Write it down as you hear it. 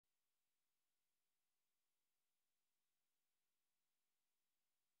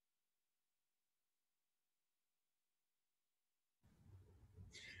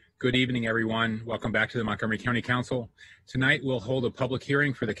Good evening, everyone. Welcome back to the Montgomery County Council. Tonight, we'll hold a public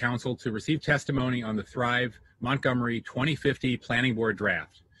hearing for the council to receive testimony on the Thrive Montgomery 2050 Planning Board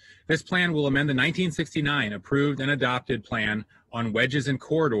draft. This plan will amend the 1969 approved and adopted plan on wedges and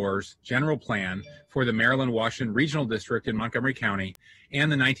corridors general plan for the Maryland-Washington Regional District in Montgomery County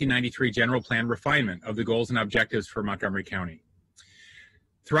and the 1993 general plan refinement of the goals and objectives for Montgomery County.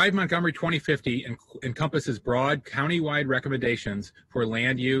 Thrive Montgomery 2050 encompasses broad county-wide recommendations for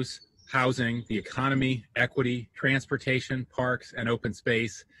land use, housing, the economy, equity, transportation, parks, and open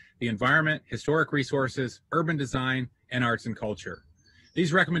space, the environment, historic resources, urban design, and arts and culture.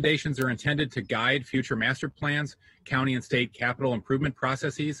 These recommendations are intended to guide future master plans, county and state capital improvement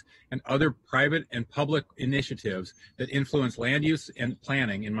processes, and other private and public initiatives that influence land use and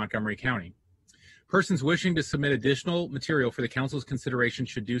planning in Montgomery County. Persons wishing to submit additional material for the council's consideration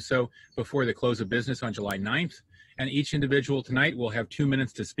should do so before the close of business on July 9th, and each individual tonight will have 2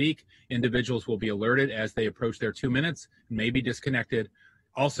 minutes to speak. Individuals will be alerted as they approach their 2 minutes and may be disconnected.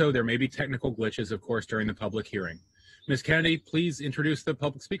 Also, there may be technical glitches, of course, during the public hearing. Ms. Kennedy, please introduce the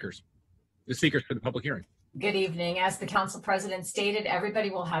speakers for the public hearing. Good evening. As the council president stated, everybody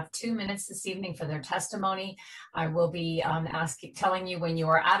will have 2 minutes this evening for their testimony. I will be telling you when you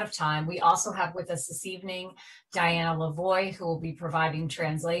are out of time. We also have with us this evening Diana Lavoie, who will be providing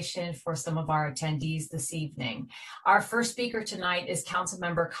translation for some of our attendees this evening. Our first speaker tonight is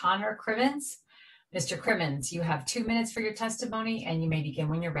Councilmember Connor Crimmins. Mr. Crimmins, you have 2 minutes for your testimony, and you may begin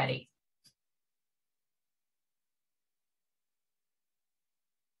when you're ready.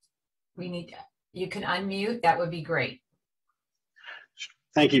 You can unmute. That would be great.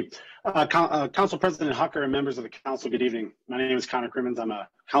 Thank you. Council President Hucker and members of the council, good evening. My name is Connor Crimmins. I'm a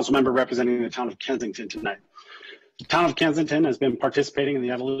council member representing the town of Kensington tonight. The town of Kensington has been participating in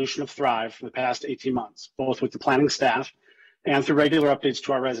the evolution of Thrive for the past 18 months, both with the planning staff and through regular updates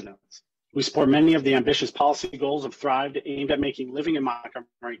to our residents. We support many of the ambitious policy goals of Thrive aimed at making living in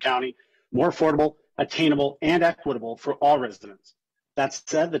Montgomery County more affordable, attainable, and equitable for all residents. That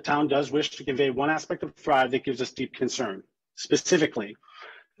said, the town does wish to convey one aspect of Thrive that gives us deep concern. Specifically,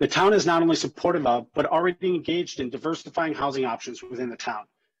 the town is not only supportive of, but already engaged in diversifying housing options within the town.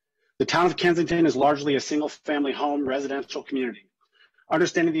 The town of Kensington is largely a single-family home residential community.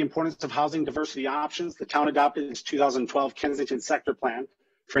 Understanding the importance of housing diversity options, the town adopted its 2012 Kensington Sector Plan,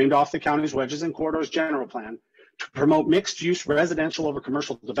 framed off the county's wedges and corridors general plan, to promote mixed-use residential over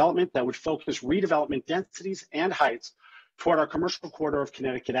commercial development that would focus redevelopment densities and heights toward our commercial corridor of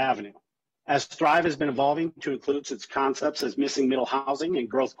Connecticut Avenue. As Thrive has been evolving to include such concepts as missing middle housing and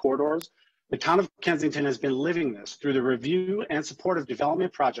growth corridors, the town of Kensington has been living this through the review and support of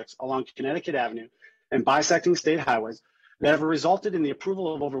development projects along Connecticut Avenue and bisecting state highways that have resulted in the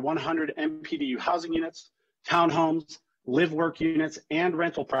approval of over 100 MPDU housing units, townhomes, live-work units, and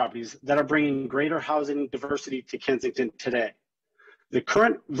rental properties that are bringing greater housing diversity to Kensington today. The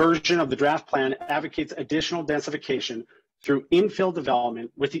current version of the draft plan advocates additional densification through infill development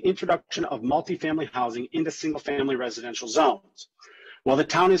with the introduction of multifamily housing into single-family residential zones. While the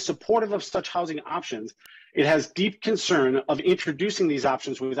town is supportive of such housing options, it has deep concern of introducing these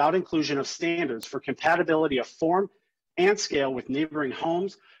options without inclusion of standards for compatibility of form and scale with neighboring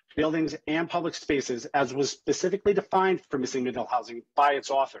homes, buildings, and public spaces, as was specifically defined for missing middle housing by its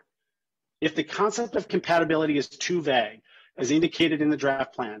author. If the concept of compatibility is too vague, as indicated in the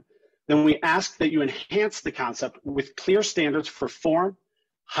draft plan, then we ask that you enhance the concept with clear standards for form,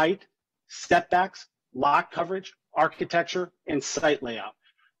 height, setbacks, lot coverage, architecture, and site layout.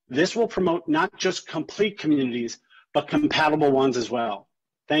 This will promote not just complete communities, but compatible ones as well.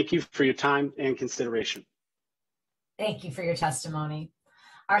 Thank you for your time and consideration. Thank you for your testimony.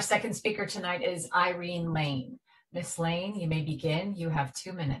 Our second speaker tonight is Irene Lane. Ms. Lane, you may begin. You have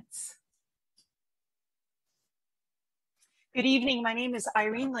 2 minutes. Good evening. My name is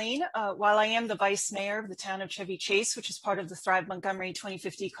Irene Lane. While I am the vice mayor of the town of Chevy Chase, which is part of the Thrive Montgomery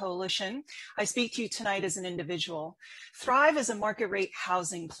 2050 coalition, I speak to you tonight as an individual. Thrive is a market rate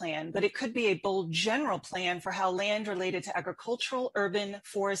housing plan, but it could be a bold general plan for how land related to agricultural, urban,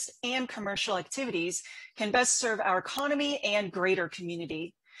 forest, and commercial activities can best serve our economy and greater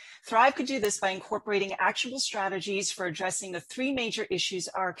community. Thrive could do this by incorporating actionable strategies for addressing the three major issues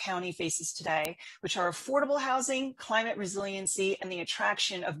our county faces today, which are affordable housing, climate resiliency, and the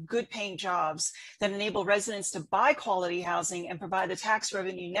attraction of good-paying jobs that enable residents to buy quality housing and provide the tax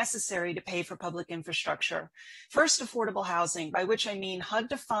revenue necessary to pay for public infrastructure. First, affordable housing, by which I mean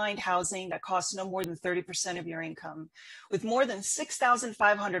HUD-defined housing that costs no more than 30% of your income. With more than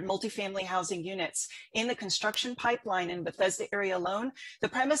 6,500 multifamily housing units in the construction pipeline in Bethesda area alone, the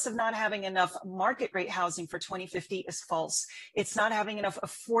premise premise of not having enough market rate housing for 2050 is false. It's not having enough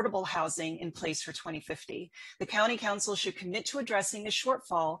affordable housing in place for 2050. The County Council should commit to addressing the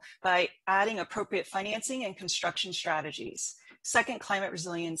shortfall by adding appropriate financing and construction strategies. Second, climate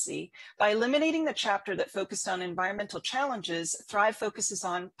resiliency. By eliminating the chapter that focused on environmental challenges, Thrive focuses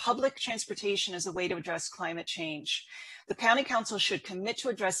on public transportation as a way to address climate change. The County Council should commit to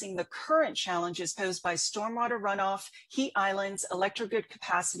addressing the current challenges posed by stormwater runoff, heat islands, electric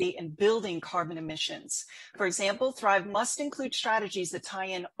capacity, and building carbon emissions. For example, Thrive must include strategies that tie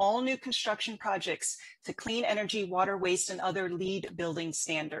in all new construction projects to clean energy, water, waste, and other LEED building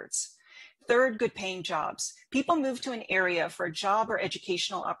standards. Third, good paying jobs. People move to an area for a job or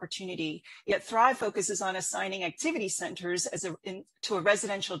educational opportunity, yet Thrive focuses on assigning activity centers to a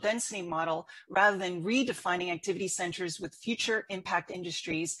residential density model rather than redefining activity centers with future impact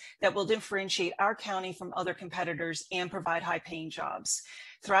industries that will differentiate our county from other competitors and provide high paying jobs.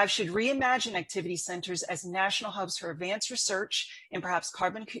 Thrive should reimagine activity centers as national hubs for advanced research in perhaps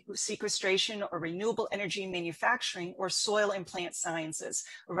carbon sequestration or renewable energy manufacturing or soil and plant sciences,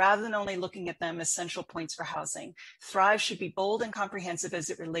 rather than only looking at them as central points for housing. Thrive should be bold and comprehensive as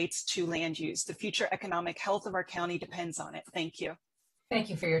it relates to land use. The future economic health of our county depends on it. Thank you.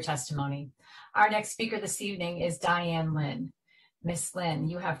 Thank you for your testimony. Our next speaker this evening is Diane Lynn. Ms. Lynn,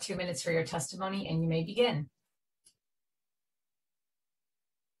 you have 2 minutes for your testimony and you may begin.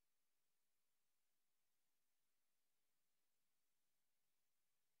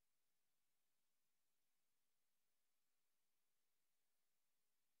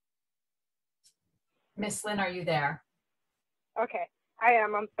 Ms. Lynn, are you there? Okay, I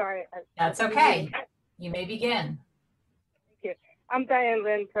am. I'm sorry. That's okay. You may begin. Thank you. I'm Diane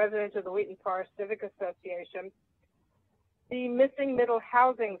Lynn, president of the Wheaton Forest Civic Association. The missing middle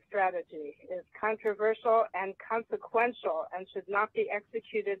housing strategy is controversial and consequential and should not be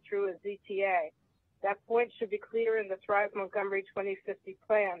executed through a ZTA. That point should be clear in the Thrive Montgomery 2050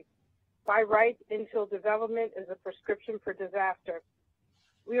 plan. By right, infill development is a prescription for disaster.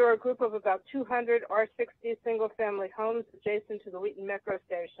 We are a group of about 200 R60 single-family homes adjacent to the Wheaton Metro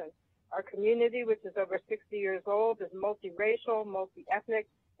Station. Our community, which is over 60 years old, is multiracial, multi-ethnic,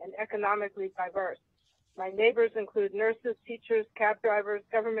 and economically diverse. My neighbors include nurses, teachers, cab drivers,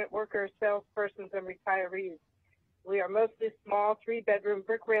 government workers, salespersons, and retirees. We are mostly small, three-bedroom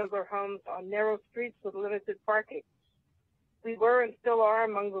brick rambler homes on narrow streets with limited parking. We were and still are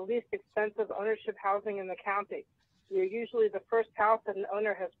among the least expensive ownership housing in the county. We are usually the first house that an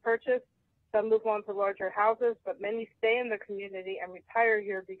owner has purchased. Some move on to larger houses, but many stay in the community and retire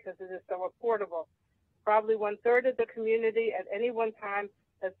here because it is so affordable. Probably 1/3 of the community at any one time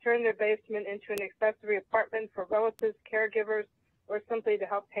has turned their basement into an accessory apartment for relatives, caregivers, or simply to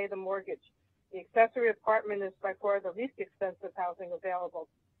help pay the mortgage. The accessory apartment is by far the least expensive housing available.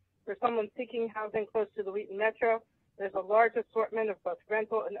 For someone seeking housing close to the Wheaton Metro, there's a large assortment of both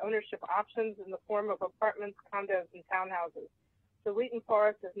rental and ownership options in the form of apartments, condos, and townhouses. The Wheaton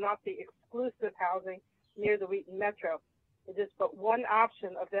Forest is not the exclusive housing near the Wheaton Metro. It is but one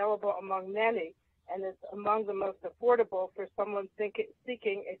option available among many, and is among the most affordable for someone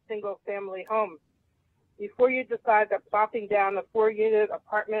seeking a single-family home. Before you decide that plopping down a 4-unit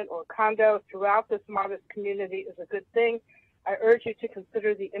apartment or condo throughout this modest community is a good thing, I urge you to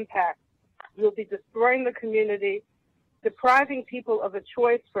consider the impact. You'll be destroying the community, depriving people of a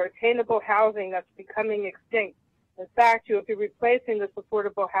choice for attainable housing that's becoming extinct. In fact, you will be replacing this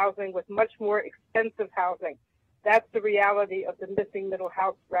affordable housing with much more expensive housing. That's the reality of the missing middle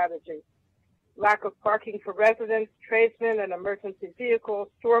house strategy. Lack of parking for residents, tradesmen, and emergency vehicles,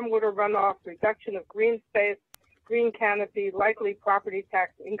 stormwater runoff, reduction of green space, green canopy, likely property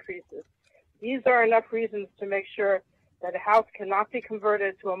tax increases. These are enough reasons to make sure that a house cannot be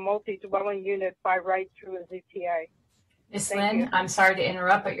converted to a multi-dwelling unit by right through a ZTA. Ms. Lynn, I'm sorry to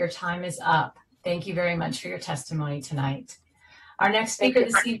interrupt, but your time is up. Thank you very much for your testimony tonight. Our next speaker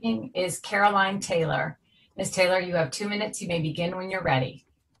this evening is Caroline Taylor. Ms. Taylor, you have 2 minutes. You may begin when you're ready.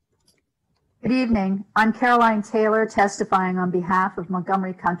 Good evening. I'm Caroline Taylor, testifying on behalf of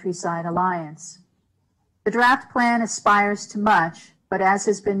Montgomery Countryside Alliance. The draft plan aspires to much, but as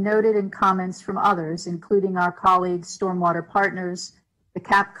has been noted in comments from others, including our colleagues, Stormwater Partners, the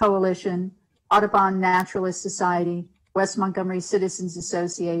CAP Coalition, Audubon Naturalist Society, West Montgomery Citizens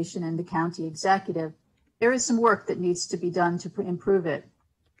Association, and the county executive, there is some work that needs to be done to improve it.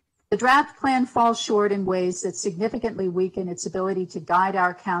 The draft plan falls short in ways that significantly weaken its ability to guide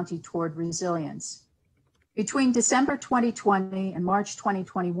our county toward resilience. Between December 2020 and March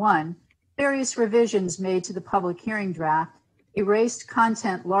 2021, various revisions made to the public hearing draft erased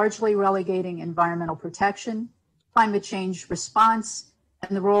content largely relegating environmental protection, climate change response,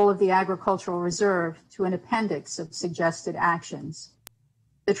 and the role of the agricultural reserve to an appendix of suggested actions.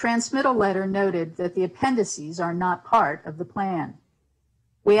 The transmittal letter noted that the appendices are not part of the plan.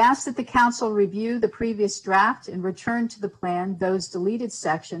 We ask that the council review the previous draft and return to the plan those deleted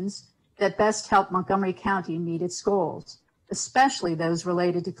sections that best help Montgomery County meet its goals, especially those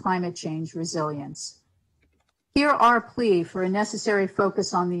related to climate change resilience. Hear our plea for a necessary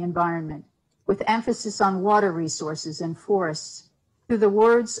focus on the environment, with emphasis on water resources and forests, through the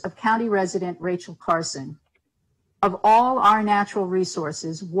words of County resident Rachel Carson. Of all our natural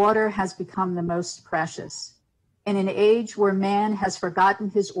resources, water has become the most precious. In an age where man has forgotten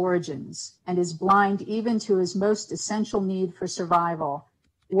his origins and is blind even to his most essential need for survival,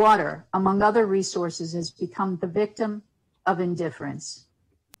 water, among other resources, has become the victim of indifference.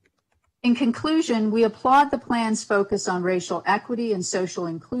 In conclusion, we applaud the plan's focus on racial equity and social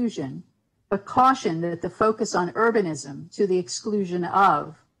inclusion, but caution that the focus on urbanism to the exclusion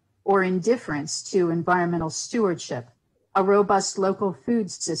of or indifference to environmental stewardship, a robust local food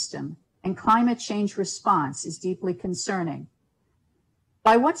system, and climate change response is deeply concerning.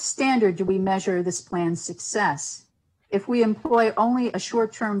 By what standard do we measure this plan's success? If we employ only a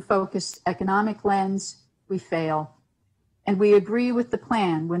short-term focused economic lens, we fail. And we agree with the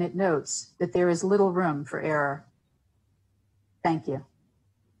plan when it notes that there is little room for error. Thank you.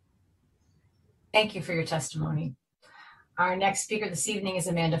 Thank you for your testimony. Our next speaker this evening is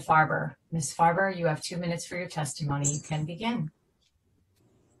Amanda Farber. Ms. Farber, you have 2 minutes for your testimony. You can begin.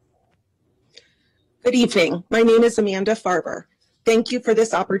 Good evening. My name is Amanda Farber. Thank you for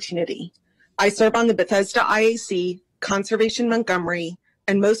this opportunity. I serve on the Bethesda IAC, Conservation Montgomery,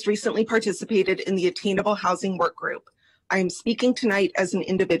 and most recently participated in the Attainable Housing Work Group. I am speaking tonight as an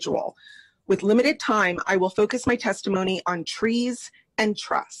individual. With limited time, I will focus my testimony on trees and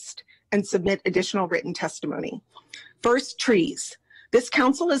trust and submit additional written testimony. First, trees. This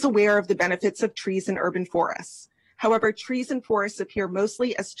council is aware of the benefits of trees in urban forests. However, trees and forests appear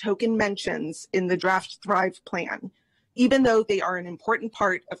mostly as token mentions in the draft Thrive plan, even though they are an important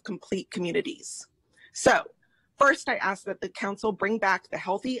part of complete communities. So, first, I ask that the council bring back the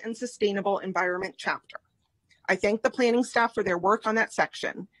Healthy and Sustainable Environment chapter. I thank the planning staff for their work on that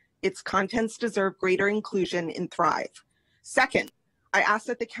section. Its contents deserve greater inclusion in Thrive. Second, I ask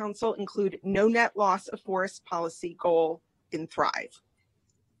that the council include no net loss of forest policy goal in Thrive.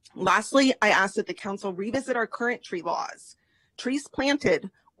 Lastly, I ask that the council revisit our current tree laws. Trees planted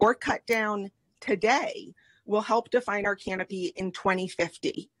or cut down today will help define our canopy in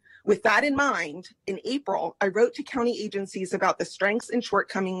 2050. With that in mind, in April, I wrote to county agencies about the strengths and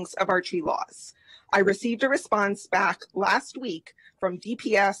shortcomings of our tree laws. I received a response back last week from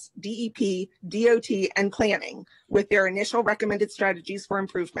DPS, DEP, DOT, and Planning with their initial recommended strategies for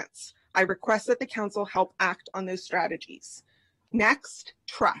improvements. I request that the council help act on those strategies. Next,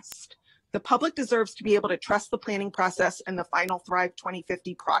 trust. The public deserves to be able to trust the planning process and the final Thrive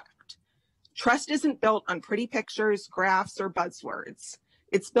 2050 product. Trust isn't built on pretty pictures, graphs, or buzzwords.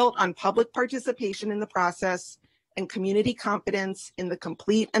 It's built on public participation in the process and community confidence in the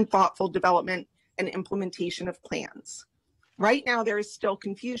complete and thoughtful development and implementation of plans. Right now, there is still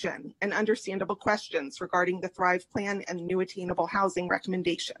confusion and understandable questions regarding the Thrive Plan and new attainable housing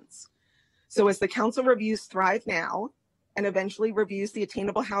recommendations. So as the council reviews Thrive now and eventually reviews the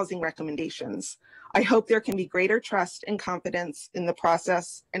attainable housing recommendations, I hope there can be greater trust and confidence in the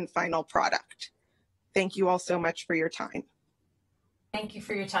process and final product. Thank you all so much for your time. Thank you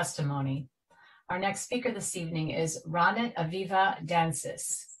for your testimony. Our next speaker this evening is Ronit Aviva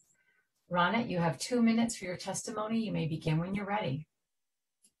Dansis. Ronit, you have 2 minutes for your testimony. You may begin when you're ready.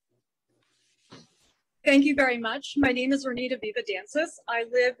 Thank you very much. My name is Ronita Viva Dansis. I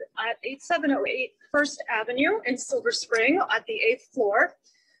live at 8708 First Avenue in Silver Spring at the 8th floor.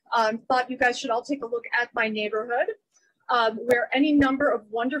 Thought you guys should all take a look at my neighborhood where any number of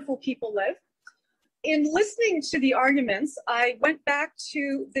wonderful people live. In listening to the arguments, I went back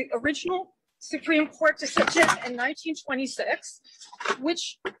to the original Supreme Court decision in 1926,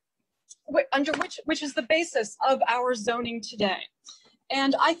 which is the basis of our zoning today.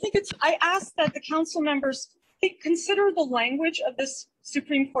 And I ask that the council members consider the language of this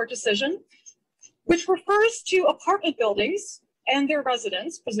Supreme Court decision, which refers to apartment buildings and their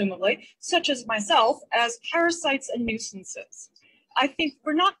residents, presumably, such as myself, as parasites and nuisances. I think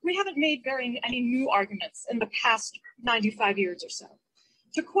we haven't made any new arguments in the past 95 years or so.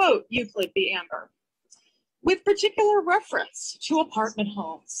 To quote Euclid v. Amber, with particular reference to apartment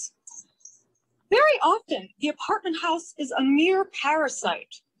homes, very often, the apartment house is a mere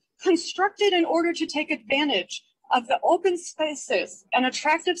parasite, constructed in order to take advantage of the open spaces and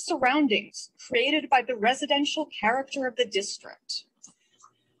attractive surroundings created by the residential character of the district.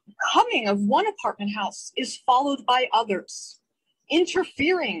 coming of one apartment house is followed by others,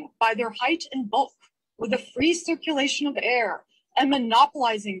 interfering by their height and bulk with the free circulation of air and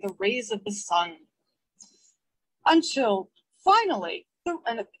monopolizing the rays of the sun. Until finally,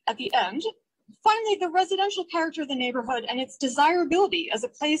 at the end, the residential character of the neighborhood and its desirability as a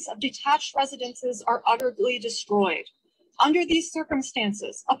place of detached residences are utterly destroyed. Under these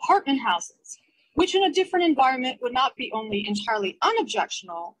circumstances, apartment houses, which in a different environment would not be only entirely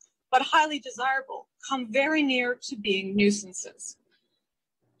unobjectionable, but highly desirable, come very near to being nuisances.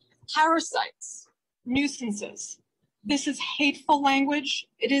 Parasites, nuisances. This is hateful language.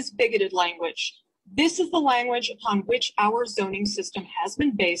 It is bigoted language. This is the language upon which our zoning system has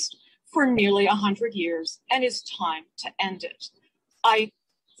been based for nearly 100 years, and it's time to end it. I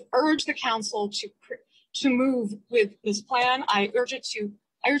urge the council to move with this plan. I urge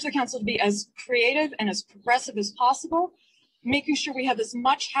the council to be as creative and as progressive as possible, making sure we have as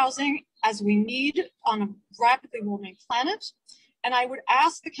much housing as we need on a rapidly warming planet. And I would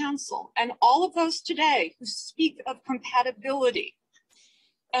ask the council and all of those today who speak of compatibility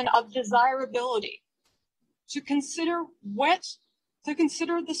and of desirability to consider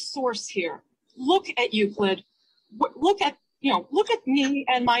the source here. Look at Euclid. Look at me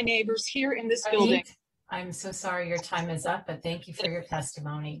and my neighbors here in this building. I'm so sorry your time is up, but thank you for your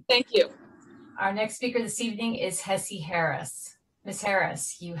testimony. Thank you. Our next speaker this evening is Hessie Harris. Ms.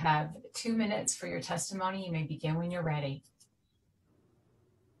 Harris, you have 2 minutes for your testimony. You may begin when you're ready.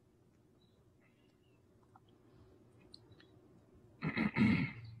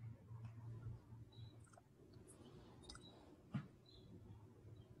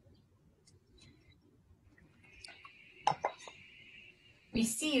 We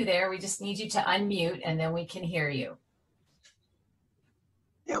see you there. We just need you to unmute and then we can hear you.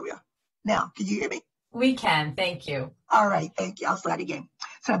 There we are. Now, can you hear me? We can. Thank you. All right. Thank you. I'll start again.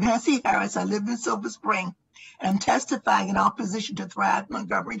 So I'm Hessie Harris. I live in Silver Spring, and I'm testifying in opposition to Thrive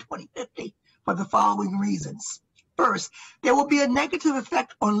Montgomery 2050 for the following reasons. First, there will be a negative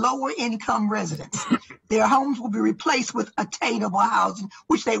effect on lower income residents. Their homes will be replaced with attainable housing,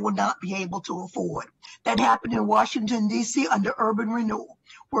 which they will not be able to afford. That happened in Washington, D.C. under urban renewal,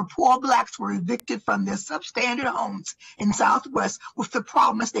 where poor blacks were evicted from their substandard homes in Southwest with the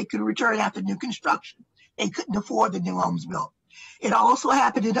promise they could return after new construction. They couldn't afford the new homes built. It also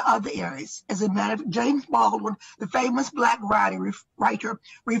happened in other areas. As a matter of fact, James Baldwin, the famous black writer,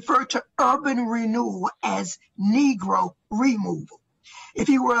 referred to urban renewal as Negro removal. If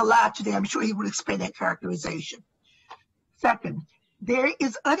he were alive today, I'm sure he would explain that characterization. Second, there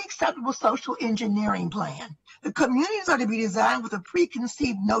is unacceptable social engineering plan. The communities are to be designed with a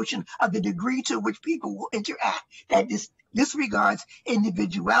preconceived notion of the degree to which people will interact that disregards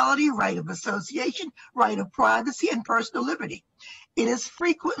individuality, right of association, right of privacy, and personal liberty. It is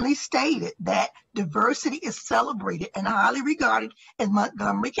frequently stated that diversity is celebrated and highly regarded in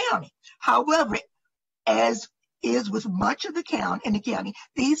Montgomery County. However, as is with much of the county,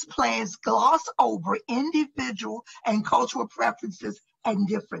 these plans gloss over individual and cultural preferences and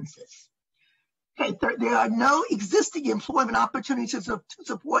differences. Okay, there are no existing employment opportunities to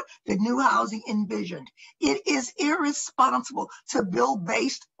support the new housing envisioned. It is irresponsible to build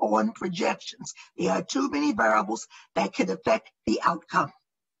based on projections. There are too many variables that can affect the outcome.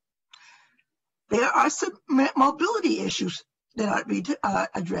 There are some mobility issues that are to be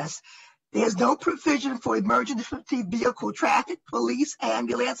addressed. There's no provision for emergency vehicle traffic, police,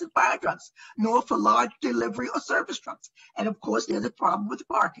 ambulance, and fire trucks, nor for large delivery or service trucks. And of course, there's a problem with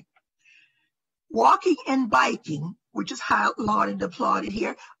parking. Walking and biking, which is how lauded and applauded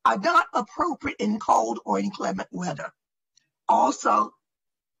here, are not appropriate in cold or inclement weather. Also,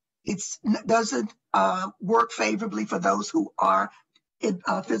 it doesn't work favorably for those who are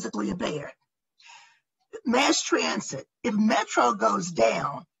physically impaired. Mass transit, if Metro goes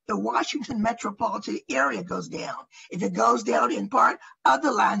down, the Washington metropolitan area goes down. If it goes down in part, other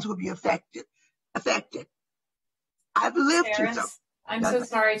lines will be affected. I've lived here. I'm so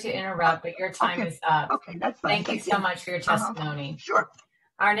sorry to interrupt, but your time is up. Okay, that's fine. Thank you so much for your testimony. Sure.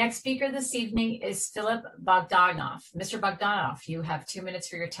 Our next speaker this evening is Philip Bogdanov. Mr. Bogdanov, you have 2 minutes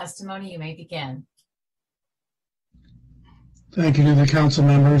for your testimony. You may begin. Thank you to the council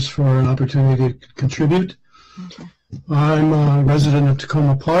members for an opportunity to contribute. Okay. I'm a resident of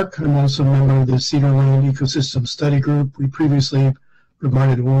Tacoma Park. I'm also a member of the Cedar Lane Ecosystem Study Group. We previously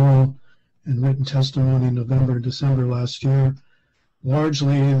provided oral and written testimony in November and December last year.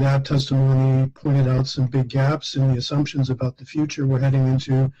 Largely, that testimony pointed out some big gaps in the assumptions about the future we're heading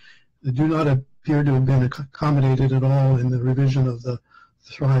into that do not appear to have been accommodated at all in the revision of the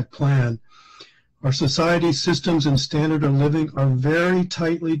Thrive plan. Our society systems and standard of living are very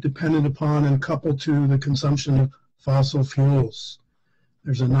tightly dependent upon and coupled to the consumption of fossil fuels.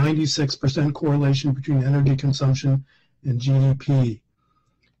 There's a 96% correlation between energy consumption and GDP.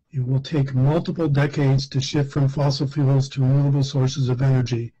 It will take multiple decades to shift from fossil fuels to renewable sources of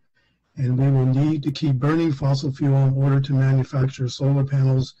energy, and we will need to keep burning fossil fuel in order to manufacture solar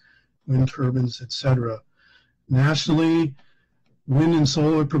panels, wind turbines, etc. Nationally, wind and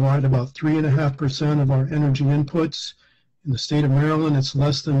solar provide about 3.5% of our energy inputs. In the state of Maryland, it's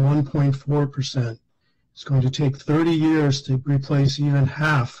less than 1.4%. It's going to take 30 years to replace even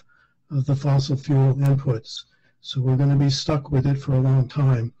half of the fossil fuel inputs. So we're going to be stuck with it for a long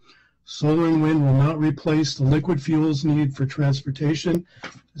time. Solar and wind will not replace the liquid fuels needed for transportation,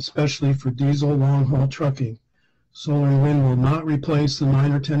 especially for diesel long-haul trucking. Solar and wind will not replace the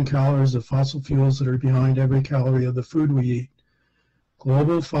 9 or 10 calories of fossil fuels that are behind every calorie of the food we eat.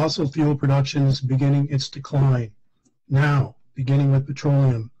 Global fossil fuel production is beginning its decline. Now, beginning with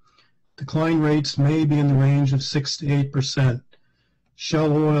petroleum. Decline rates may be in the range of 6 to 8%.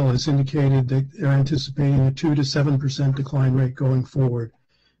 Shell Oil has indicated that they're anticipating a 2 to 7% decline rate going forward.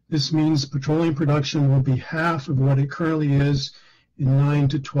 This means petroleum production will be half of what it currently is in 9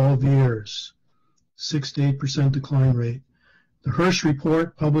 to 12 years. 6 to 8% decline rate. The Hirsch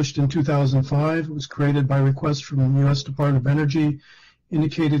report, published in 2005, was created by request from the U.S. Department of Energy,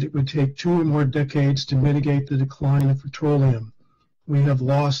 indicated it would take 2 or more decades to mitigate the decline of petroleum. We have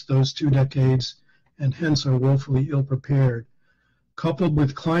lost those 2 decades and hence are woefully ill-prepared. Coupled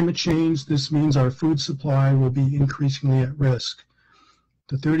with climate change, this means our food supply will be increasingly at risk.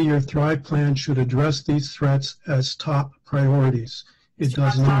 The 30-year Thrive Plan should address these threats as top priorities. It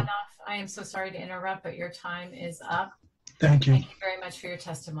does not. I am so sorry to interrupt, but your time is up. Thank you. Thank you very much for your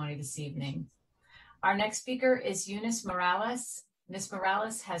testimony this evening. Our next speaker is Eunice Morales. Ms.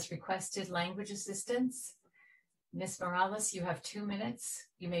 Morales has requested language assistance. Ms. Morales, you have 2 minutes.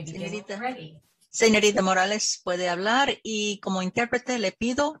 You may begin when ready. Señorita Morales puede hablar y como intérprete le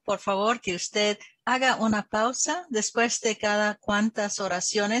pido, por favor, que usted haga una pausa después de cada cuantas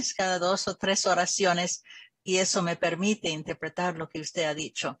oraciones, cada 2 o 3 oraciones, y eso me permite interpretar lo que usted ha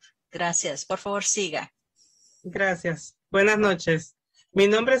dicho. Gracias. Por favor, siga. Gracias. Buenas noches. Mi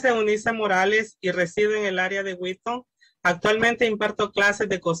nombre es Eunice Morales y resido en el área de Wheaton. Actualmente imparto clases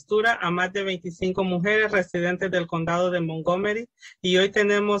de costura a más de 25 mujeres residentes del condado de Montgomery y hoy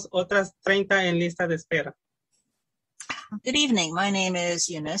tenemos otras 30 en lista de espera. Good evening. My name is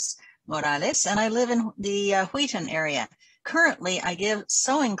Eunice Morales and I live in the Wheaton area. Currently, I give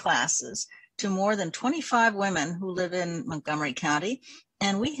sewing classes to more than 25 women who live in Montgomery County,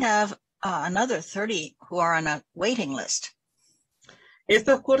 and we have another 30 who are on a waiting list.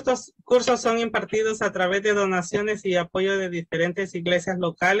 Estos cursos son impartidos a través de donaciones y apoyo de diferentes iglesias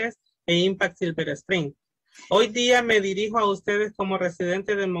locales e Impact Silver Spring. Hoy día me dirijo a ustedes como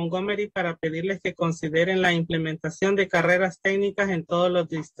residente de Montgomery para pedirles que consideren la implementación de carreras técnicas en todos los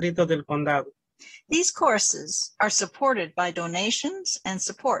distritos del condado. These courses are supported by donations and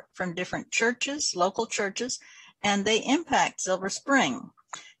support from different churches, local churches, and they impact Silver Spring.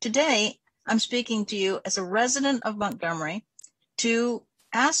 Today, I'm speaking to you as a resident of Montgomery to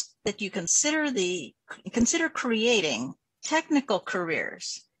ask that you consider creating technical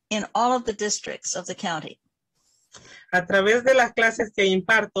careers in all of the districts of the county. A través de las clases que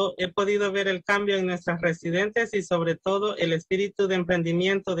imparto, he podido ver el cambio en nuestras residentes y sobre todo el espíritu de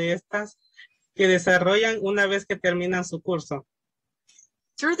emprendimiento de estas que desarrollan una vez que terminan su curso.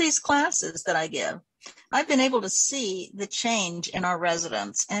 Through these classes that I give, I've been able to see the change in our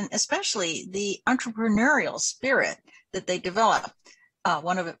residents and especially the entrepreneurial spirit that they develop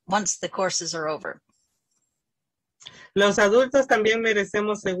once the courses are over. Los adultos también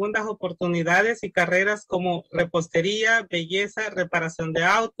merecemos segundas oportunidades y carreras como repostería, belleza, reparación de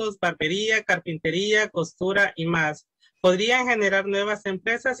autos, barbería, carpintería, costura y más. Podrían generar nuevas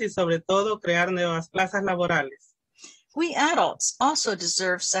empresas y sobre todo crear nuevas plazas laborales. We adults also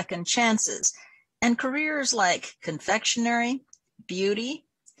deserve second chances, and careers like confectionery, beauty,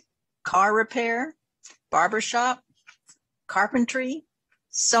 car repair, barbershop, carpentry,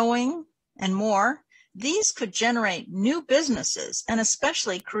 sewing, and more. These could generate new businesses and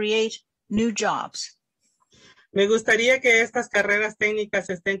especially create new jobs. Me gustaría que estas carreras técnicas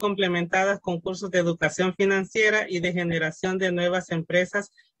estén complementadas con cursos de educación financiera y de generación de nuevas empresas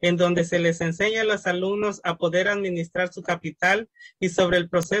en donde se les enseña a los alumnos a poder administrar su capital y sobre el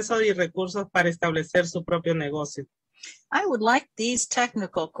proceso y recursos para establecer su propio negocio. I would like these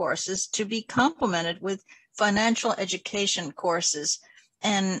technical courses to be complemented with financial education courses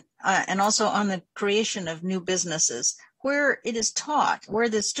and also on the creation of new businesses where it is taught, where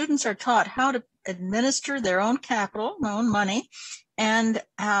the students are taught how to administer their own capital, their own money, and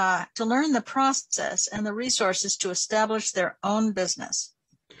to learn the process and the resources to establish their own business.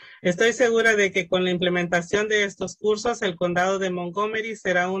 Estoy segura de que con la implementación de estos cursos, el condado de Montgomery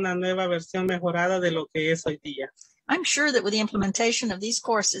será una nueva versión mejorada de lo que es hoy día. I'm sure that with the implementation of these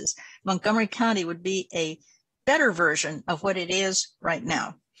courses, Montgomery County would be a better version of what it is right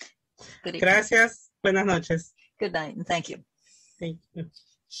now. Good evening. Gracias. Buenas noches. Good night, and thank you. Thank you.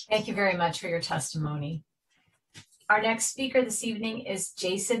 Thank you very much for your testimony. Our next speaker this evening is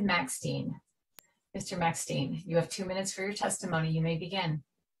Jason Maxstein. Mr. Maxstein, you have 2 minutes for your testimony. You may begin.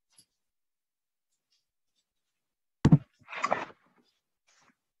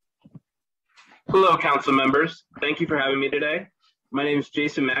 Hello, council members. Thank you for having me today. My name is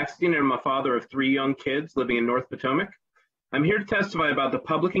Jason Maxstein, and I'm a father of 3 young kids living in North Potomac. I'm here to testify about the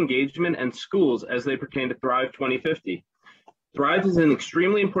public engagement and schools as they pertain to Thrive 2050. Thrive is an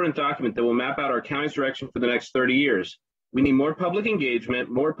extremely important document that will map out our county's direction for the next 30 years. We need more public engagement,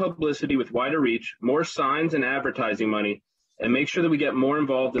 more publicity with wider reach, more signs and advertising money, and make sure that we get more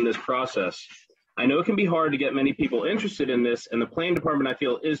involved in this process. I know it can be hard to get many people interested in this, and the planning department, I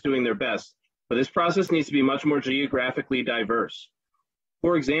feel, is doing their best, but this process needs to be much more geographically diverse.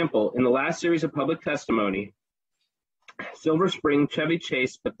 For example, in the last series of public testimony, Silver Spring, Chevy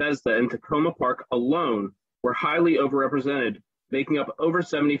Chase, Bethesda, and Tacoma Park alone were highly overrepresented, making up over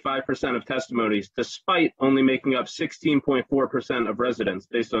 75% of testimonies, despite only making up 16.4% of residents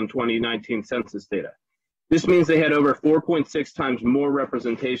based on 2019 census data. This means they had over 4.6 times more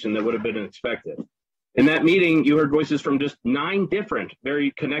representation than would have been expected. In that meeting, you heard voices from just 9 different,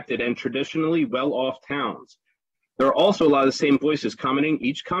 very connected and traditionally well-off towns. There are also a lot of the same voices commenting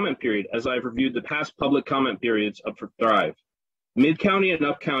each comment period as I've reviewed the past public comment periods of Thrive. Mid-County and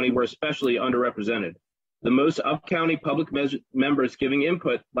Up-County were especially underrepresented. The most Up-County public members giving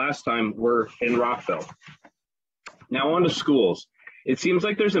input last time were in Rockville. Now on to schools. It seems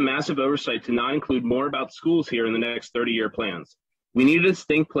like there's a massive oversight to not include more about schools here in the next 30-year plans. We need a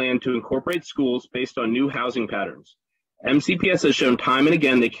distinct plan to incorporate schools based on new housing patterns. MCPS has shown time and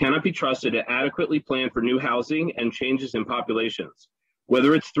again they cannot be trusted to adequately plan for new housing and changes in populations.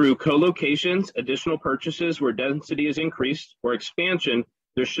 Whether it's through co-locations, additional purchases where density is increased, or expansion,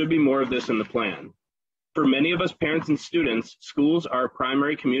 there should be more of this in the plan. For many of us parents and students, schools are a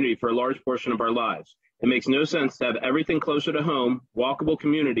primary community for a large portion of our lives. It makes no sense to have everything closer to home, walkable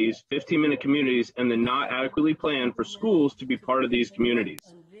communities, 15-minute communities, and then not adequately plan for schools to be part of these communities.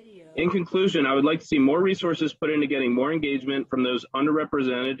 In conclusion, I would like to see more resources put into getting more engagement from those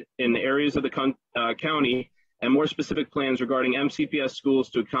underrepresented in areas of the county and more specific plans regarding MCPS schools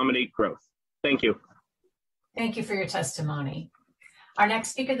to accommodate growth. Thank you. Thank you for your testimony. Our next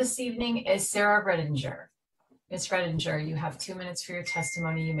speaker this evening is Sarah Redinger. Ms. Redinger, you have 2 minutes for your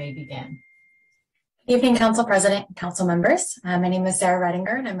testimony. You may begin. Good evening, Council President and Council members. My name is Sarah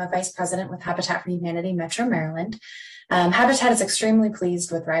Redinger, and I'm a Vice President with Habitat for Humanity Metro Maryland. Habitat is extremely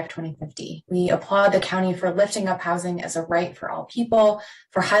pleased with Thrive 2050. We applaud the county for lifting up housing as a right for all people,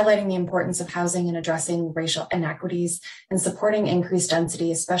 for highlighting the importance of housing and addressing racial inequities, and supporting increased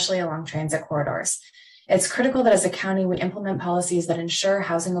density, especially along transit corridors. It's critical that as a county, we implement policies that ensure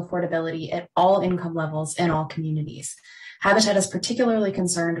housing affordability at all income levels in all communities. Habitat is particularly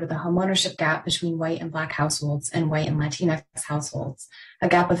concerned with the homeownership gap between white and Black households and white and Latinx households, a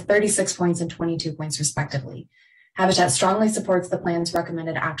gap of 36 points and 22 points respectively. Habitat strongly supports the plan's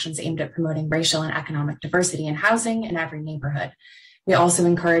recommended actions aimed at promoting racial and economic diversity in housing in every neighborhood. We also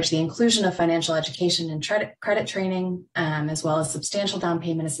encourage the inclusion of financial education and credit training, as well as substantial down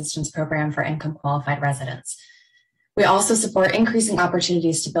payment assistance program for income qualified residents. We also support increasing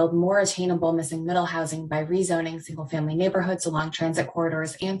opportunities to build more attainable missing middle housing by rezoning single family neighborhoods along transit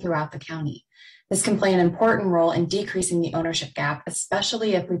corridors and throughout the county. This can play an important role in decreasing the ownership gap,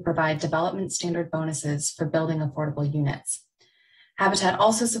 especially if we provide development standard bonuses for building affordable units. Habitat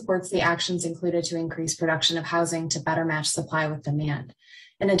also supports the actions included to increase production of housing to better match supply with demand.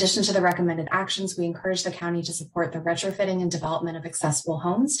 In addition to the recommended actions, we encourage the county to support the retrofitting and development of accessible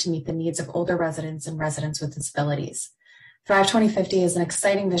homes to meet the needs of older residents and residents with disabilities. Thrive 2050 is an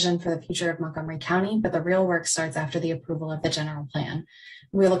exciting vision for the future of Montgomery County, but the real work starts after the approval of the general plan.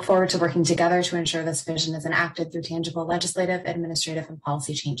 We look forward to working together to ensure this vision is enacted through tangible legislative, administrative, and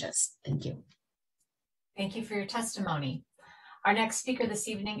policy changes. Thank you. Thank you for your testimony. Our next speaker this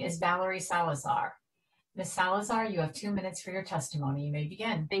evening is Valerie Salazar. Ms. Salazar, you have 2 minutes for your testimony. You may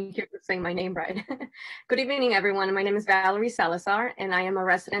begin. Thank you for saying my name right. Good evening, everyone. My name is Valerie Salazar, and I am a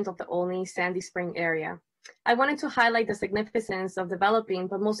resident of the Olney Sandy Spring area. I wanted to highlight the significance of developing,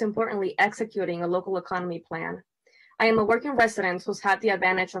 but most importantly, executing a local economy plan. I am a working resident who's had the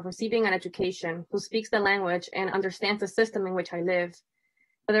advantage of receiving an education, who speaks the language and understands the system in which I live.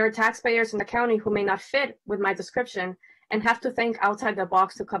 But there are taxpayers in the county who may not fit with my description and have to think outside the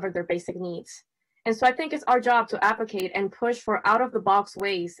box to cover their basic needs. And so I think it's our job to advocate and push for out-of-the-box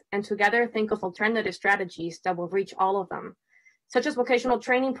ways and together think of alternative strategies that will reach all of them, such as vocational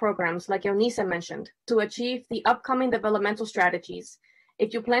training programs like Eunice mentioned, to achieve the upcoming developmental strategies.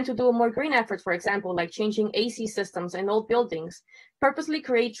 If you plan to do more green efforts, for example, like changing AC systems in old buildings, purposely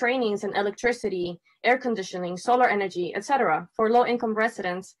create trainings in electricity, air conditioning, solar energy, etc., for low-income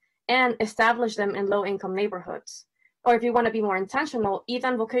residents and establish them in low-income neighborhoods. Or if you want to be more intentional,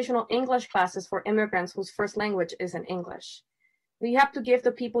 even vocational English classes for immigrants whose first language isn't English. We have to give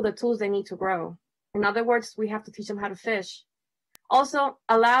the people the tools they need to grow. In other words, we have to teach them how to fish. Also,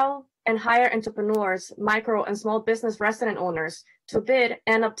 allow and hire entrepreneurs, micro and small business resident owners to bid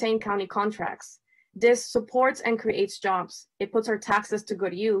and obtain county contracts. This supports and creates jobs. It puts our taxes to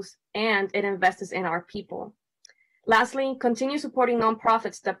good use, and it invests in our people. Lastly, continue supporting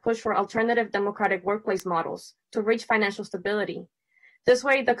nonprofits that push for alternative democratic workplace models to reach financial stability. This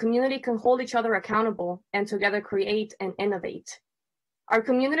way, the community can hold each other accountable and together create and innovate. Our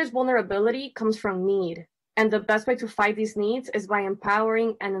community's vulnerability comes from need, and the best way to fight these needs is by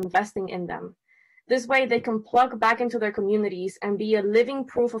empowering and investing in them. This way, they can plug back into their communities and be a living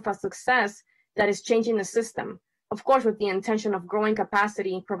proof of a success that is changing the system, of course, with the intention of growing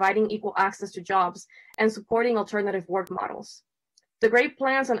capacity, providing equal access to jobs, and supporting alternative work models. The great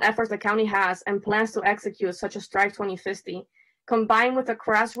plans and efforts the county has and plans to execute, such as Strive 2050, combined with a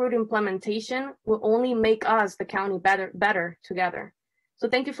grassroots implementation, will only make us, the county, better together. So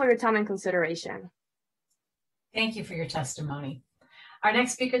thank you for your time and consideration. Thank you for your testimony. Our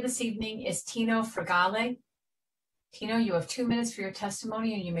next speaker this evening is Tino Fragale. Tino, you have 2 minutes for your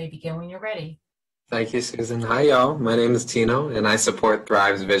testimony, and you may begin when you're ready. Thank you, Susan. Hi, y'all. My name is Tino, and I support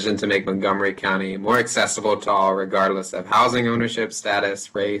Thrive's vision to make Montgomery County more accessible to all, regardless of housing ownership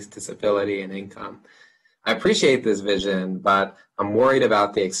status, race, disability, and income. I appreciate this vision, but I'm worried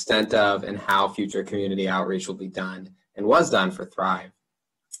about the extent of and how future community outreach will be done and was done for Thrive.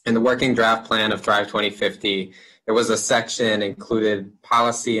 In the working draft plan of Thrive 2050, there was a section included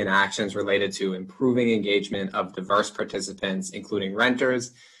policy and actions related to improving engagement of diverse participants, including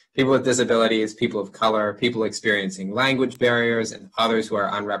renters, people with disabilities, people of color, people experiencing language barriers, and others who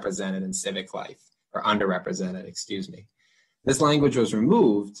are unrepresented in civic life, or underrepresented, excuse me. This language was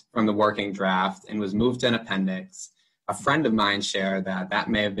removed from the working draft and was moved to an appendix. A friend of mine shared that that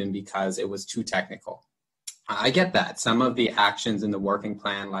may have been because it was too technical. I get that. Some of the actions in the working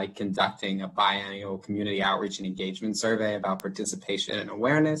plan, like conducting a biennial community outreach and engagement survey about participation and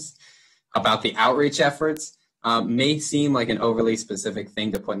awareness, about the outreach efforts, may seem like an overly specific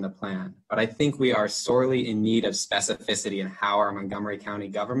thing to put in the plan, but I think we are sorely in need of specificity in how our Montgomery County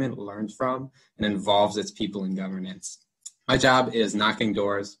government learns from and involves its people in governance. My job is knocking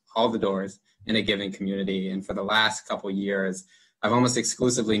doors, all the doors, in a given community, and for the last couple years, I've almost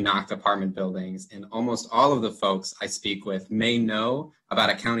exclusively knocked apartment buildings, and almost all of the folks I speak with may know about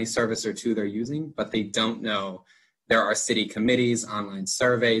a county service or two they're using, but they don't know there are city committees, online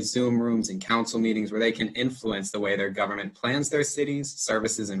surveys, Zoom rooms, and council meetings where they can influence the way their government plans their cities,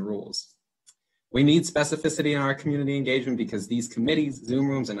 services, and rules. We need specificity in our community engagement because these committees, Zoom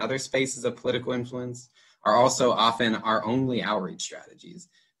rooms, and other spaces of political influence are also often our only outreach strategies.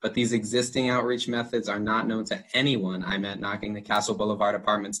 But these existing outreach methods are not known to anyone I met knocking the Castle Boulevard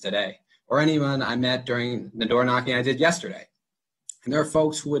apartments today, or anyone I met during the door knocking I did yesterday. And there are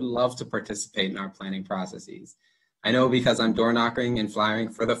folks who would love to participate in our planning processes. I know because I'm door knocking and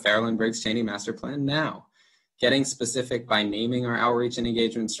flyering for the Fairland Briggs Cheney Master Plan now. Getting specific by naming our outreach and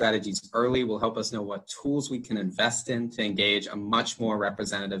engagement strategies early will help us know what tools we can invest in to engage a much more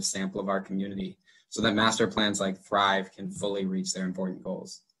representative sample of our community so that master plans like Thrive can fully reach their important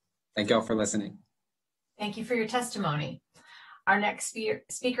goals. Thank you all for listening. Thank you for your testimony. Our next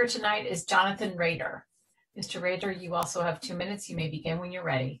speaker tonight is Jonathan Rader. Mr. Rader, you also have 2 minutes. You may begin when you're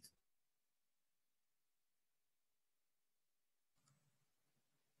ready.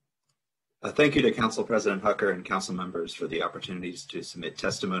 Thank you to Council President Hucker and Council members for the opportunities to submit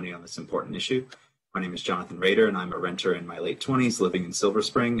testimony on this important issue. My name is Jonathan Rader, and I'm a renter in my late 20s living in Silver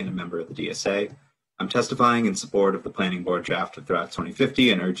Spring and a member of the DSA. I'm testifying in support of the Planning Board draft of Thrive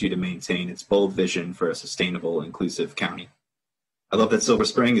 2050 and urge you to maintain its bold vision for a sustainable, inclusive county. I love that Silver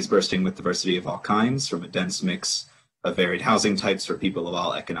Spring is bursting with diversity of all kinds, from a dense mix of varied housing types for people of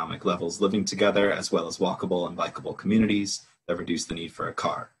all economic levels living together, as well as walkable and bikeable communities that reduce the need for a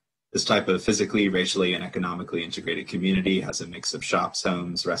car. This type of physically, racially, and economically integrated community has a mix of shops,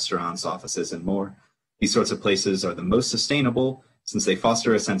 homes, restaurants, offices, and more. These sorts of places are the most sustainable since they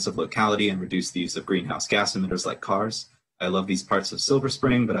foster a sense of locality and reduce the use of greenhouse gas emitters like cars. I love these parts of Silver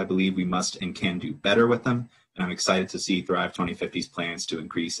Spring, but I believe we must and can do better with them, and I'm excited to see Thrive 2050's plans to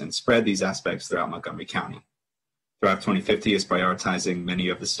increase and spread these aspects throughout Montgomery County. Thrive 2050 is prioritizing many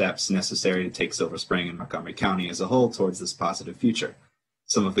of the steps necessary to take Silver Spring and Montgomery County as a whole towards this positive future.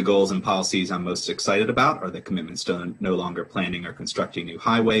 Some of the goals and policies I'm most excited about are the commitments to no longer planning or constructing new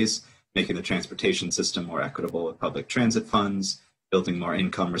highways, making the transportation system more equitable with public transit funds, building more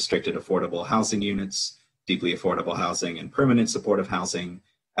income-restricted affordable housing units, deeply affordable housing and permanent supportive housing,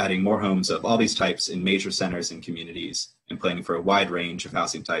 adding more homes of all these types in major centers and communities, and planning for a wide range of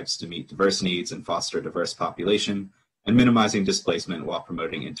housing types to meet diverse needs and foster a diverse population, and minimizing displacement while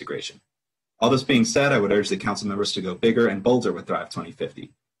promoting integration. All this being said, I would urge the council members to go bigger and bolder with Thrive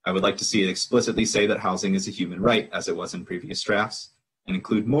 2050. I would like to see it explicitly say that housing is a human right, as it was in previous drafts, and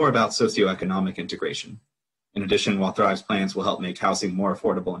include more about socioeconomic integration. In addition, while Thrive's plans will help make housing more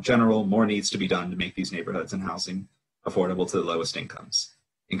affordable in general, more needs to be done to make these neighborhoods and housing affordable to the lowest incomes.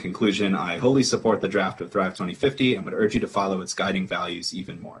 In conclusion, I wholly support the draft of Thrive 2050 and would urge you to follow its guiding values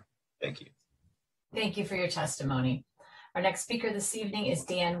even more. Thank you. Thank you for your testimony. Our next speaker this evening is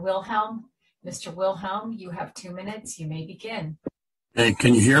Dan Wilhelm. Mr. Wilhelm, you have 2 minutes. You may begin. Hey,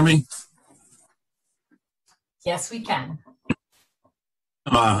 can you hear me? Yes, we can.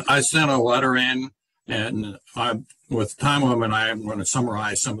 I sent a letter in, and with time limit, I'm going to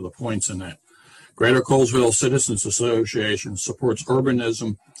summarize some of the points in that. Greater Colesville Citizens Association supports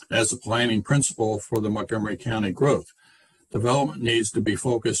urbanism as a planning principle for the Montgomery County growth. Development needs to be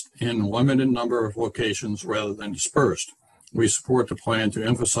focused in a limited number of locations rather than dispersed. We support the plan to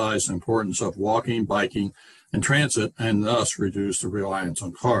emphasize the importance of walking, biking, and transit, and thus reduce the reliance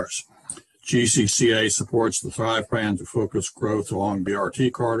on cars. GCCA supports the Thrive plan to focus growth along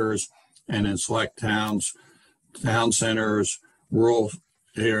BRT corridors and in select towns, town centers, rural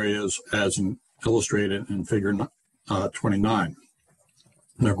areas, as illustrated in figure 29.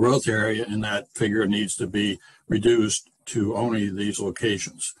 The growth area in that figure needs to be reduced to only these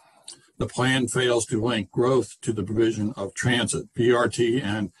locations. The plan fails to link growth to the provision of transit. BRT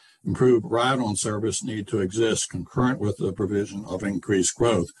and improved ride-on service need to exist concurrent with the provision of increased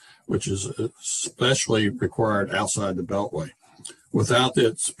growth, which is especially required outside the Beltway. Without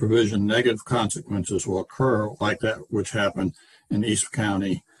its provision, negative consequences will occur like that which happened in East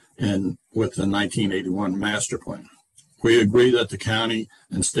County with the 1981 master plan. We agree that the county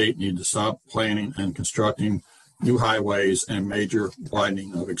and state need to stop planning and constructing new highways and major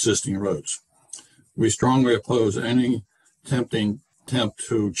widening of existing roads. We strongly oppose any attempt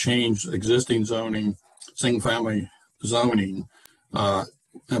to change existing zoning, single-family zoning,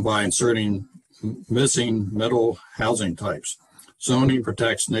 and by inserting missing middle housing types. Zoning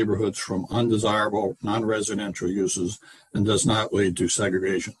protects neighborhoods from undesirable non-residential uses and does not lead to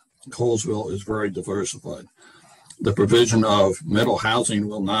segregation. Colesville is very diversified. The provision of middle housing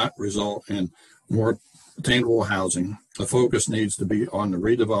will not result in more attainable housing. The focus needs to be on the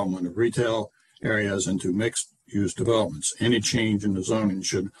redevelopment of retail areas into mixed-use developments. Any change in the zoning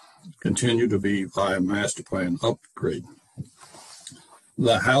should continue to be via master plan upgrade.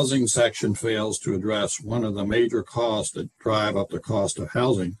 The housing section fails to address one of the major costs that drive up the cost of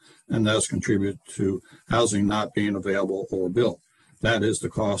housing and thus contribute to housing not being available or built. That is the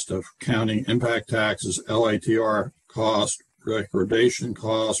cost of county impact taxes, LATR cost, recordation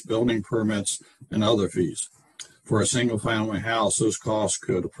costs, building permits, and other fees. For a single-family house, those costs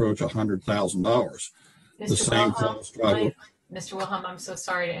could approach $100,000. The same cost. Mr. Wilhelm, I'm so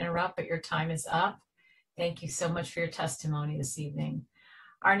sorry to interrupt, but your time is up. Thank you so much for your testimony this evening.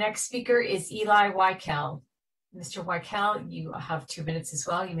 Our next speaker is Eli Weikel. Mr. Weikel, you have 2 minutes as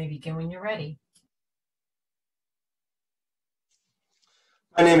well. You may begin when you're ready.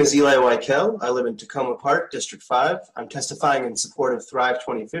 My name is Eli Weikel. I live in Tacoma Park, District 5. I'm testifying in support of Thrive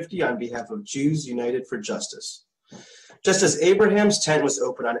 2050 on behalf of Jews United for Justice. Just as Abraham's tent was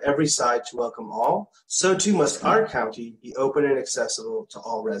open on every side to welcome all, so too must our county be open and accessible to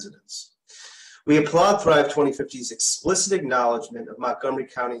all residents. We applaud Thrive 2050's explicit acknowledgement of Montgomery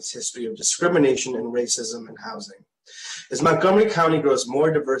County's history of discrimination and racism in housing. As Montgomery County grows more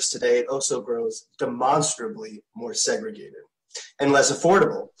diverse today, it also grows demonstrably more segregated and less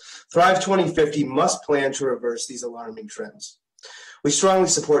affordable. Thrive 2050 must plan to reverse these alarming trends. We strongly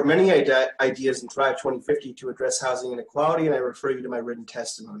support many ideas in Thrive 2050 to address housing inequality, and I refer you to my written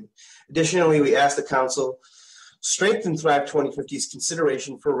testimony. Additionally, we ask the Council strengthen Thrive 2050's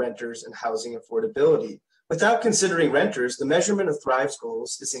consideration for renters and housing affordability. Without considering renters, the measurement of Thrive's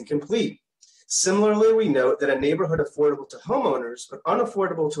goals is incomplete. Similarly, we note that a neighborhood affordable to homeowners but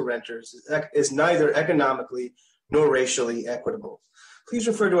unaffordable to renters is neither economically nor racially equitable. Please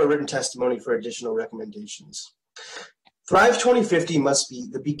refer to our written testimony for additional recommendations. Thrive 2050 must be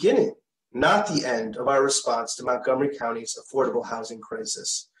the beginning, not the end, of our response to Montgomery County's affordable housing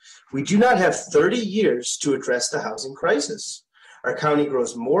crisis. We do not have 30 years to address the housing crisis. Our county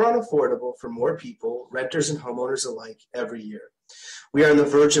grows more unaffordable for more people, renters and homeowners alike, every year. We are on the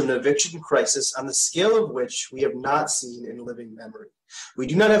verge of an eviction crisis on the scale of which we have not seen in living memory. We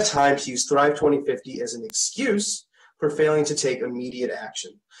do not have time to use Thrive 2050 as an excuse for failing to take immediate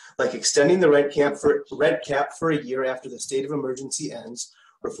action, like extending the rent cap for a year after the state of emergency ends,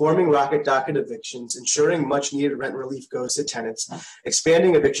 reforming rocket docket evictions, ensuring much needed rent relief goes to tenants,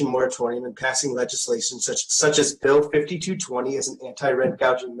 expanding eviction moratorium, and passing legislation such as Bill 5220 as an anti-rent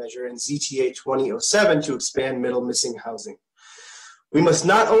gouging measure and ZTA 2007 to expand middle missing housing. We must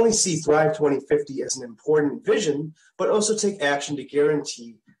not only see Thrive 2050 as an important vision, but also take action to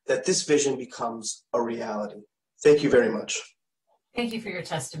guarantee that this vision becomes a reality. Thank you very much. Thank you for your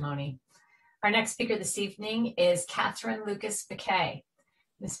testimony. Our next speaker this evening is Catherine Lucas McKay.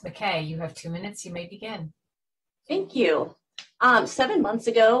 Ms. McKay, you have 2 minutes. You may begin. Thank you. 7 months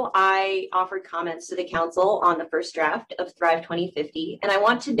ago, I offered comments to the council on the first draft of Thrive 2050, and I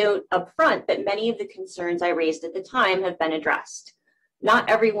want to note up front that many of the concerns I raised at the time have been addressed.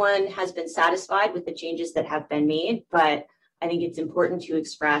 Not everyone has been satisfied with the changes that have been made, but I think it's important to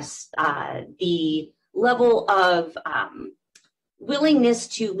express the level of willingness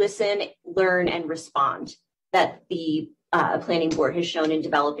to listen, learn, and respond that the planning board has shown in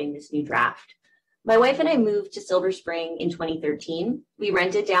developing this new draft. My wife and I moved to Silver Spring in 2013. We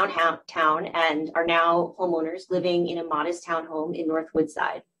rented downtown and are now homeowners living in a modest townhome in North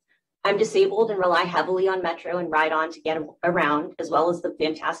Woodside. I'm disabled and rely heavily on Metro and Ride-On to get around, as well as the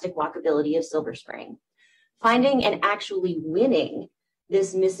fantastic walkability of Silver Spring. Finding and actually winning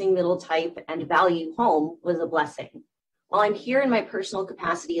this missing middle type and value home was a blessing. While I'm here in my personal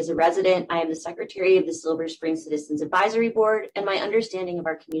capacity as a resident, I am the secretary of the Silver Spring Citizens Advisory Board, and my understanding of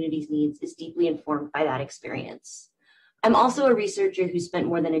our community's needs is deeply informed by that experience. I'm also a researcher who spent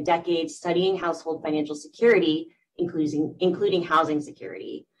more than a decade studying household financial security, including housing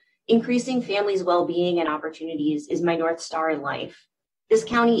security. Increasing families' well-being and opportunities is my North Star in life. This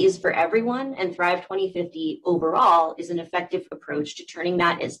county is for everyone, and Thrive 2050 overall is an effective approach to turning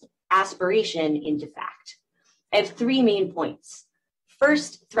that as aspiration into fact. I have 3 main points.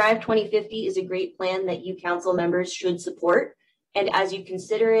 First, Thrive 2050 is a great plan that you council members should support, and as you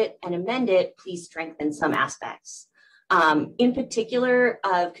consider it and amend it, please strengthen some aspects. In particular,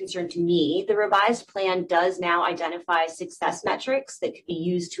 of concern to me, the revised plan does now identify success metrics that could be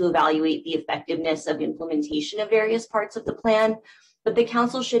used to evaluate the effectiveness of implementation of various parts of the plan, but the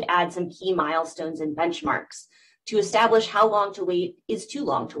council should add some key milestones and benchmarks to establish how long to wait is too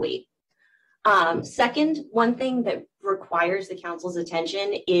long to wait. Second, one thing that requires the council's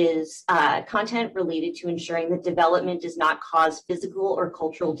attention is content related to ensuring that development does not cause physical or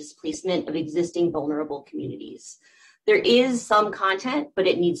cultural displacement of existing vulnerable communities. There is some content, but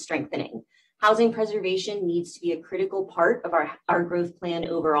it needs strengthening. Housing preservation needs to be a critical part of our growth plan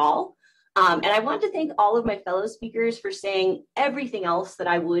overall. And I want to thank all of my fellow speakers for saying everything else that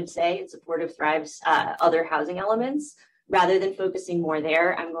I would say in support of Thrive's other housing elements. Rather than focusing more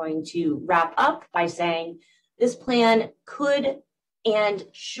there, I'm going to wrap up by saying this plan could and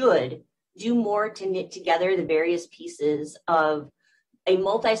should do more to knit together the various pieces of a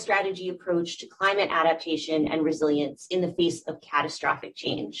multi-strategy approach to climate adaptation and resilience in the face of catastrophic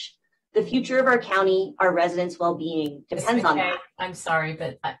change. The future of our county, our residents' well-being depends on that. I'm sorry,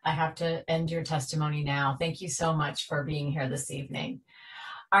 but I have to end your testimony now. Thank you so much for being here this evening.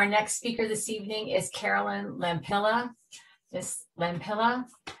 Our next speaker this evening is Carolyn Lampilla. Ms. Lampilla,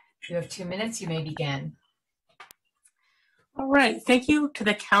 you have 2 minutes. You may begin. All right. Thank you to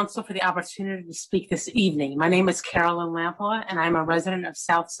the council for the opportunity to speak this evening. My name is Carolyn Lampilla, and I'm a resident of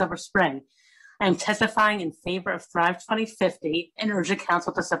South Silver Spring. I am testifying in favor of Thrive 2050 and urge the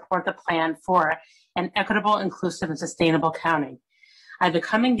council to support the plan for an equitable, inclusive, and sustainable county. I've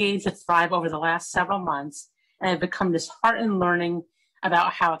become engaged with Thrive over the last several months, and I've become disheartened learning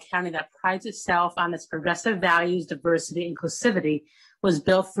about how a county that prides itself on its progressive values, diversity, and inclusivity was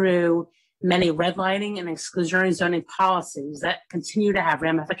built through many redlining and exclusionary zoning policies that continue to have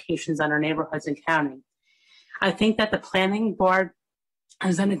ramifications on our neighborhoods and county. I think that the planning board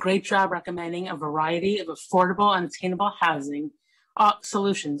has done a great job recommending a variety of affordable and attainable housing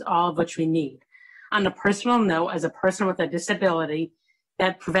solutions, all of which we need. On a personal note, as a person with a disability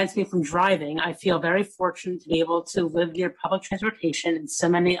that prevents me from driving, I feel very fortunate to be able to live near public transportation and so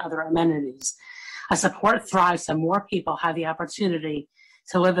many other amenities. I support Thrive so more people have the opportunity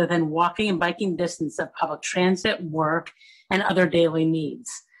to live within walking and biking distance of public transit, work, and other daily needs.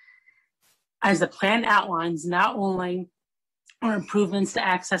 As the plan outlines, not only are improvements to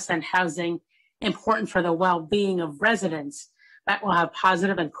access and housing important for the well-being of residents, that will have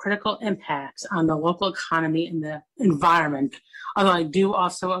positive and critical impacts on the local economy and the environment. Although I do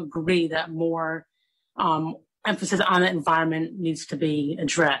also agree that more emphasis on the environment needs to be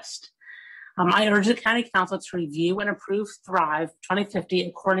addressed. I urge the County Council to review and approve Thrive 2050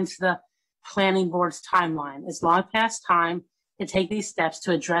 according to the Planning Board's timeline. It's long past time to take these steps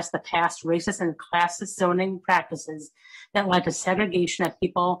to address the past racist and classist zoning practices that led to segregation of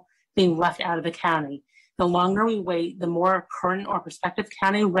people being left out of the county. The longer we wait, the more current or prospective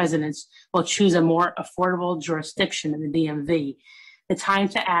county residents will choose a more affordable jurisdiction in the DMV. The time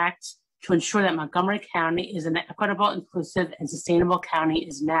to act to ensure that Montgomery County is an equitable, inclusive, and sustainable county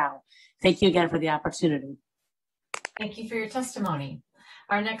is now. Thank you again for the opportunity. Thank you for your testimony.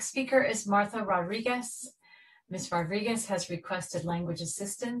 Our next speaker is Martha Rodriguez. Ms. Rodriguez has requested language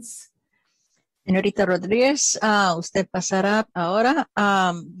assistance. Señorita Rodríguez, usted pasará ahora.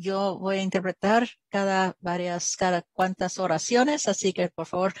 Yo voy a interpretar cada cuantas oraciones, así que por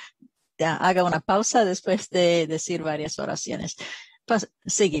favor haga una pausa después de decir varias oraciones.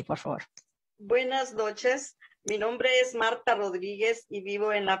 Sigue, por favor. Buenas noches. Mi nombre es Marta Rodríguez y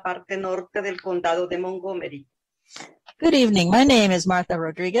vivo en la parte norte del condado de Montgomery. Good evening. My name is Martha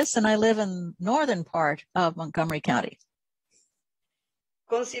Rodriguez and I live in northern part of Montgomery County.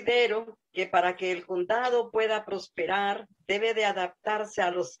 Considero que para que el condado pueda prosperar, debe de adaptarse a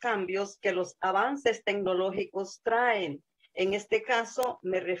los cambios que los avances tecnológicos traen. En este caso,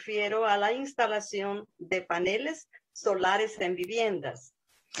 me refiero a la instalación de paneles solares en viviendas.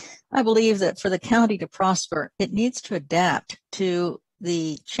 I believe that for the county to prosper, it needs to adapt to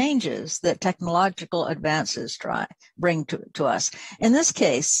the changes that technological advances bring to us. In this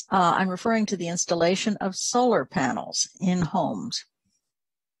case, I'm referring to the installation of solar panels in homes.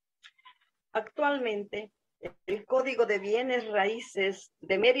 Actualmente, el Código de Bienes Raíces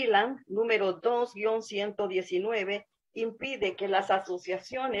de Maryland, número 2-119, impide que las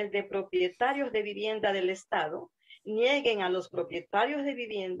asociaciones de propietarios de vivienda del Estado nieguen a los propietarios de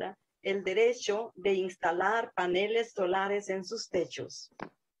vivienda el derecho de instalar paneles solares en sus techos.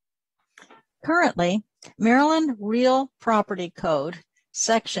 Currently, Maryland Real Property Code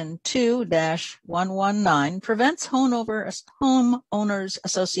Section 2-119 prevents homeowners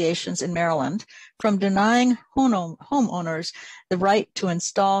associations in Maryland from denying homeowners the right to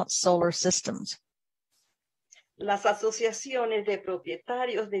install solar systems. Las asociaciones de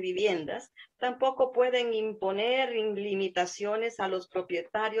propietarios de viviendas tampoco pueden imponer limitaciones a los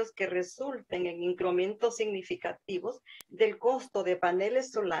propietarios que resulten en incrementos significativos del costo de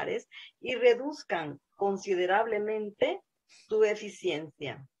paneles solares y reduzcan considerablemente su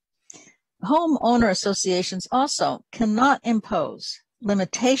eficiencia. Homeowner associations also cannot impose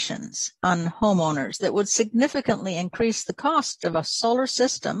limitations on homeowners that would significantly increase the cost of a solar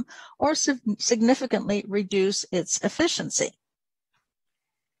system or significantly reduce its efficiency.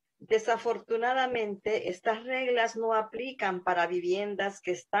 Desafortunadamente, estas reglas no aplican para viviendas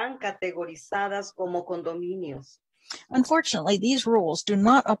que están categorizadas como condominios. Unfortunately, these rules do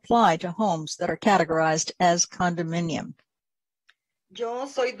not apply to homes that are categorized as condominium. Yo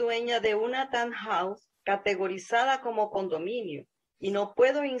soy dueña de una townhouse categorizada como condominio y no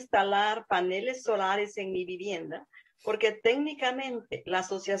puedo instalar paneles solares en mi vivienda porque técnicamente la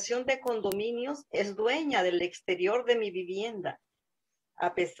asociación de condominios es dueña del exterior de mi vivienda,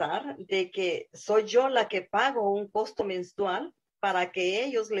 a pesar de que soy yo la que pago un costo mensual para que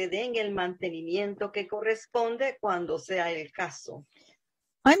ellos le den el mantenimiento que corresponde cuando sea el caso.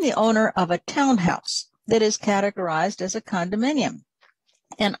 I'm the owner of a townhouse that is categorized as a condominium,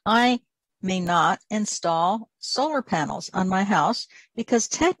 and I may not install solar panels on my house because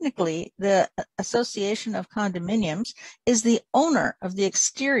technically the Association of Condominiums is the owner of the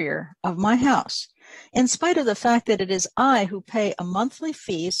exterior of my house, in spite of the fact that it is I who pay a monthly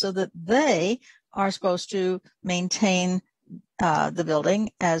fee so that they are supposed to maintain the building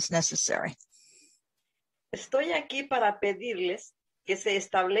as necessary. Estoy aquí para pedirles que se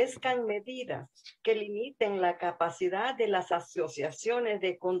establezcan medidas que limiten la capacidad de las asociaciones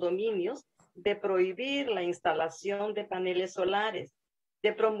de condominios de prohibir la instalación de paneles solares.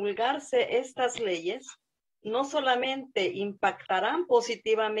 De promulgarse estas leyes, no solamente impactarán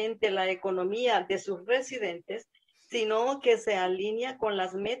positivamente la economía de sus residentes, sino que se alinea con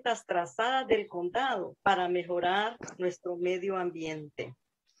las metas trazadas del condado para mejorar nuestro medio ambiente.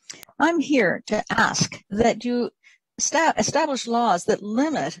 I'm here to ask that you establish laws that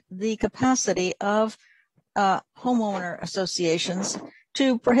limit the capacity of homeowner associations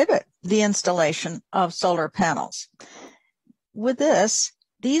to prohibit the installation of solar panels. With this,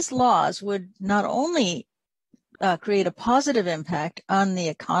 these laws would not only create a positive impact on the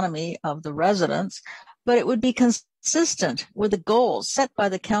economy of the residents, but it would be consistent with the goals set by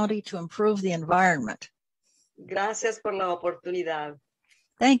the county to improve the environment. Gracias por la oportunidad.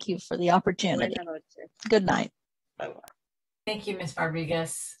 Thank you for the opportunity. Buenas noches. Good night. Bye-bye. Thank you, Ms.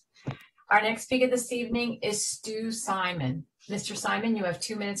 Rodriguez. Our next speaker this evening is Stu Simon. Mr. Simon, you have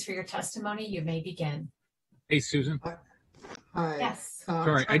 2 minutes for your testimony. You may begin. Hey, Susan. Hi. Yes.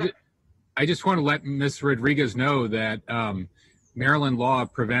 Sorry, I just want to let Ms. Rodriguez know that Maryland law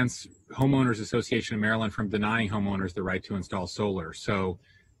prevents Homeowners Association of Maryland from denying homeowners the right to install solar. So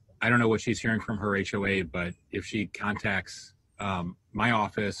I don't know what she's hearing from her HOA, but if she contacts my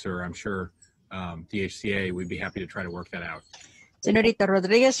office, or I'm sure DHCA, we'd be happy to try to work that out. Señorita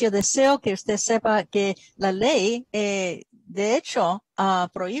Rodríguez, yo deseo que usted sepa que la ley, de hecho,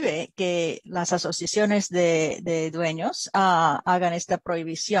 prohíbe que las asociaciones de dueños hagan esta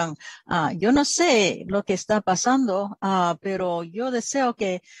prohibición. Yo no sé lo que está pasando, pero yo deseo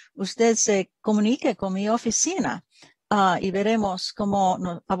que usted se comunique con mi oficina y veremos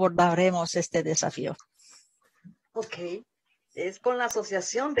cómo abordaremos este desafío. Ok. Es con la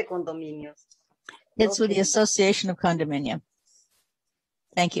Asociación de Condominios. It's with the Association of Condominium.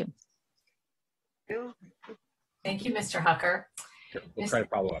 Thank you. Thank you, Mr. Hucker. We'll try to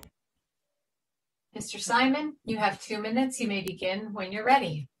follow up. Mr. Simon, you have 2 minutes. You may begin when you're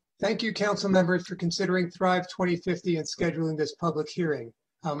ready. Thank you, council members, for considering Thrive 2050 and scheduling this public hearing.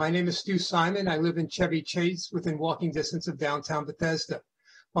 My name is Stu Simon. I live in Chevy Chase, within walking distance of downtown Bethesda.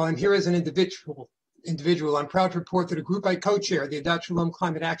 While I'm here as an individual, I'm proud to report that a group I co-chair, the Adat Shalom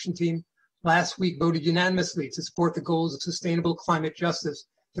Climate Action Team, last week voted unanimously to support the goals of sustainable climate justice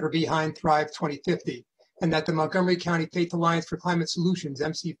that are behind Thrive 2050, and that the Montgomery County Faith Alliance for Climate Solutions,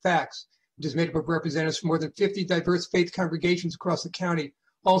 MC-FACS, which is made up of representatives from more than 50 diverse faith congregations across the county,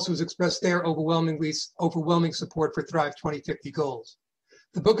 also has expressed their overwhelming support for Thrive 2050 goals.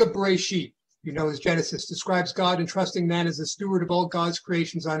 The book of Bereshit, you know as Genesis, describes God entrusting man as the steward of all God's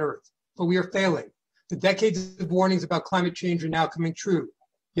creations on earth. But we are failing. The decades of warnings about climate change are now coming true.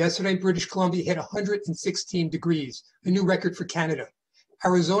 Yesterday, British Columbia hit 116 degrees, a new record for Canada.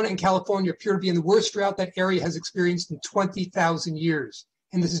 Arizona and California appear to be in the worst drought that area has experienced in 20,000 years.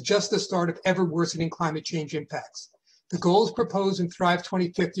 And this is just the start of ever worsening climate change impacts. The goals proposed in Thrive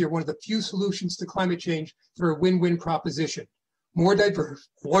 2050 are one of the few solutions to climate change that are a win-win proposition. More diverse,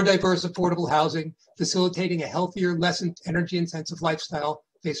 affordable housing, facilitating a healthier, less energy-intensive lifestyle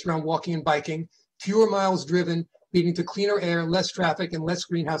based around walking and biking, fewer miles driven, leading to cleaner air, less traffic, and less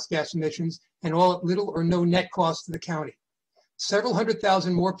greenhouse gas emissions, and all at little or no net cost to the county. Several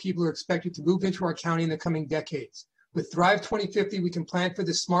 100,000 more people are expected to move into our county in the coming decades. With Thrive 2050, we can plan for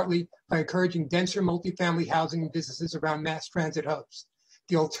this smartly by encouraging denser multifamily housing and businesses around mass transit hubs.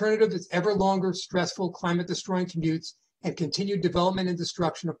 The alternative is ever longer, stressful, climate-destroying commutes and continued development and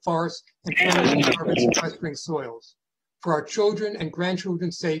destruction of forests and carbon sequestering soils. For our children and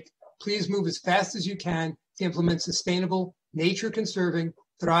grandchildren's sake, please move as fast as you can to implement sustainable, nature-conserving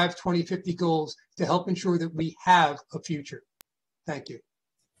Thrive 2050 goals to help ensure that we have a future. Thank you.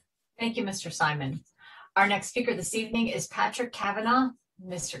 Thank you, Mr. Simon. Our next speaker this evening is Patrick Kavanaugh.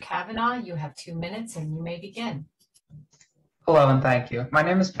 Mr. Kavanaugh, you have 2 minutes and you may begin. Hello and thank you. My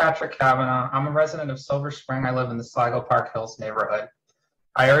name is Patrick Kavanaugh. I'm a resident of Silver Spring. I live in the Sligo Park Hills neighborhood.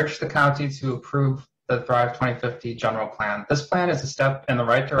 I urge the county to approve the Thrive 2050 general plan. This plan is a step in the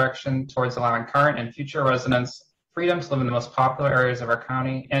right direction towards allowing current and future residents freedom to live in the most popular areas of our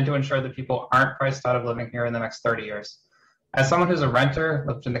county and to ensure that people aren't priced out of living here in the next 30 years. As someone who's a renter,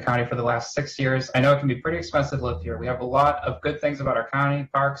 lived in the county for the last 6 years, I know it can be pretty expensive to live here. We have a lot of good things about our county: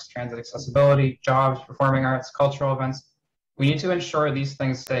 parks, transit accessibility, jobs, performing arts, cultural events. We need to ensure these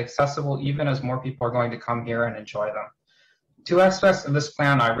things stay accessible even as more people are going to come here and enjoy them. Two aspects of this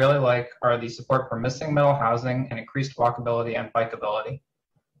plan I really like are the support for missing middle housing and increased walkability and bikeability.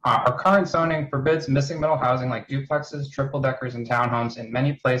 Our current zoning forbids missing middle housing like duplexes, triple deckers, and townhomes in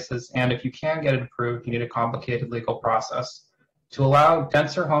many places, and if you can get it approved, you need a complicated legal process. To allow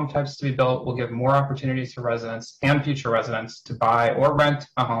denser home types to be built will give more opportunities to residents and future residents to buy or rent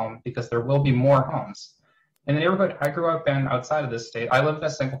a home because there will be more homes. In the neighborhood I grew up in outside of this state, I lived in a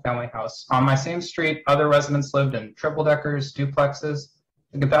single family house. On my same street, other residents lived in triple deckers, duplexes,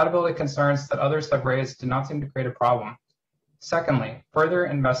 The compatibility concerns that others have raised do not seem to create a problem. Secondly, further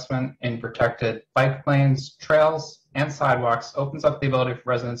investment in protected bike lanes, trails, and sidewalks opens up the ability for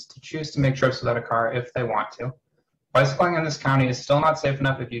residents to choose to make trips without a car if they want to. Bicycling in this county is still not safe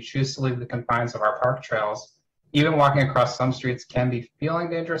enough if you choose to leave the confines of our park trails. Even walking across some streets can be feeling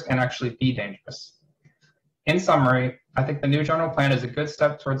dangerous and actually be dangerous. In summary, I think the new general plan is a good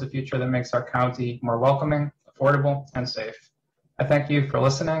step towards a future that makes our county more welcoming, affordable, and safe. I thank you for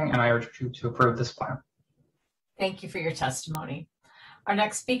listening, and I urge you to approve this plan. Thank you for your testimony. Our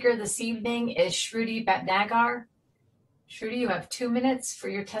next speaker this evening is Shruti Bhatnagar. Shruti, you have 2 minutes for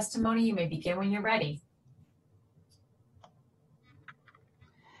your testimony. You may begin when you're ready.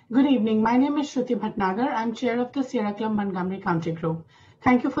 Good evening. My name is Shruti Bhatnagar. I'm chair of the Sierra Club Montgomery County Group.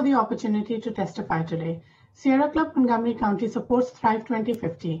 Thank you for the opportunity to testify today. Sierra Club Montgomery County supports Thrive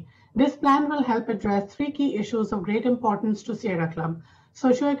 2050. This plan will help address 3 key issues of great importance to Sierra Club: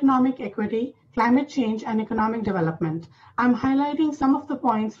 socioeconomic equity, climate change, and economic development. I'm highlighting some of the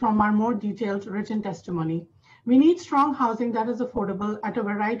points from our more detailed written testimony. We need strong housing that is affordable at a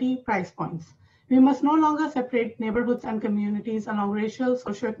variety of price points. We must no longer separate neighborhoods and communities along racial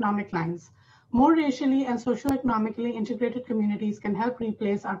socioeconomic lines. More racially and socioeconomically integrated communities can help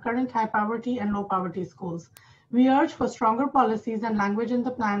replace our current high poverty and low poverty schools. We urge for stronger policies and language in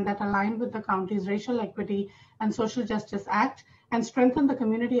the plan that align with the county's Racial Equity and Social Justice Act and strengthen the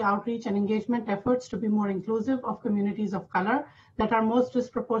community outreach and engagement efforts to be more inclusive of communities of color that are most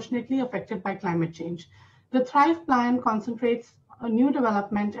disproportionately affected by climate change. The Thrive plan concentrates on new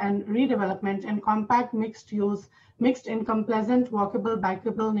development and redevelopment in compact, mixed-use, mixed-income, pleasant, walkable,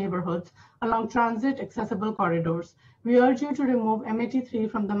 bikeable neighborhoods along transit-accessible corridors. We urge you to remove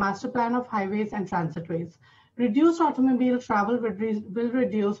M83 from the master plan of highways and transitways. Reduced automobile travel will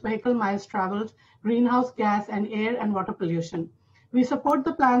reduce vehicle miles traveled, greenhouse gas, and air and water pollution. We support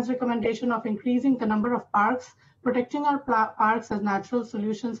the plan's recommendation of increasing the number of parks, protecting our parks as natural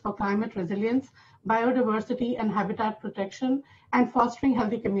solutions for climate resilience, biodiversity, and habitat protection, and fostering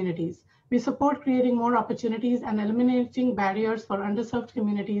healthy communities. We support creating more opportunities and eliminating barriers for underserved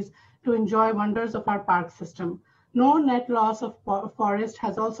communities to enjoy wonders of our park system. No net loss of forest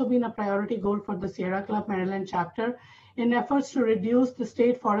has also been a priority goal for the Sierra Club Maryland chapter in efforts to reduce the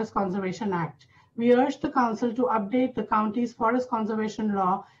State Forest Conservation Act. We urge the Council to update the county's forest conservation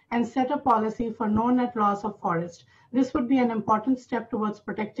law and set a policy for no net loss of forest. This would be an important step towards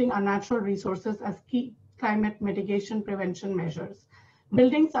protecting our natural resources as key climate mitigation prevention measures.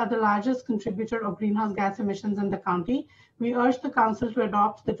 Buildings are the largest contributor of greenhouse gas emissions in the county. We urge the Council to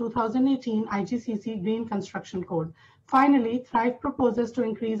adopt the 2018 IGCC Green Construction Code. Finally, Thrive proposes to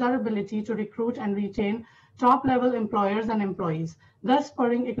increase our ability to recruit and retain top-level employers and employees, thus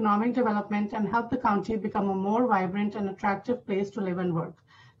spurring economic development and help the county become a more vibrant and attractive place to live and work.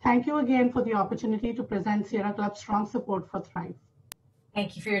 Thank you again for the opportunity to present Sierra Club's strong support for Thrive.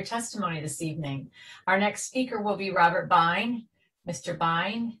 Thank you for your testimony this evening. Our next speaker will be Robert Bine. Mr.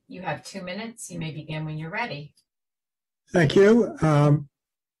 Bine, you have 2 minutes. You may begin when you're ready. Thank you.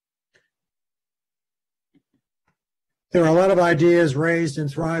 There are a lot of ideas raised in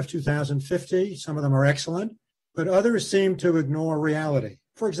Thrive 2050. Some of them are excellent, but others seem to ignore reality.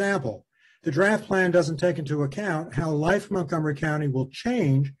 For example, the draft plan doesn't take into account how life in Montgomery County will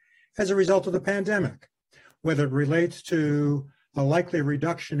change as a result of the pandemic, whether it relates to a likely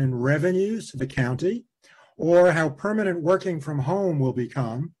reduction in revenues to the county, or how permanent working from home will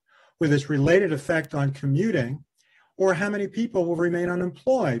become with its related effect on commuting, or how many people will remain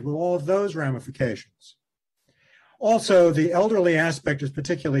unemployed with all of those ramifications. Also, the elderly aspect is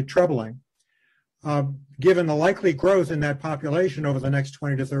particularly troubling, given the likely growth in that population over the next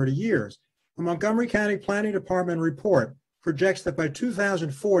 20 to 30 years. The Montgomery County Planning Department report projects that by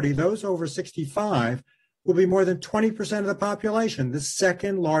 2040, those over 65 will be more than 20% of the population, the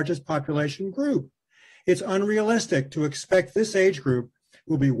second largest population group. It's unrealistic to expect this age group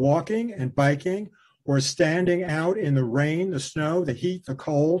will be walking and biking or standing out in the rain, the snow, the heat, the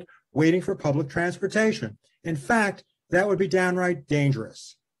cold, waiting for public transportation. In fact, that would be downright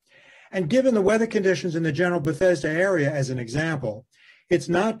dangerous. And given the weather conditions in the general Bethesda area as an example, it's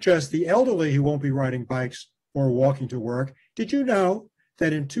not just the elderly who won't be riding bikes or walking to work. Did you know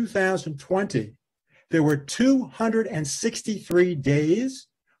that in 2020, there were 263 days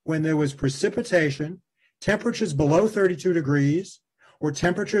when there was precipitation, temperatures below 32 degrees, or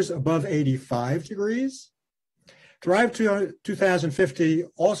temperatures above 85 degrees? Thrive 2050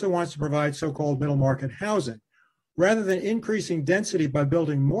 also wants to provide so-called middle market housing. Rather than increasing density by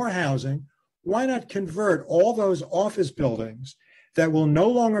building more housing, why not convert all those office buildings that will no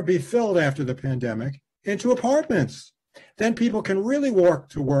longer be filled after the pandemic into apartments? Then people can really walk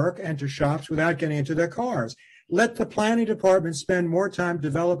to work and to shops without getting into their cars. Let the planning department spend more time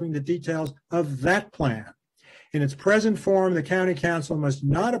developing the details of that plan. In its present form, the county council must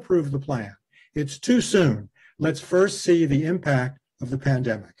not approve the plan. It's too soon. Let's first see the impact of the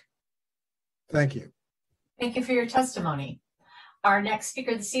pandemic. Thank you. Thank you for your testimony. Our next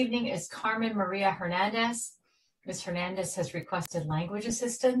speaker this evening is Carmen Maria Hernandez. Ms. Hernandez has requested language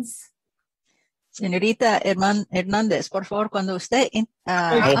assistance. Señorita Hernández, por favor, cuando usted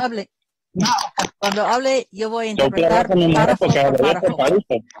hable, yo voy a interpretar párrafo por párrafo.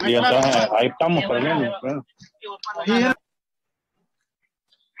 Ahí estamos perdiendo.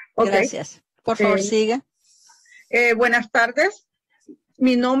 Gracias. Por favor, siga. Buenas tardes.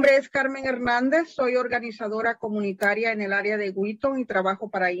 Mi nombre es Carmen Hernández. Soy organizadora comunitaria en el área de Wheaton y trabajo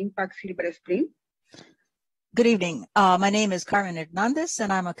para Impact Silver Spring. Good evening. My name is Carmen Hernandez,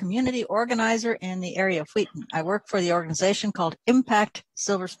 and I'm a community organizer in the area of Wheaton. I work for the organization called Impact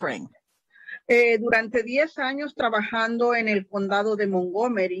Silver Spring. Durante 10 años trabajando en el condado de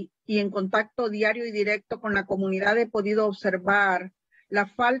Montgomery y en contacto diario y directo con la comunidad he podido observar la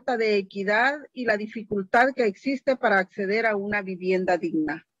falta de equidad y la dificultad que existe para acceder a una vivienda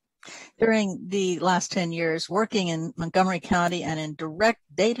digna. During the last 10 years, working in Montgomery County and in direct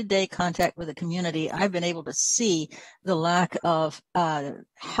day-to-day contact with the community, I've been able to see the lack of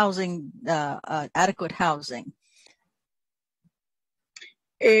housing, adequate housing.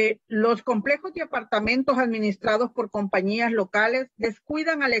 Los complejos de apartamentos administrados por compañías locales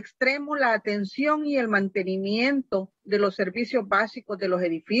descuidan al extremo la atención y el mantenimiento de los servicios básicos de los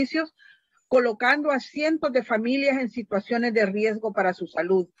edificios, colocando a cientos de familias en situaciones de riesgo para su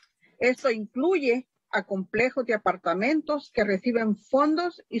salud. Esto incluye a complejos de apartamentos que reciben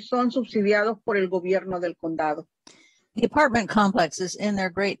fondos y son subsidiados por el gobierno del condado. The apartment complexes, in their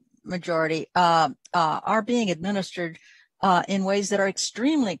great majority, are being administered in ways that are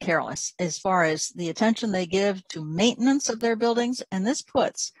extremely careless as far as the attention they give to maintenance of their buildings. And this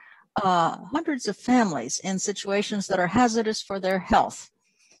puts hundreds of families in situations that are hazardous for their health.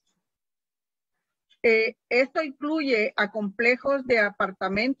 Esto incluye a complejos de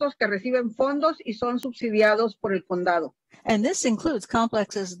apartamentos que reciben fondos y son subsidiados por el condado. And this includes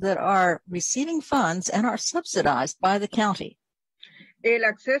complexes that are receiving funds and are subsidized by the county. El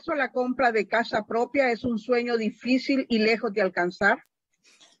acceso a la compra de casa propia es un sueño difícil y lejos de alcanzar.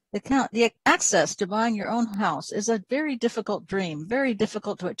 The access to buying your own house is a very difficult dream, very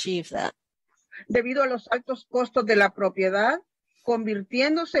difficult to achieve that. Debido a los altos costos de la propiedad,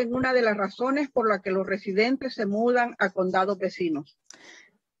 convirtiéndose en una de las razones por la que los residentes se mudan a condados vecinos.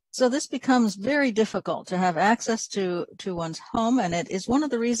 So this becomes very difficult to have access to one's home, and it is one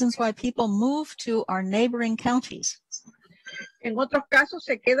of the reasons why people move to our neighboring counties. En otros casos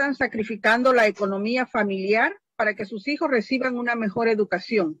se quedan sacrificando la economía familiar para que sus hijos reciban una mejor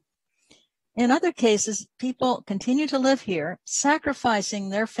educación. In other cases, people continue to live here, sacrificing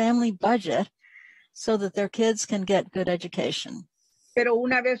their family budget so that their kids can get good education. Pero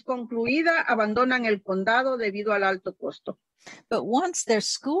una vez concluida, abandonan el condado debido al alto costo. But once their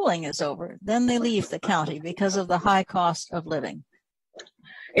schooling is over, then they leave the county because of the high cost of living.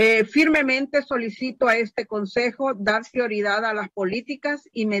 Firmemente solicito a este consejo dar prioridad a las políticas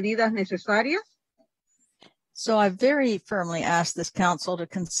y medidas necesarias. So I very firmly ask this council to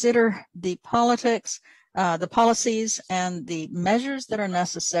consider the politics, the policies, and the measures that are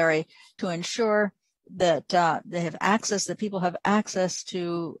necessary to ensure that they have access, that people have access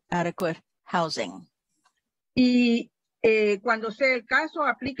to adequate housing. Y cuando sea el caso,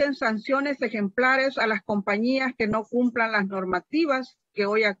 apliquen sanciones ejemplares a las compañías que no cumplan las normativas que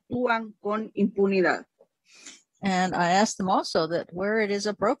hoy actúan con impunidad. And I ask them also that where it is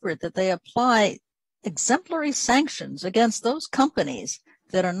appropriate, that they apply exemplary sanctions against those companies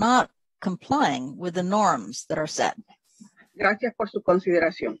that are not complying with the norms that are set. Gracias por su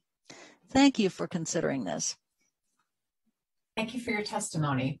consideración. Thank you for considering this. Thank you for your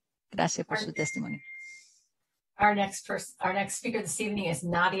testimony. Gracias por su testimonio. Our next speaker this evening is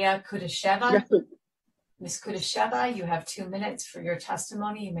Nadia Kudasheva. Yes, Ms. Kudasheva, you have 2 minutes for your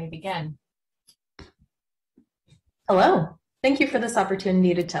testimony. You may begin. Hello. Thank you for this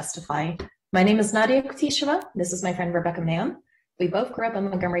opportunity to testify. My name is Nadia Kudasheva. This is my friend Rebecca Mann. We both grew up in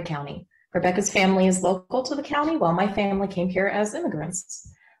Montgomery County. Rebecca's family is local to the county, while my family came here as immigrants.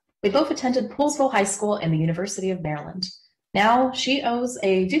 We both attended Poolsville High School and the University of Maryland. Now she owns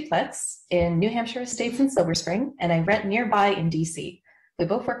a duplex in New Hampshire Estates in Silver Spring, and I rent nearby in DC. We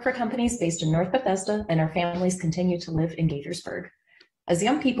both work for companies based in North Bethesda, and our families continue to live in Gaithersburg. As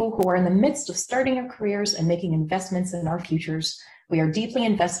young people who are in the midst of starting our careers and making investments in our futures, We are deeply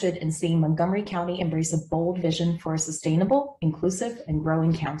invested in seeing Montgomery County embrace a bold vision for a sustainable, inclusive, and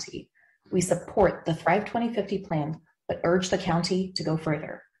growing county. We support the Thrive 2050 plan, but urge the county to go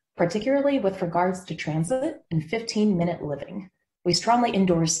further, particularly with regards to transit and 15-minute living. We strongly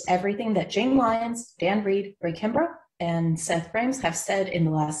endorse everything that Jane Lyons, Dan Reed, Ray Kimbrough, and Seth Grimes have said in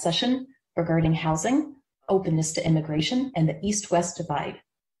the last session regarding housing, openness to immigration, and the East-West divide.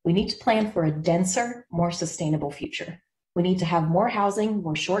 We need to plan for a denser, more sustainable future. We need to have more housing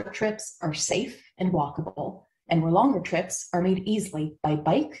where short trips are safe and walkable, and where longer trips are made easily by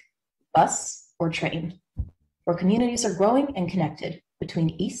bike, bus, or train. Where communities are growing and connected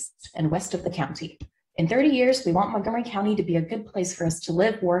between east and west of the county. In 30 years, we want Montgomery County to be a good place for us to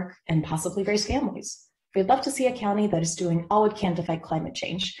live, work, and possibly raise families. We'd love to see a county that is doing all it can to fight climate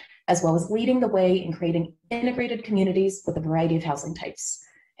change, as well as leading the way in creating integrated communities with a variety of housing types.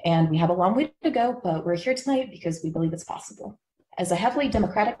 And we have a long way to go, but we're here tonight because we believe it's possible. As a heavily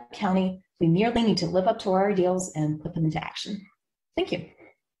Democratic county, we merely need to live up to our ideals and put them into action. Thank you.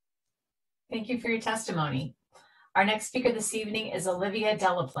 Thank you for your testimony. Our next speaker this evening is Olivia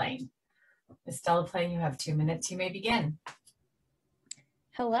Delaplane. Ms. Delaplane, you have 2 minutes. You may begin.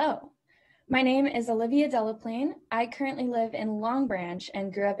 Hello. My name is Olivia Delaplane. I currently live in Long Branch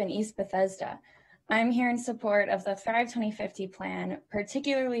and grew up in East Bethesda. I'm here in support of the Thrive 2050 plan,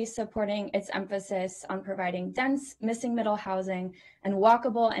 particularly supporting its emphasis on providing dense, missing middle housing and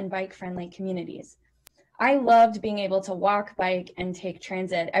walkable and bike-friendly communities. I loved being able to walk, bike, and take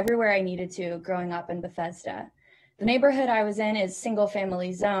transit everywhere I needed to growing up in Bethesda. The neighborhood I was in is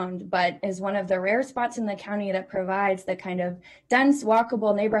single-family zoned, but is one of the rare spots in the county that provides the kind of dense,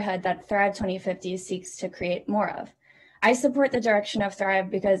 walkable neighborhood that Thrive 2050 seeks to create more of. I support the direction of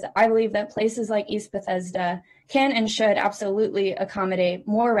Thrive because I believe that places like East Bethesda can and should absolutely accommodate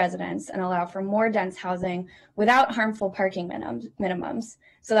more residents and allow for more dense housing without harmful parking minimums,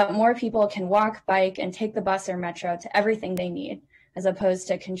 so that more people can walk, bike, and take the bus or metro to everything they need, as opposed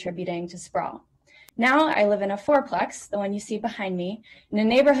to contributing to sprawl. Now I live in a fourplex, the one you see behind me, in a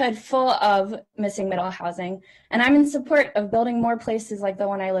neighborhood full of missing middle housing, and I'm in support of building more places like the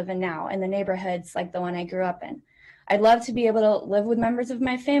one I live in now, and the neighborhoods like the one I grew up in. I'd love to be able to live with members of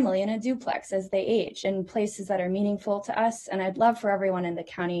my family in a duplex as they age in places that are meaningful to us, and I'd love for everyone in the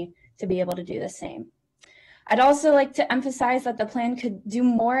county to be able to do the same. I'd also like to emphasize that the plan could do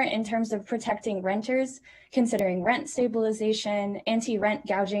more in terms of protecting renters, considering rent stabilization, anti-rent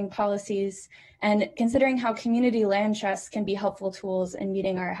gouging policies, and considering how community land trusts can be helpful tools in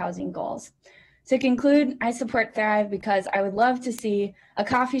meeting our housing goals. To conclude, I support Thrive because I would love to see a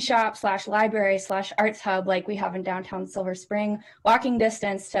coffee shop / library / arts hub like we have in downtown Silver Spring, walking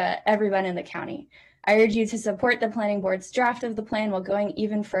distance to everyone in the county. I urge you to support the Planning Board's draft of the plan while going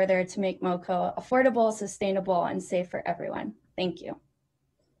even further to make MoCo affordable, sustainable, and safe for everyone. Thank you.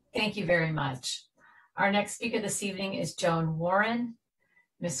 Thank you very much. Our next speaker this evening is Joan Warren.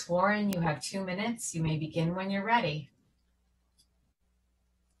 Ms. Warren, you have 2 minutes. You may begin when you're ready.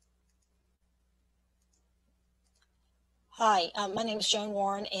 Hi, my name is Joan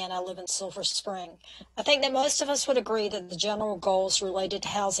Warren, and I live in Silver Spring. I think that most of us would agree that the general goals related to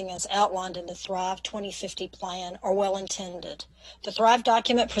housing as outlined in the Thrive 2050 plan are well intended. The Thrive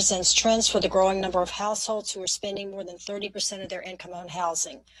document presents trends for the growing number of households who are spending more than 30% of their income on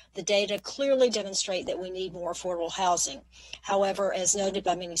housing. The data clearly demonstrate that we need more affordable housing. However, as noted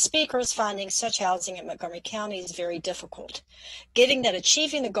by many speakers, finding such housing in Montgomery County is very difficult. Given that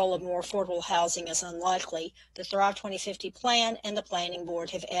achieving the goal of more affordable housing is unlikely, the Thrive 2050 plan and the Planning Board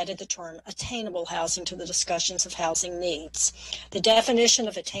have added the term attainable housing to the discussions of housing needs. The definition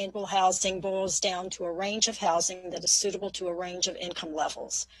of attainable housing boils down to a range of housing that is suitable to a range of income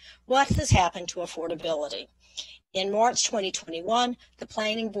levels. What has happened to affordability? In March 2021, the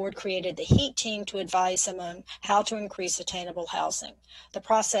Planning Board created the HEAT team to advise them on how to increase attainable housing. The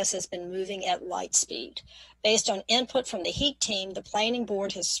process has been moving at light speed. Based on input from the HEAT team, the Planning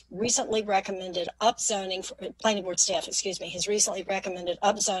Board has recently recommended upzoning, Planning Board staff, has recently recommended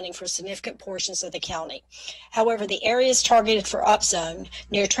upzoning for significant portions of the county. However, the areas targeted for upzone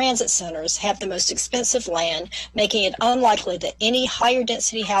near transit centers have the most expensive land, making it unlikely that any higher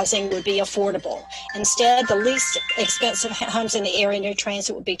density housing would be affordable. Instead, the least expensive homes in the area near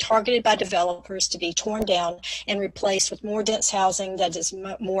transit would be targeted by developers to be torn down and replaced with more dense housing that is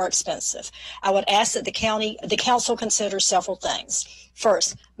more expensive. I would ask that the council consider several things.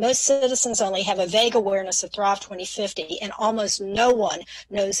 First, most citizens only have a vague awareness of Thrive 2050, and almost no one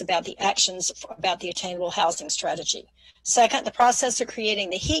knows about the actions about the attainable housing strategy. Second, the process of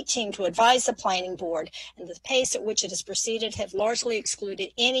creating the HEAT team to advise the planning board and the pace at which it has proceeded have largely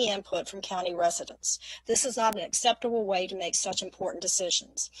excluded any input from county residents. This is not an acceptable way to make such important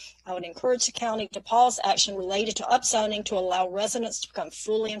decisions. I would encourage the county to pause action related to upzoning to allow residents to become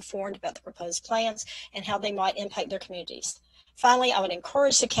fully informed about the proposed plans and how they might impact their communities. Finally, I would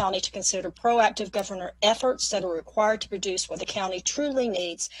encourage the county to consider proactive government efforts that are required to produce what the county truly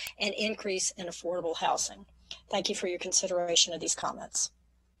needs, an increase in affordable housing. Thank you for your consideration of these comments.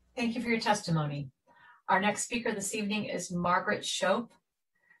 Thank you for your testimony. Our next speaker this evening is Margaret Shope.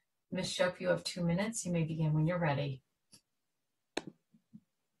 Ms. Shope, you have 2 minutes. You may begin when you're ready.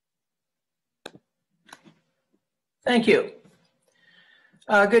 Thank you.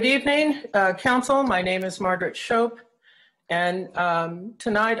 Good evening, Council. My name is Margaret Shope, and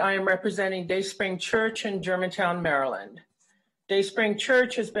tonight I am representing Dayspring Church in Germantown, Maryland. Dayspring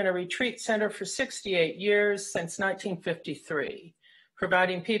Church has been a retreat center for 68 years, since 1953,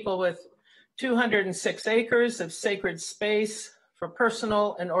 providing people with 206 acres of sacred space for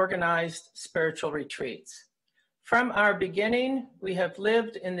personal and organized spiritual retreats. From our beginning, we have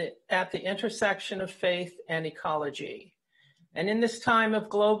lived at the intersection of faith and ecology. And in this time of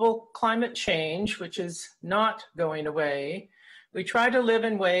global climate change, which is not going away, we try to live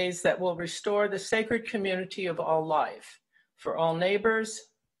in ways that will restore the sacred community of all life, for all neighbors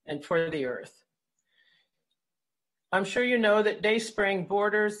and for the earth. I'm sure you know that Dayspring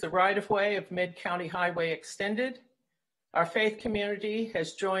borders the right-of-way of Mid-County Highway Extended. Our faith community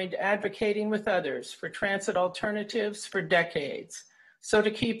has joined advocating with others for transit alternatives for decades, so to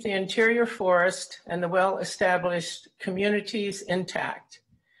keep the interior forest and the well-established communities intact.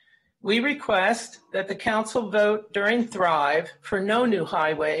 We request that the council vote during Thrive for no new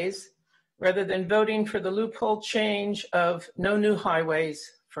highways, rather than voting for the loophole change of no new highways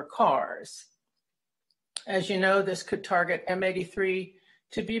for cars. As you know, this could target M83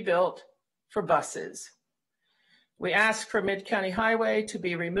 to be built for buses. We ask for Mid-County Highway to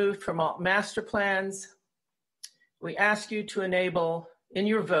be removed from all master plans. We ask you to enable, in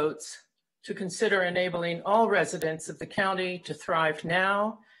your votes, to consider enabling all residents of the county to thrive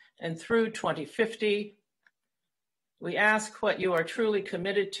now and through 2050. We ask what you are truly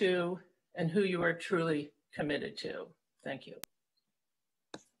committed to and who you are truly committed to. Thank you.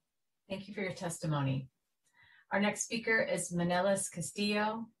 Thank you for your testimony. Our next speaker is Manelis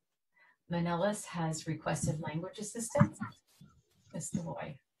Castillo. Manelis has requested language assistance. Ms.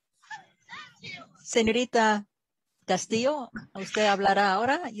 DeVoy. Señorita Castillo, usted hablará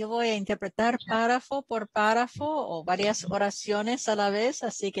ahora. Yo voy a interpretar párrafo por párrafo o varias oraciones a la vez,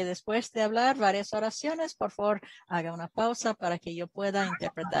 así que después de hablar varias oraciones, por favor, haga una pausa para que yo pueda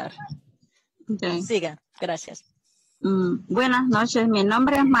interpretar. Okay. Siga, gracias. Buenas noches, mi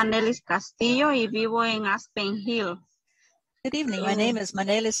nombre es Manelis Castillo y vivo en Aspen Hill. Good evening, my name is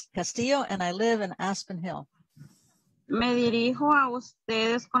Manelis Castillo and I live in Aspen Hill. Me dirijo a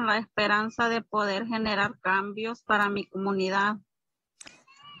ustedes con la esperanza de poder generar cambios para mi comunidad.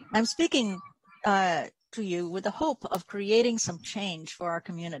 I'm speaking to you with the hope of creating some change for our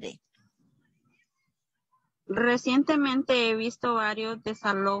community. Recientemente he visto varios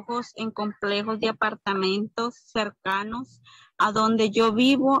desalojos en complejos de apartamentos cercanos a donde yo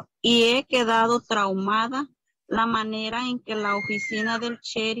vivo y he quedado traumada la manera en que la oficina del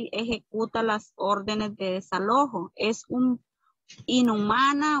sheriff ejecuta las órdenes de desalojo. Es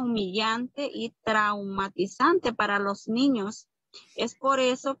inhumana, humillante y traumatizante para los niños. Es por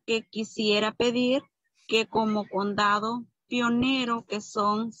eso que quisiera pedir que como condado pionero que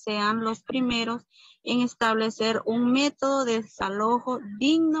sean los primeros en establecer un método de desalojo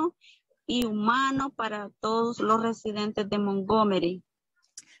digno y humano para todos los residentes de Montgomery.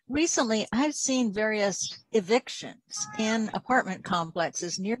 Recently, I've seen various evictions in apartment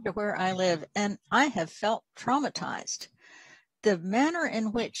complexes near to where I live, and I have felt traumatized. The manner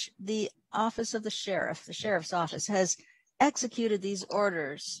in which the office of the sheriff's office, has executed these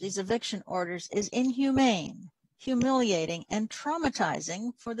orders, these eviction orders, is inhumane, humiliating, and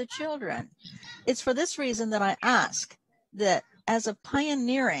traumatizing for the children. It's for this reason that I ask that as a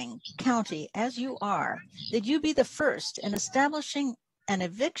pioneering county, as you are, that you be the first in establishing an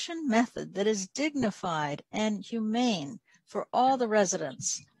eviction method that is dignified and humane for all the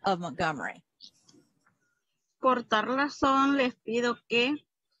residents of Montgomery. Por tal razón, les pido que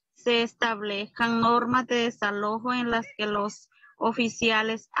se establezcan normas de desalojo en las que los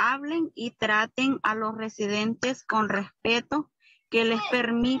oficiales hablen y traten a los residentes con respeto, que les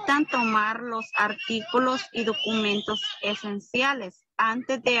permitan tomar los artículos y documentos esenciales.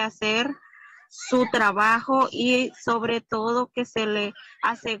 antes de hacer su trabajo y sobre todo que se le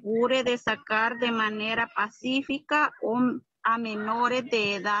asegure de sacar de manera pacífica a menores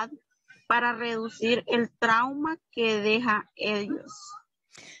de edad para reducir el trauma que deja ellos.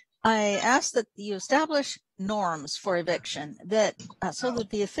 I ask that you establish norms for eviction that so that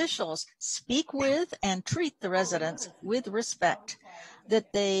the officials speak with and treat the residents with respect,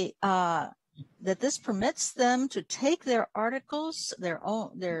 that they that this permits them to take their articles,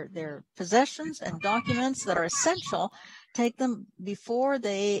 their possessions and documents that are essential, take them before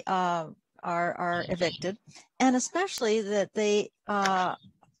they are evicted, and especially that they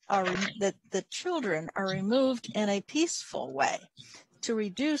that the children are removed in a peaceful way to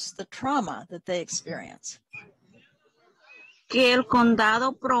reduce the trauma that they experience. Que el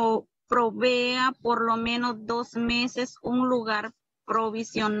condado provea por lo menos 2 meses un lugar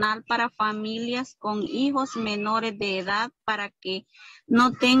provisional para familias con hijos menores de edad para que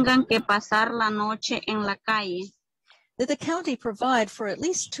no tengan que pasar la noche en la calle. That the county provide for at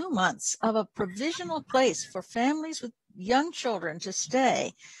least 2 months of a provisional place for families with young children to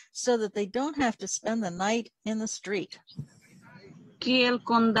stay so that they don't have to spend the night in the street. Que el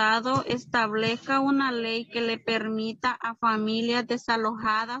condado establezca una ley que le permita a familias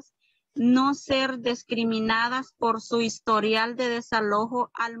desalojadas no ser discriminadas por su historial de desalojo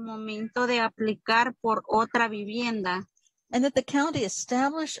al momento de aplicar por otra vivienda. And that the county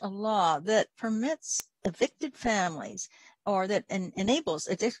establish a law that permits evicted families or that enables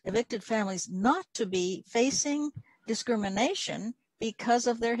evicted families not to be facing discrimination because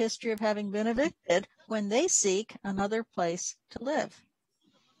of their history of having been evicted when they seek another place to live.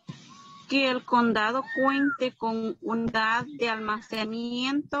 Que el condado cuente con unidad de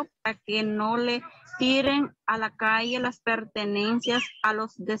almacenamiento para que no le tiren a la calle las pertenencias a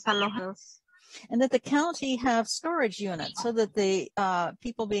los desalojados. And that the county have storage units so that the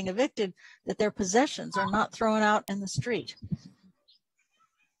people being evicted, that their possessions are not thrown out in the street.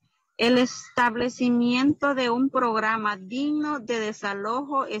 El establecimiento de un programa digno de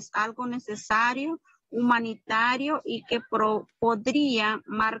desalojo es algo necesario, humanitario y que podría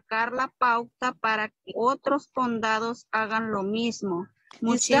marcar la pauta para que otros condados hagan lo mismo.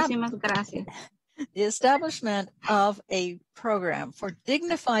 Muchísimas gracias. The establishment of a program for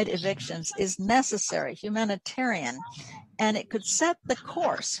dignified evictions is necessary, humanitarian, and it could set the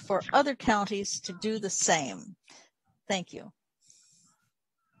course for other counties to do the same. Thank you.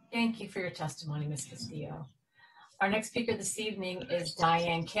 Thank you for your testimony, Ms. Castillo. Our next speaker this evening is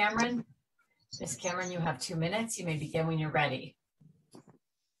Diane Cameron. Ms. Cameron, you have 2 minutes. You may begin when you're ready.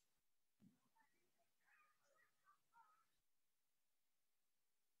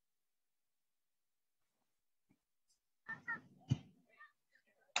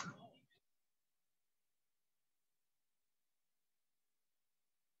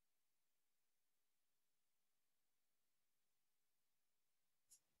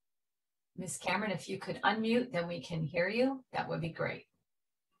 Ms. Cameron, if you could unmute, then we can hear you. That would be great.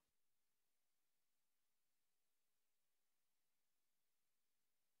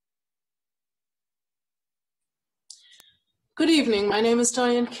 Good evening. My name is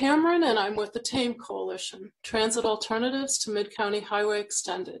Diane Cameron, and I'm with the TAME Coalition, Transit Alternatives to Mid-County Highway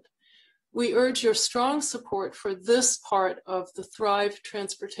Extended. We urge your strong support for this part of the Thrive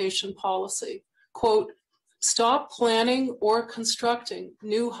transportation policy. Quote, stop planning or constructing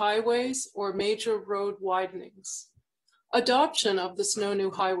new highways or major road widenings. Adoption of this No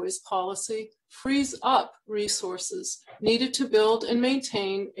New Highways policy frees up resources needed to build and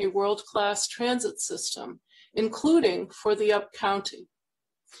maintain a world-class transit system, including for the up-county.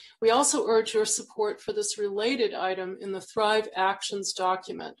 We also urge your support for this related item in the Thrive Actions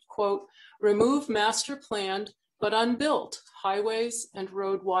document, quote, remove master planned but unbuilt highways and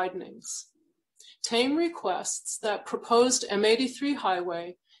road widenings. TAME requests that proposed M83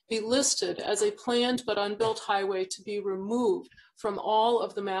 highway be listed as a planned but unbuilt highway to be removed from all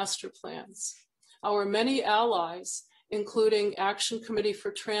of the master plans. Our many allies, including Action Committee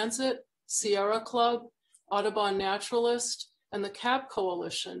for Transit, Sierra Club, Audubon Naturalist, and the CAP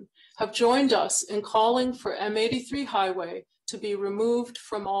Coalition, have joined us in calling for M83 highway to be removed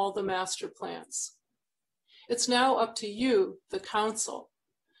from all the master plans. It's now up to you, the Council,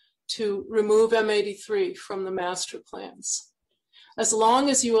 to remove M83 from the master plans. As long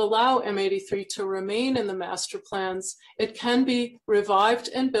as you allow M83 to remain in the master plans, it can be revived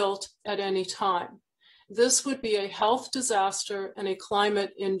and built at any time. This would be a health disaster and a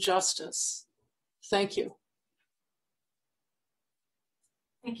climate injustice. Thank you.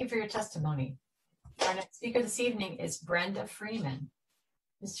 Thank you for your testimony. Our next speaker this evening is Brenda Freeman.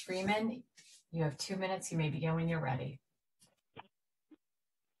 Ms. Freeman, you have 2 minutes. You may begin when you're ready.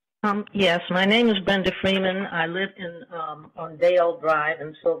 Yes, my name is Brenda Freeman. I live on Dale Drive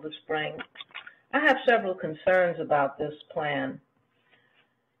in Silver Spring. I have several concerns about this plan.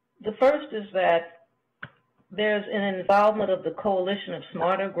 The first is that there's an involvement of the Coalition of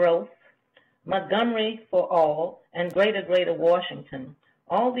Smarter Growth, Montgomery for All, and Greater Washington.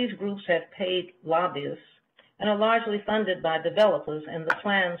 All these groups have paid lobbyists and are largely funded by developers, and the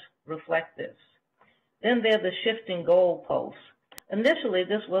plans reflect this. Then there are the shifting goalposts. Initially,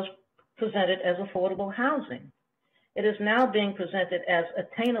 this was presented as affordable housing. It is now being presented as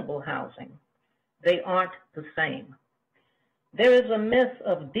attainable housing. They aren't the same. There is a myth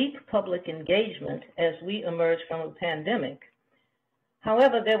of deep public engagement as we emerge from a pandemic.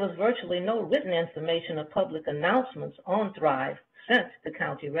 However, there was virtually no written information or public announcements on Thrive sent to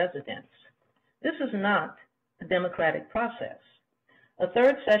county residents. This is not a democratic process. A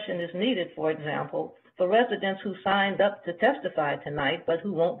third session is needed, for example, for residents who signed up to testify tonight but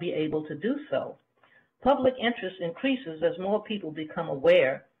who won't be able to do so. Public interest increases as more people become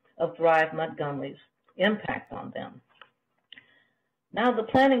aware of Thrive Montgomery's impact on them. Now, the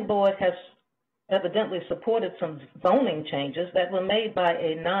Planning Board has evidently supported some zoning changes that were made by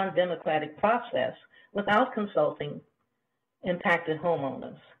a non-democratic process without consulting impacted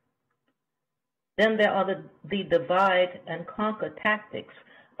homeowners. Then there are the divide and conquer tactics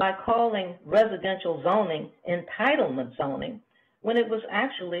by calling residential zoning entitlement zoning when it was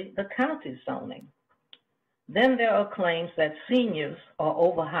actually the county's zoning. Then there are claims that seniors are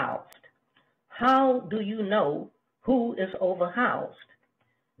overhoused. How do you know who is overhoused?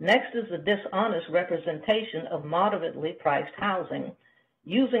 Next is the dishonest representation of moderately priced housing,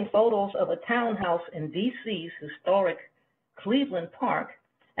 using photos of a townhouse in D.C.'s historic Cleveland Park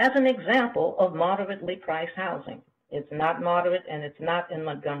as an example of moderately priced housing. It's not moderate, and it's not in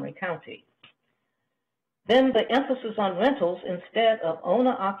Montgomery County. Then the emphasis on rentals instead of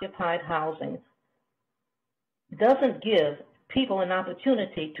owner-occupied housing doesn't give people an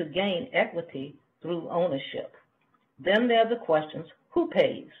opportunity to gain equity through ownership. Then there are the questions, who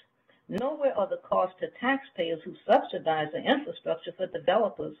pays? Nowhere are the costs to taxpayers who subsidize the infrastructure for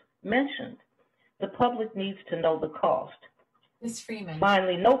developers mentioned. The public needs to know the cost. Ms. Freeman.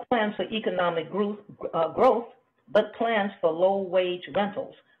 Finally, no plans for economic growth, but plans for low-wage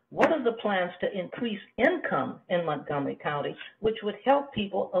rentals. What are the plans to increase income in Montgomery County, which would help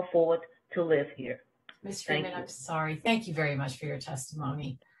people afford to live here? Ms. Freeman, I'm sorry. Thank you very much for your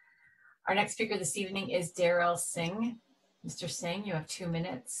testimony. Our next speaker this evening is Darrell Singh. Mr. Singh, you have 2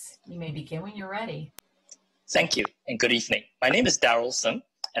 minutes. You may begin when you're ready. Thank you, and good evening. My name is Darrell Singh,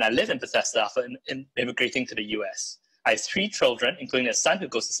 and I live in Bethesda after immigrating to the U.S. I have 3 children, including a son who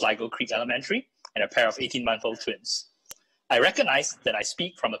goes to Sligo Creek Elementary and a pair of 18-month-old twins. I recognize that I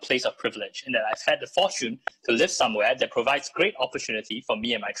speak from a place of privilege and that I've had the fortune to live somewhere that provides great opportunity for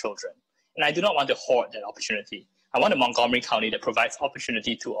me and my children. And I do not want to hoard that opportunity. I want a Montgomery County that provides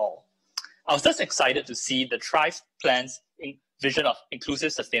opportunity to all. I was just excited to see the Thrive plan's vision of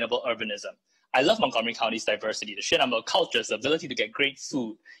inclusive, sustainable urbanism. I love Montgomery County's diversity, the sheer number of cultures, the ability to get great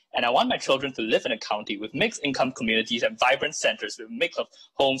food, and I want my children to live in a county with mixed income communities and vibrant centers with a mix of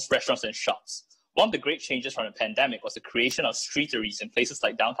homes, restaurants, and shops. One of the great changes from the pandemic was the creation of streeteries in places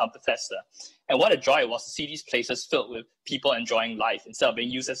like downtown Bethesda. And what a joy it was to see these places filled with people enjoying life instead of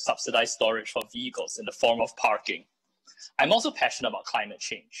being used as subsidized storage for vehicles in the form of parking. I'm also passionate about climate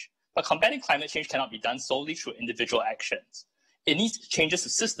change. But combating climate change cannot be done solely through individual actions. It needs changes to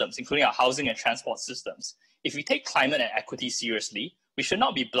systems, including our housing and transport systems. If we take climate and equity seriously, we should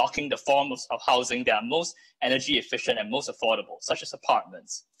not be blocking the forms of housing that are most energy efficient and most affordable, such as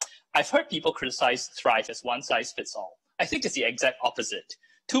apartments. I've heard people criticize Thrive as one size fits all. I think it's the exact opposite.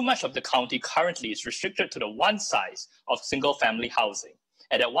 Too much of the county currently is restricted to the one size of single family housing.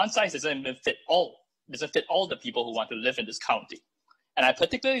 And that one size doesn't even fit all the people who want to live in this county. And I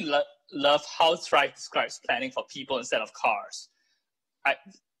particularly love how Thrive describes planning for people instead of cars. I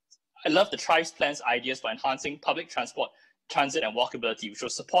love the Thrive plan's ideas for enhancing public transport, transit, and walkability, which will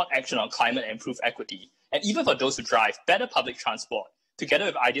support action on climate and improve equity. And even for those who drive, better public transport, together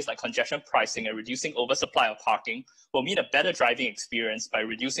with ideas like congestion pricing and reducing oversupply of parking, will mean a better driving experience by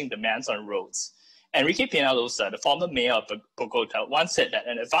reducing demands on roads. Enrique Peñalosa, the former mayor of Bogota, once said that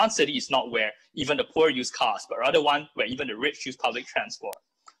an advanced city is not where even the poor use cars, but rather one where even the rich use public transport.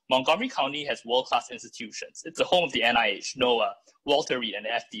 Montgomery County has world-class institutions. It's the home of the NIH, NOAA, Walter Reed, and the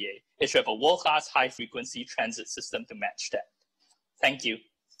FDA. It should have a world-class high-frequency transit system to match that. Thank you.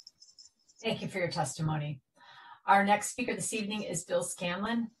 Thank you for your testimony. Our next speaker this evening is Bill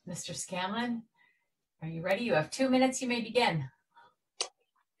Scanlon. Mr. Scanlon, are you ready? You have 2 minutes. You may begin.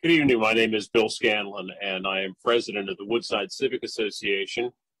 Good evening. My name is Bill Scanlon, and I am president of the Woodside Civic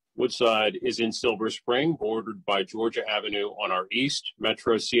Association. Woodside is in Silver Spring, bordered by Georgia Avenue on our east,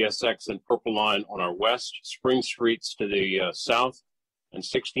 Metro CSX and Purple Line on our west, Spring Streets to the south, and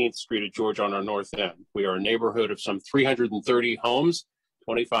 16th Street at Georgia on our north end. We are a neighborhood of some 330 homes,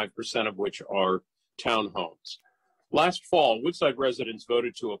 25% of which are townhomes. Last fall, Woodside residents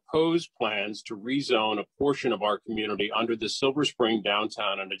voted to oppose plans to rezone a portion of our community under the Silver Spring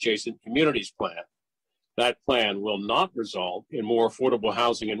Downtown and Adjacent Communities Plan. That plan will not result in more affordable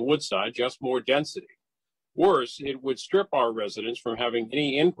housing in Woodside, just more density. Worse, it would strip our residents from having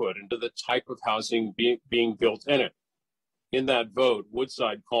any input into the type of housing being built in it. In that vote,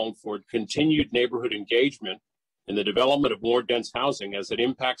 Woodside called for continued neighborhood engagement in the development of more dense housing as it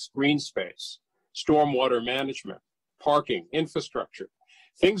impacts green space, stormwater management, parking, infrastructure,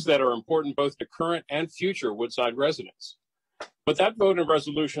 things that are important both to current and future Woodside residents. But that vote and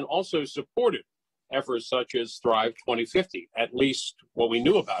resolution also supported efforts such as Thrive 2050, at least what we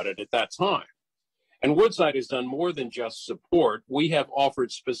knew about it at that time. And Woodside has done more than just support. We have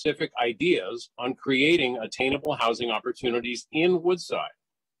offered specific ideas on creating attainable housing opportunities in Woodside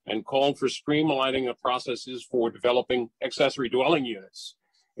and called for streamlining the processes for developing accessory dwelling units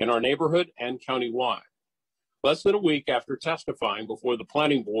in our neighborhood and countywide. Less than a week after testifying before the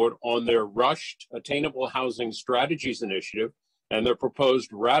Planning Board on their rushed Attainable Housing Strategies Initiative and their proposed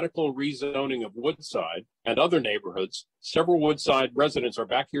radical rezoning of Woodside and other neighborhoods, several Woodside residents are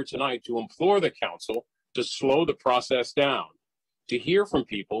back here tonight to implore the council to slow the process down, to hear from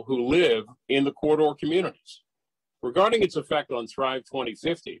people who live in the corridor communities. Regarding its effect on Thrive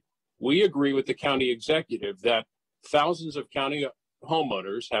 2050, we agree with the county executive that thousands of county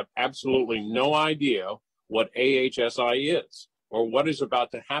homeowners have absolutely no idea what AHSI is or what is about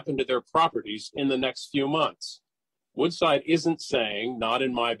to happen to their properties in the next few months. Woodside isn't saying, not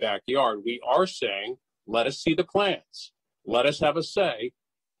in my backyard. We are saying, let us see the plans. Let us have a say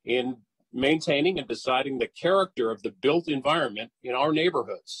in maintaining and deciding the character of the built environment in our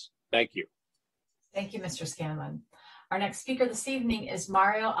neighborhoods. Thank you. Thank you, Mr. Scanlon. Our next speaker this evening is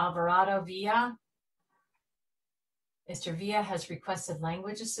Mario Alvarado Villa. Mr. Villa has requested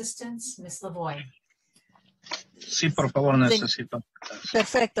language assistance. Ms. Lavoy. Sí, por favor, necesito.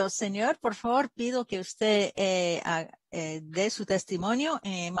 Perfecto, señor, por favor, pido que usted dé su testimonio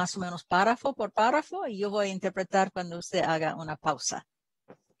más o menos párrafo por párrafo y yo voy a interpretar cuando usted haga una pausa.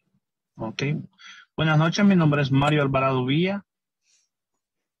 Ok. Buenas noches, mi nombre es Mario Alvarado Villa.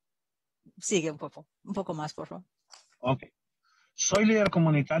 Sigue un poco más, por favor. Ok. Soy líder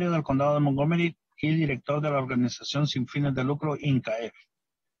comunitario del condado de Montgomery y director de la organización sin fines de lucro INCAEF.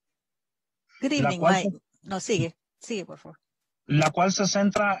 Good evening, No, sigue, por favor. La cual se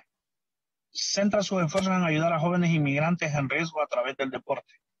centra sus esfuerzos en ayudar a jóvenes inmigrantes en riesgo a través del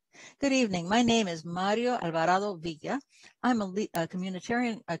deporte. Good evening. My name is Mario Alvarado Villa. I'm a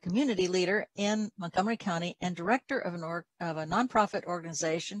community leader in Montgomery County and director of a nonprofit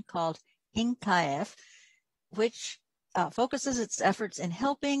organization called INCAEF, which focuses its efforts in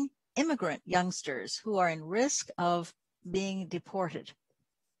helping immigrant youngsters who are in risk of being deported.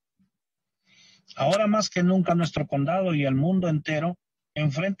 Ahora más que nunca nuestro condado y el mundo entero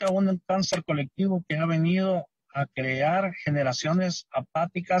enfrenta un cáncer colectivo que ha venido a crear generaciones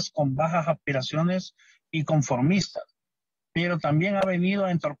apáticas con bajas aspiraciones y conformistas, pero también ha venido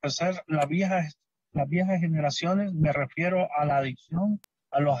a entorpecer las viejas generaciones, me refiero a la adicción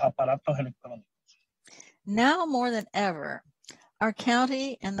a los aparatos electrónicos. Now more than ever, our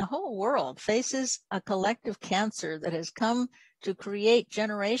county and the whole world faces a collective cancer that has come to create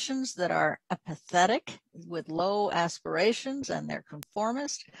generations that are apathetic with low aspirations and they're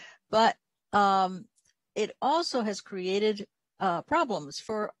conformist, but it also has created problems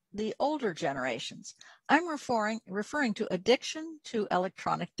for the older generations. I'm referring to addiction to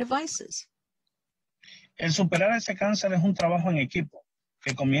electronic devices. El superar ese cáncer es un trabajo en equipo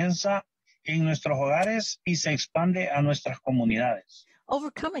que comienza en nuestros hogares y se expande a nuestras comunidades.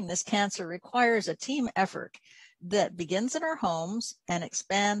 Overcoming this cancer requires a team effort that begins in our homes and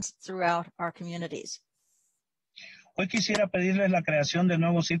expands throughout our communities. Hoy quisiera pedirles la creación de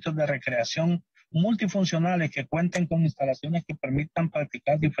nuevos sitios de recreación multifuncionales que cuenten con instalaciones que permitan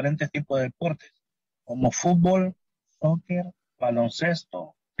practicar diferentes tipos de deportes, como fútbol, soccer,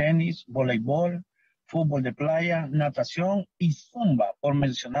 baloncesto, tenis, voleibol, fútbol de playa, natación y zumba, por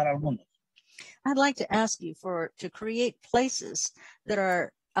mencionar algunos. I'd like to ask you to create places that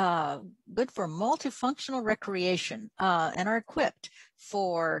are good for multifunctional recreation and are equipped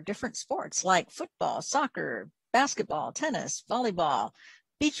for different sports like football, soccer, basketball, tennis, volleyball,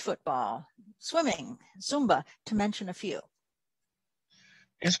 beach football, swimming, Zumba, to mention a few.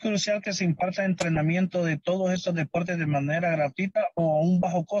 Es crucial que se imparta entrenamiento de todos estos deportes de manera gratuita o a un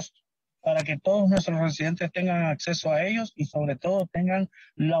bajo costo, para que todos nuestros residentes tengan acceso a ellos y sobre todo tengan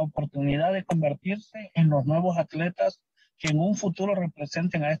la oportunidad de convertirse en los nuevos atletas que en un futuro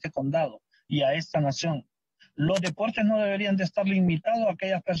representen a este condado y a esta nación. Los deportes no deberían de estar limitados a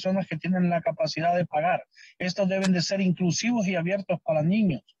aquellas personas que tienen la capacidad de pagar. Estos deben de ser inclusivos y abiertos para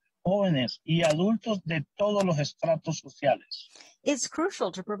niños, jóvenes y adultos de todos los estratos sociales. It's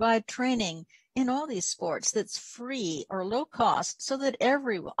crucial to provide training in all these sports that's free or low cost so that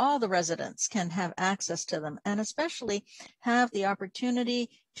all the residents can have access to them and especially have the opportunity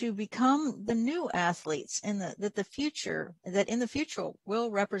to become the new athletes that in the future will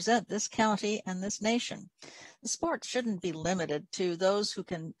represent this county and this nation. The sports shouldn't be limited to those who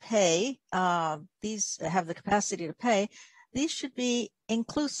can pay, these have the capacity to pay. These should be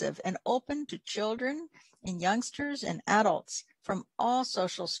inclusive and open to children and youngsters and adults from all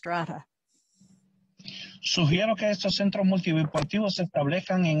social strata. Sugiero que estos centros multideportivos se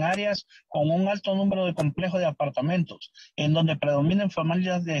establezcan en áreas con un alto número de complejos de apartamentos, en donde predominen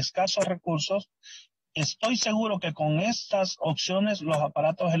familias de escasos recursos. Estoy seguro que con estas opciones los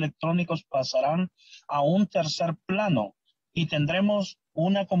aparatos electrónicos pasarán a un tercer plano y tendremos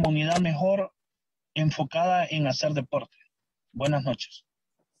una comunidad mejor enfocada en hacer deporte. Buenas noches.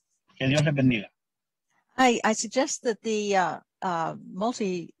 Que Dios les bendiga. I suggest that the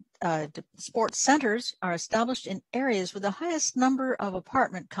sports centers are established in areas with the highest number of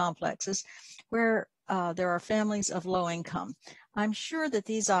apartment complexes where there are families of low income. I'm sure that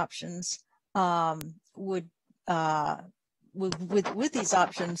these options with these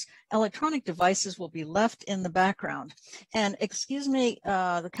options, electronic devices will be left in the background. And excuse me,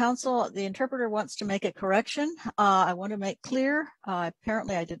 the interpreter wants to make a correction. I want to make clear,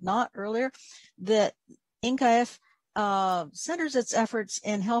 apparently I did not earlier, that INCAEF centers its efforts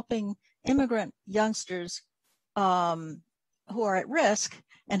in helping immigrant youngsters who are at risk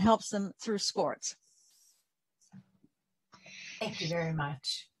and helps them through sports. Thank you very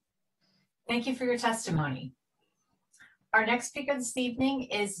much. Thank you for your testimony. Our next speaker this evening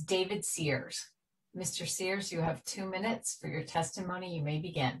is David Sears. Mr. Sears, you have 2 minutes for your testimony. You may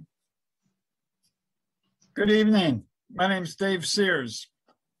begin. Good evening. My name is Dave Sears.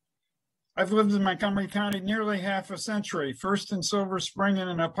 I've lived in Montgomery County nearly half a century, first in Silver Spring in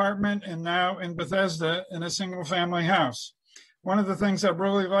an apartment and now in Bethesda in a single-family house. One of the things I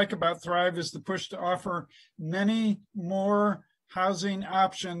really like about Thrive is the push to offer many more housing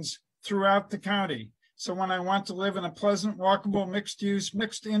options throughout the county. So when I want to live in a pleasant, walkable, mixed-use,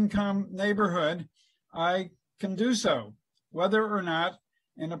 mixed-income neighborhood, I can do so, whether or not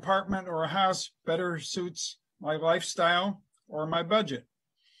an apartment or a house better suits my lifestyle or my budget.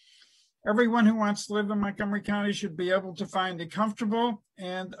 Everyone who wants to live in Montgomery County should be able to find a comfortable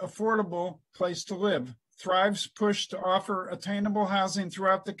and affordable place to live. Thrive's push to offer attainable housing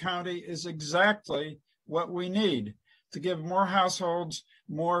throughout the county is exactly what we need to give more households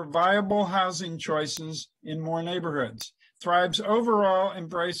more viable housing choices in more neighborhoods. Thrive's overall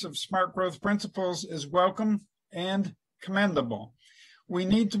embrace of smart growth principles is welcome and commendable. We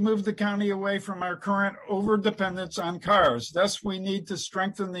need to move the county away from our current overdependence on cars. Thus, we need to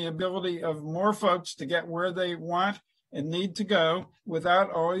strengthen the ability of more folks to get where they want and need to go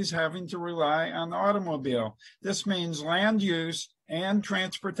without always having to rely on the automobile. This means land use and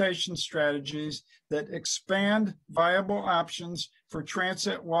transportation strategies that expand viable options for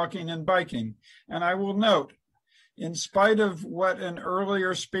transit, walking, and biking. And I will note, in spite of what an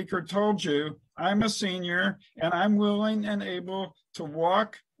earlier speaker told you, I'm a senior and I'm willing and able to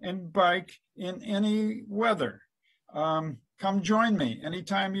walk and bike in any weather. Come join me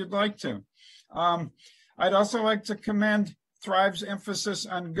anytime you'd like to. I'd also like to commend Thrive's emphasis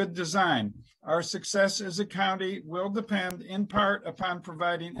on good design. Our success as a county will depend in part upon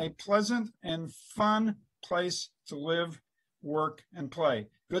providing a pleasant and fun place to live, work, and play.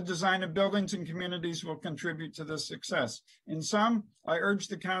 Good design of buildings and communities will contribute to this success. In sum, I urge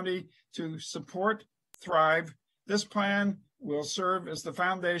the county to support Thrive. This plan will serve as the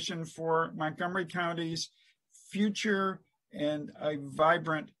foundation for Montgomery County's future and a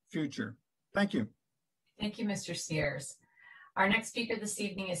vibrant future. Thank you. Thank you, Mr. Sears. Our next speaker this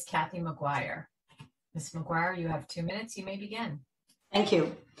evening is Kathy McGuire. Ms. McGuire, you have 2 minutes. You may begin. Thank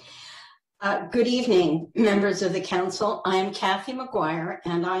you. Good evening, members of the council. I am Kathy McGuire,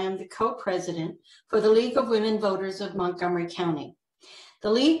 and I am the co-president for the League of Women Voters of Montgomery County.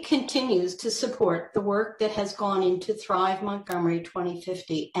 The League continues to support the work that has gone into Thrive Montgomery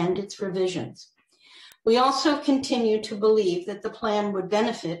 2050 and its revisions. We also continue to believe that the plan would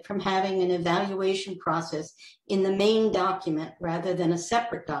benefit from having an evaluation process in the main document rather than a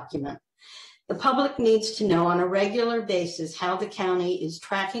separate document. The public needs to know on a regular basis how the county is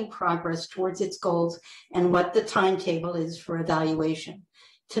tracking progress towards its goals and what the timetable is for evaluation.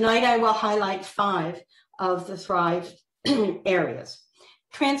 Tonight, I will highlight 5 of the Thrive areas.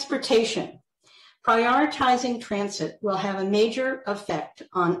 Transportation. Prioritizing transit will have a major effect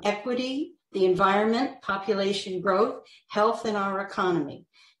on equity, the environment, population growth, health, and our economy.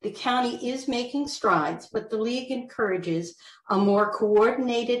 The county is making strides, but the League encourages a more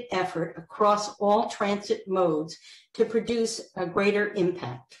coordinated effort across all transit modes to produce a greater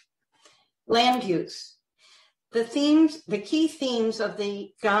impact. Land use. The key themes of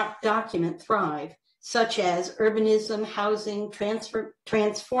the document Thrive, such as urbanism, housing,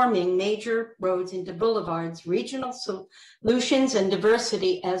 transforming major roads into boulevards, regional solutions, and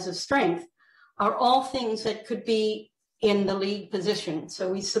diversity as a strength, are all things that could be in the League position,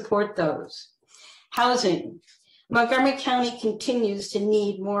 so we support those. Housing. Montgomery County continues to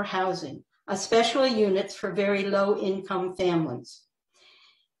need more housing, especially units for very low-income families.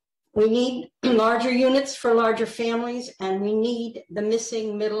 We need larger units for larger families, and we need the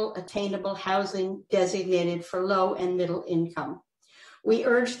missing middle attainable housing designated for low and middle income. We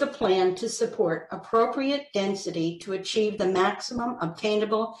urge the plan to support appropriate density to achieve the maximum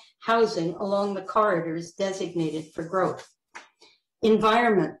obtainable housing along the corridors designated for growth.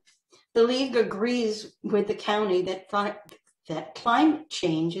 Environment. The League agrees with the county that climate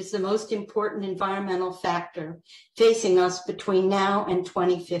change is the most important environmental factor facing us between now and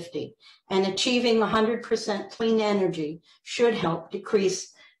 2050, and achieving 100% clean energy should help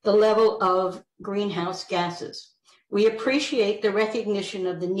decrease the level of greenhouse gases. We appreciate the recognition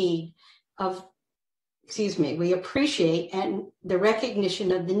of the need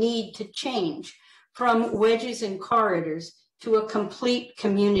to change from wedges and corridors to a complete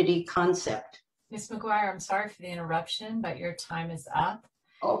community concept. Ms. McGuire, I'm sorry for the interruption, but your time is up.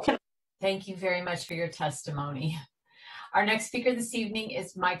 Okay. Thank you very much for your testimony. Our next speaker this evening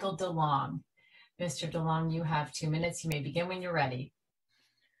is Michael DeLong. Mr. DeLong, you have 2 minutes. You may begin when you're ready.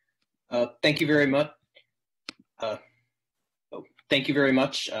 Thank you very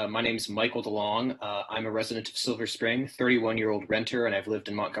much. My name is Michael DeLong. I'm a resident of Silver Spring, 31-year-old renter, and I've lived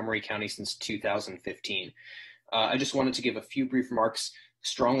in Montgomery County since 2015. I just wanted to give a few brief remarks.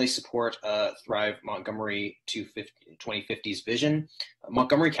 Strongly support Thrive Montgomery 2050's vision.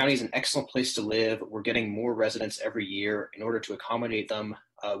 Montgomery County is an excellent place to live. We're getting more residents every year. In order to accommodate them,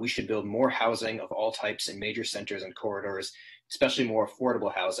 we should build more housing of all types in major centers and corridors, especially more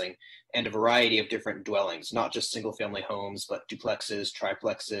affordable housing, and a variety of different dwellings, not just single-family homes, but duplexes,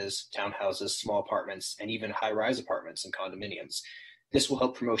 triplexes, townhouses, small apartments, and even high-rise apartments and condominiums. This will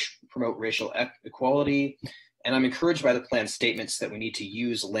help promote racial equality, and I'm encouraged by the plan's statements that we need to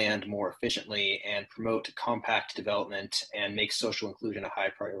use land more efficiently and promote compact development and make social inclusion a high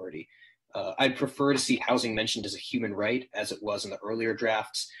priority. I'd prefer to see housing mentioned as a human right, as it was in the earlier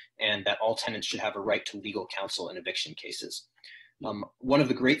drafts, and that all tenants should have a right to legal counsel in eviction cases. One of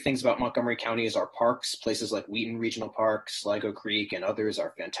the great things about Montgomery County is our parks. Places like Wheaton Regional Park, Sligo Creek, and others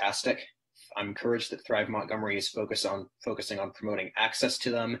are fantastic. I'm encouraged that Thrive Montgomery is focusing on promoting access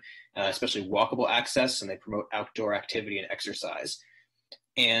to them, especially walkable access, and they promote outdoor activity and exercise.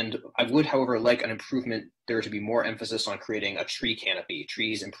 And I would, however, like an improvement there to be more emphasis on creating a tree canopy.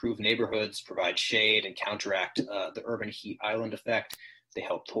 Trees improve neighborhoods, provide shade, and counteract the urban heat island effect. They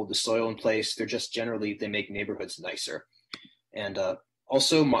help hold the soil in place. They make neighborhoods nicer. And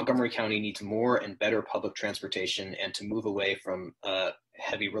also, Montgomery County needs more and better public transportation and to move away from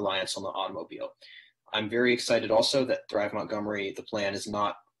heavy reliance on the automobile. I'm very excited also that Thrive Montgomery, the plan, is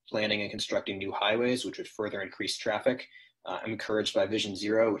not planning and constructing new highways, which would further increase traffic. I'm encouraged by Vision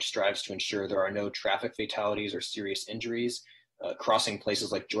Zero, which strives to ensure there are no traffic fatalities or serious injuries. Crossing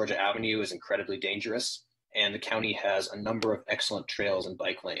places like Georgia Avenue is incredibly dangerous, and the county has a number of excellent trails and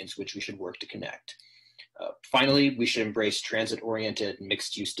bike lanes, which we should work to connect. Finally, we should embrace transit-oriented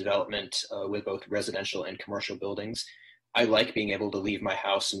mixed-use development with both residential and commercial buildings. I like being able to leave my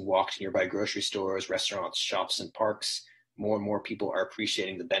house and walk to nearby grocery stores, restaurants, shops, and parks. More and more people are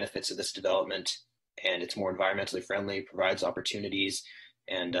appreciating the benefits of this development, and it's more environmentally friendly, provides opportunities,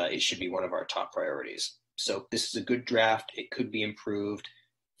 and it should be one of our top priorities. So this is a good draft. It could be improved.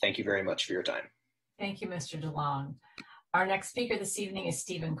 Thank you very much for your time. Thank you, Mr. DeLong. Our next speaker this evening is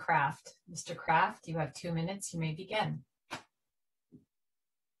Stephen Kraft. Mr. Kraft, you have 2 minutes. You may begin.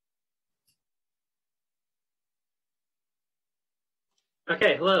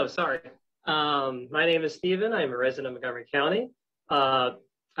 Okay, hello, sorry. My name is Stephen. I'm a resident of Montgomery County.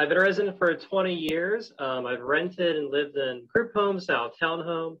 I've been a resident for 20 years. I've rented and lived in group homes, now a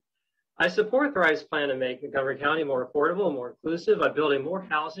townhome. I support Thrive's plan to make Montgomery County more affordable and more inclusive by building more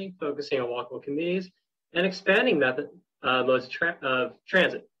housing, focusing on walkable communities, and expanding modes of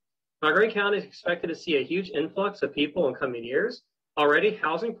transit. Montgomery County is expected to see a huge influx of people in coming years. Already,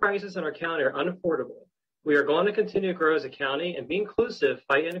 housing prices in our county are unaffordable. We are going to continue to grow as a county and be inclusive,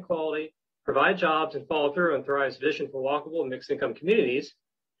 fight inequality, provide jobs, and follow through on Thrive's vision for walkable and mixed-income communities.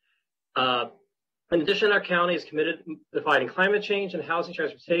 In addition, our county is committed to fighting climate change, and housing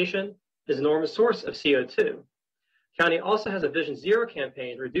transportation is an enormous source of CO2. The county also has a Vision Zero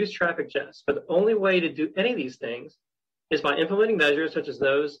campaign to reduce traffic jams, but the only way to do any of these things is by implementing measures such as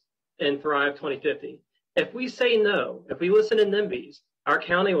those in Thrive 2050. If we say no, if we listen to NIMBYs, our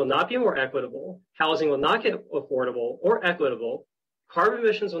county will not be more equitable, housing will not get affordable or equitable, carbon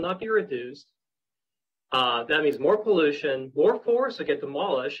emissions will not be reduced. That means more pollution, more forests will get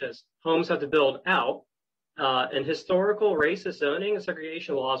demolished as homes have to build out, and historical racist zoning and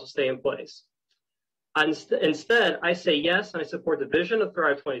segregation laws will stay in place. Instead, I say yes, and I support the vision of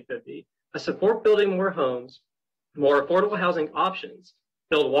Thrive 2050. I support building more homes, more affordable housing options,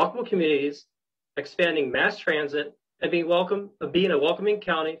 build walkable communities, expanding mass transit, and being a welcoming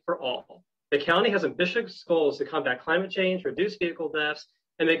county for all. The county has ambitious goals to combat climate change, reduce vehicle deaths,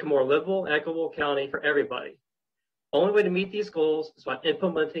 and make a more livable and equitable county for everybody. The only way to meet these goals is by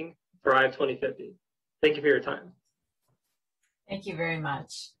implementing Thrive 2050. Thank you for your time. Thank you very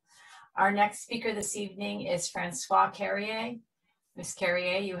much. Our next speaker this evening is Francois Carrier. Ms.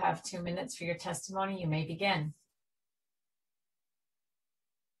 Carrier, you have 2 minutes for your testimony. You may begin.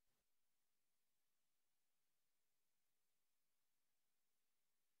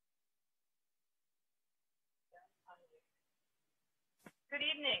 Good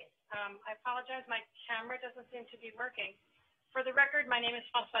evening. I apologize, my camera doesn't seem to be working. For the record, my name is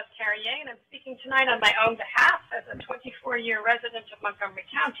Françoise Carrier, and I'm speaking tonight on my own behalf as a 24-year resident of Montgomery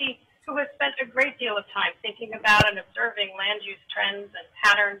County who has spent a great deal of time thinking about and observing land use trends and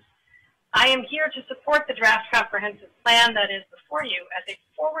patterns. I am here to support the draft comprehensive plan that is before you as a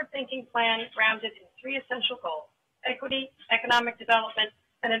forward-thinking plan grounded in 3 essential goals: equity, economic development,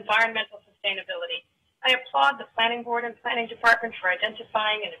 and environmental sustainability. I applaud the Planning Board and Planning Department for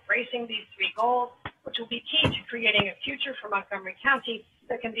identifying and embracing these 3 goals, which will be key to creating a future for Montgomery County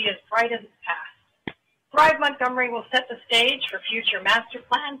that can be as bright as its past. Thrive Montgomery will set the stage for future master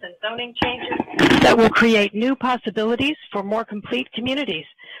plans and zoning changes that will create new possibilities for more complete communities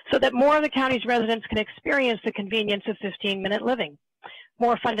so that more of the county's residents can experience the convenience of 15-minute living.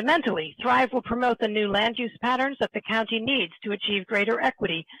 More fundamentally, Thrive will promote the new land use patterns that the county needs to achieve greater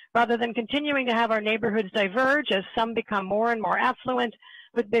equity, rather than continuing to have our neighborhoods diverge as some become more and more affluent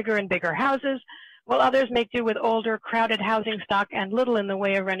with bigger and bigger houses, while others make do with older, crowded housing stock and little in the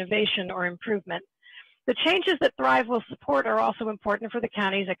way of renovation or improvement. The changes that Thrive will support are also important for the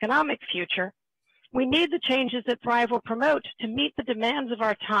county's economic future. We need the changes that Thrive will promote to meet the demands of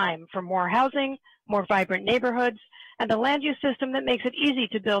our time for more housing, more vibrant neighborhoods, and a land use system that makes it easy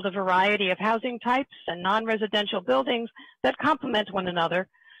to build a variety of housing types and non-residential buildings that complement one another,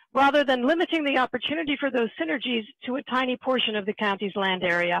 rather than limiting the opportunity for those synergies to a tiny portion of the county's land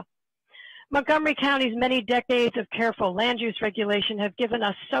area. Montgomery County's many decades of careful land use regulation have given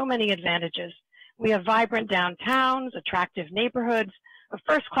us so many advantages. We have vibrant downtowns, attractive neighborhoods, a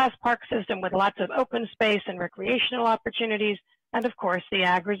first-class park system with lots of open space and recreational opportunities, and of course, the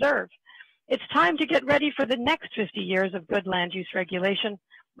Ag Reserve. It's time to get ready for the next 50 years of good land use regulation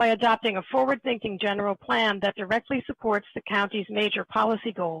by adopting a forward-thinking general plan that directly supports the county's major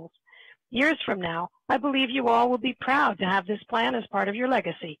policy goals. Years from now, I believe you all will be proud to have this plan as part of your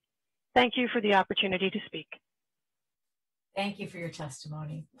legacy. Thank you for the opportunity to speak. Thank you for your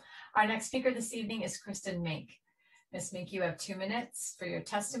testimony. Our next speaker this evening is Kristen Mink. Ms. Mink, you have 2 minutes for your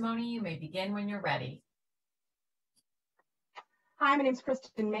testimony. You may begin when you're ready. Hi, my name is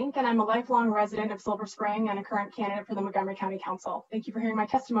Kristen Mink, and I'm a lifelong resident of Silver Spring and a current candidate for the Montgomery County Council. Thank you for hearing my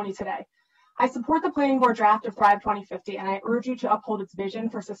testimony today. I support the Planning Board draft of Thrive 2050, and I urge you to uphold its vision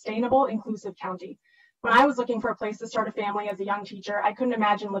for sustainable, inclusive county. When I was looking for a place to start a family as a young teacher, I couldn't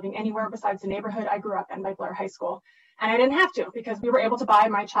imagine living anywhere besides the neighborhood I grew up in by Blair High School. And I didn't have to, because we were able to buy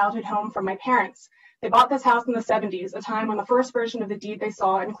my childhood home from my parents. They bought this house in the 70s, a time when the first version of the deed they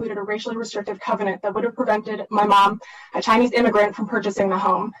saw included a racially restrictive covenant that would have prevented my mom, a Chinese immigrant, from purchasing the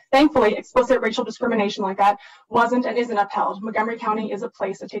home. Thankfully, explicit racial discrimination like that wasn't and isn't upheld. Montgomery County is a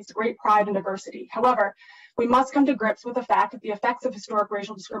place that takes great pride in diversity. However, we must come to grips with the fact that the effects of historic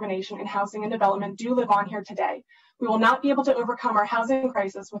racial discrimination in housing and development do live on here today. We will not be able to overcome our housing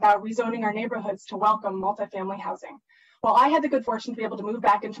crisis without rezoning our neighborhoods to welcome multifamily housing. While I had the good fortune to be able to move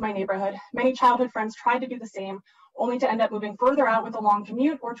back into my neighborhood, many childhood friends tried to do the same, only to end up moving further out with a long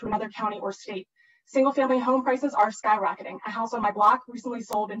commute or to another county or state. Single-family home prices are skyrocketing. A house on my block recently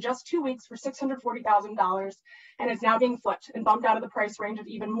sold in just 2 weeks for $640,000 and is now being flipped and bumped out of the price range of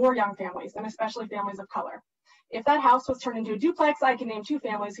even more young families, and especially families of color. If that house was turned into a duplex, I can name 2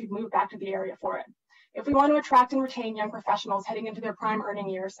 families who've moved back to the area for it. If we want to attract and retain young professionals heading into their prime earning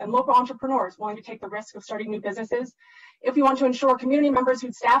years and local entrepreneurs willing to take the risk of starting new businesses, if we want to ensure community members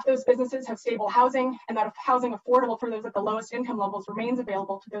who staff those businesses have stable housing and that housing affordable for those at the lowest income levels remains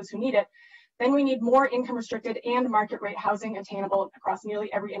available to those who need it, then we need more income restricted and market rate housing attainable across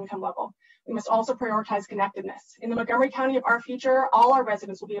nearly every income level. We must also prioritize connectedness. In the Montgomery County of our future, all our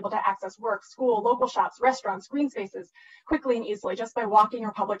residents will be able to access work, school, local shops, restaurants, green spaces quickly and easily just by walking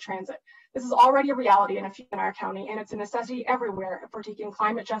or public transit. This is already a reality in our county, and it's a necessity everywhere if we're taking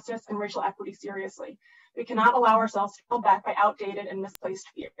climate justice and racial equity seriously. We cannot allow ourselves to fall back by outdated and misplaced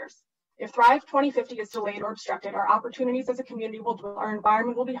fears. If Thrive 2050 is delayed or obstructed, our opportunities as a community will dwindle, our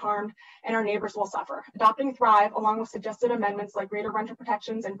environment will be harmed, and our neighbors will suffer. Adopting Thrive, along with suggested amendments like greater renter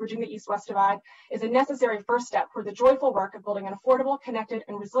protections and bridging the East-West divide, is a necessary first step for the joyful work of building an affordable, connected,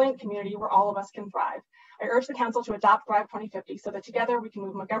 and resilient community where all of us can thrive. I urge the Council to adopt Thrive 2050 so that together we can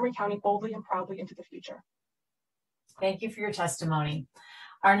move Montgomery County boldly and proudly into the future. Thank you for your testimony.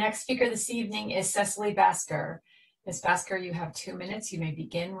 Our next speaker this evening is Cecily Basker. Ms. Basker, you have 2 minutes. You may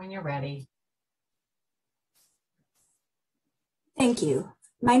begin when you're ready. Thank you.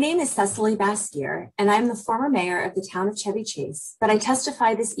 My name is Cecily Basker, and I'm the former mayor of the town of Chevy Chase, but I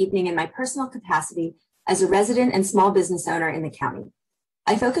testify this evening in my personal capacity as a resident and small business owner in the county.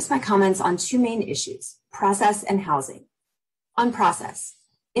 I focus my comments on 2 main issues, process and housing. On process,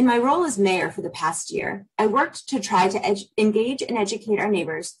 in my role as mayor for the past year, I worked to try to engage and educate our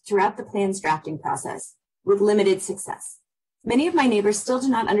neighbors throughout the plan's drafting process, with limited success. Many of my neighbors still do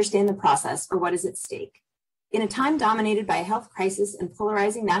not understand the process or what is at stake. In a time dominated by a health crisis and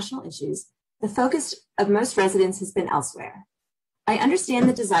polarizing national issues, the focus of most residents has been elsewhere. I understand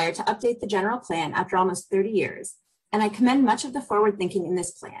the desire to update the general plan after almost 30 years, and I commend much of the forward thinking in this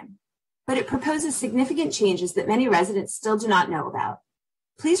plan, but it proposes significant changes that many residents still do not know about.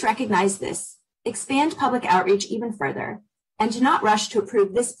 Please recognize this, expand public outreach even further, and do not rush to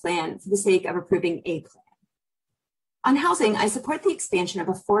approve this plan for the sake of approving a plan. On housing, I support the expansion of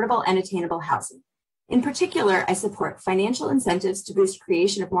affordable and attainable housing. In particular, I support financial incentives to boost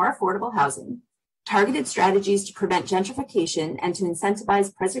creation of more affordable housing, targeted strategies to prevent gentrification and to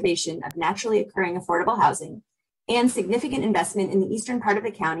incentivize preservation of naturally occurring affordable housing, and significant investment in the eastern part of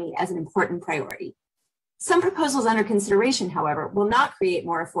the county as an important priority. Some proposals under consideration, however, will not create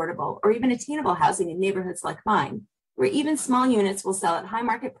more affordable or even attainable housing in neighborhoods like mine, where even small units will sell at high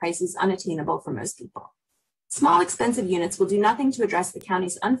market prices unattainable for most people. Small, expensive units will do nothing to address the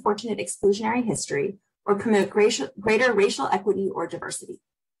county's unfortunate exclusionary history or promote greater racial equity or diversity.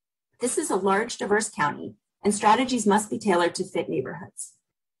 This is a large, diverse county, and strategies must be tailored to fit neighborhoods.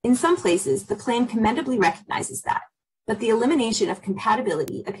 In some places, the plan commendably recognizes that, but the elimination of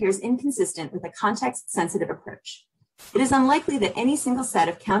compatibility appears inconsistent with a context-sensitive approach. It is unlikely that any single set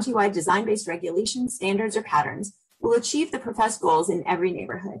of countywide design-based regulations, standards, or patterns will achieve the professed goals in every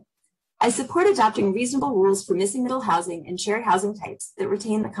neighborhood. I support adopting reasonable rules for missing middle housing and shared housing types that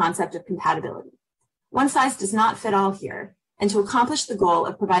retain the concept of compatibility. One size does not fit all here, and to accomplish the goal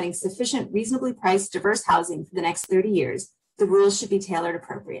of providing sufficient, reasonably priced, diverse housing for the next 30 years, the rules should be tailored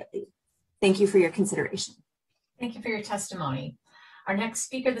appropriately. Thank you for your consideration. Thank you for your testimony. Our next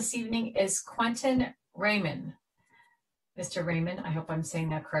speaker this evening is Quentin Raymond. Mr. Raymond, I hope I'm saying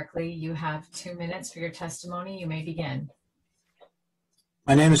that correctly. You have 2 minutes for your testimony. You may begin.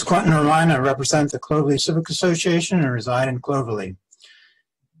 My name is Quentin Raymond. I represent the Cloverly Civic Association and reside in Cloverly.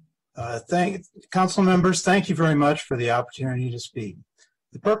 Council members, thank you very much for the opportunity to speak.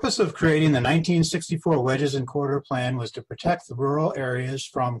 The purpose of creating the 1964 Wedges and Corridor Plan was to protect the rural areas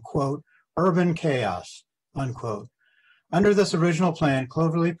from, quote, urban chaos, unquote. Under this original plan,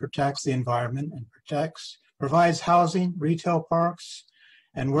 Cloverly protects the environment and provides housing, retail parks,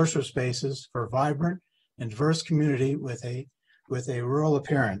 and worship spaces for a vibrant and diverse community with a rural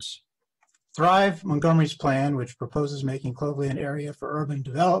appearance. Thrive, Montgomery's plan, which proposes making Cloverly an area for urban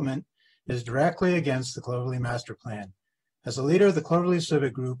development, is directly against the Cloverly Master Plan. As a leader of the Cloverly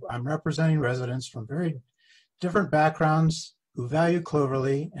Civic Group, I'm representing residents from very different backgrounds who value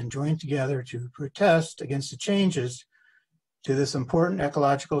Cloverly and join together to protest against the changes to this important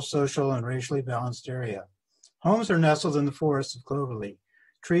ecological, social, and racially balanced area. Homes are nestled in the forests of Cloverly.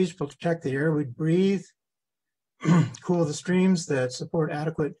 Trees protect the air we breathe, cool the streams that support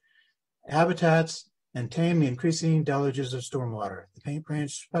adequate habitats, and tame the increasing deluges of stormwater. The Paint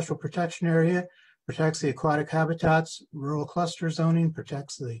Branch Special Protection Area protects the aquatic habitats. Rural cluster zoning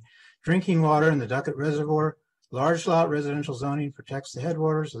protects the drinking water in the Duckett Reservoir. Large lot residential zoning protects the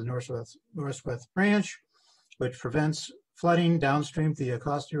headwaters of the Northwest Branch, which prevents flooding downstream the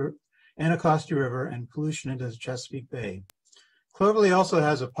Anacostia River and pollution into the Chesapeake Bay. Cloverly also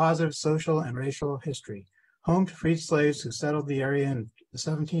has a positive social and racial history. Home to freed slaves who settled the area in the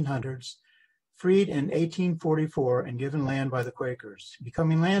 1700s, freed in 1844 and given land by the Quakers.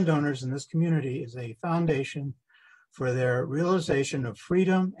 Becoming landowners in this community is a foundation for their realization of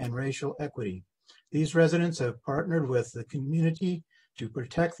freedom and racial equity. These residents have partnered with the community to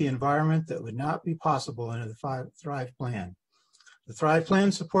protect the environment that would not be possible under the Thrive Plan. The Thrive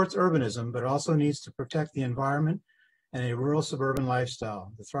Plan supports urbanism, but also needs to protect the environment and a rural suburban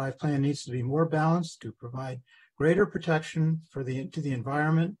lifestyle. The Thrive Plan needs to be more balanced to provide greater protection to the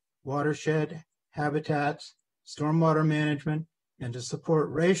environment, watershed, habitats, stormwater management, and to support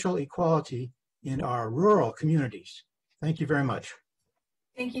racial equality in our rural communities. Thank you very much.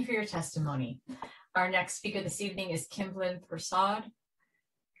 Thank you for your testimony. Our next speaker this evening is Kimblin Prasad.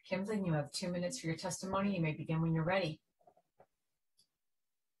 Kimblin, you have 2 minutes for your testimony. You may begin when you're ready.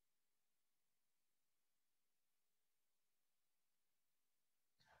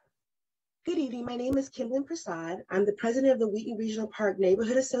 Good evening. My name is Kimblin Prasad. I'm the president of the Wheaton Regional Park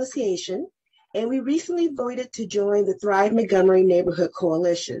Neighborhood Association, and we recently voted to join the Thrive Montgomery Neighborhood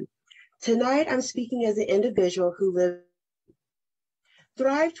Coalition. Tonight, I'm speaking as an individual who lives.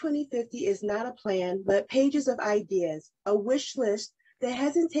 Thrive 2050 is not a plan, but pages of ideas, a wish list that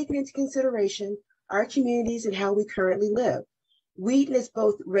hasn't taken into consideration our communities and how we currently live. Wheaton is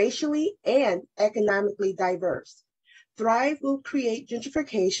both racially and economically diverse. Thrive will create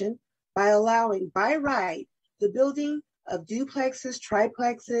gentrification by allowing, by right, the building of duplexes,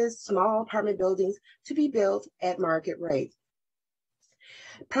 triplexes, small apartment buildings to be built at market rate.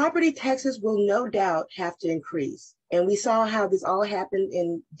 Property taxes will no doubt have to increase, and we saw how this all happened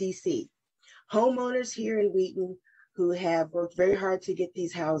in DC. Homeowners here in Wheaton who have worked very hard to get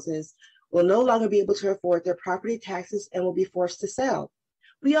these houses will no longer be able to afford their property taxes and will be forced to sell.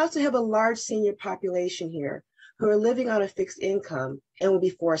 We also have a large senior population here who are living on a fixed income and will be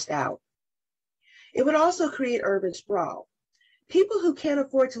forced out. It would also create urban sprawl. People who can't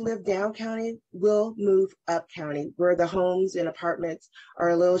afford to live down county will move up county, where the homes and apartments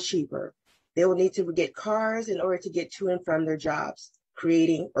are a little cheaper. They will need to get cars in order to get to and from their jobs,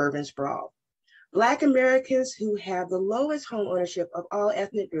 creating urban sprawl. Black Americans who have the lowest home ownership of all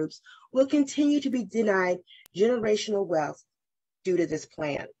ethnic groups will continue to be denied generational wealth due to this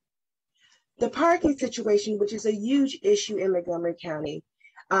plan. The parking situation, which is a huge issue in Montgomery County,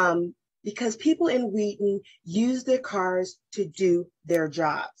 because people in Wheaton use their cars to do their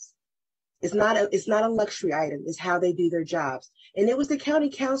jobs. It's not a luxury item, it's how they do their jobs. And it was the county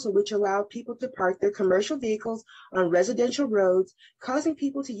council which allowed people to park their commercial vehicles on residential roads, causing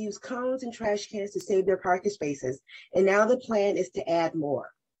people to use cones and trash cans to save their parking spaces. And now the plan is to add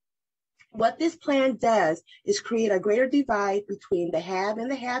more. What this plan does is create a greater divide between the have and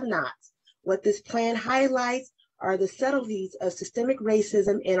the have-nots. What this plan highlights are the subtleties of systemic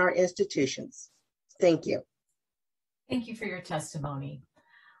racism in our institutions. Thank you. Thank you for your testimony.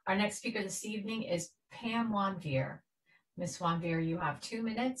 Our next speaker this evening is Pam Wanvier. Ms. Wanvier, you have 2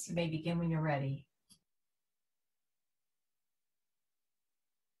 minutes. You may begin when you're ready.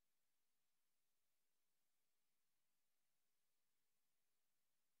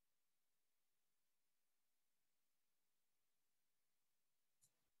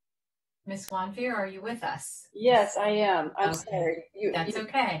 Ms. Wanvier, are you with us? Yes, I am. I'm Okay. sorry. That's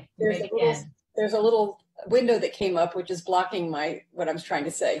okay. You may begin. There's a little window that came up, which is blocking what I'm trying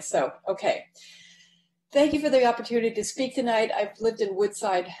to say. So, okay. Thank you for the opportunity to speak tonight. I've lived in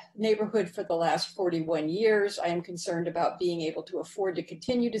Woodside neighborhood for the last 41 years. I am concerned about being able to afford to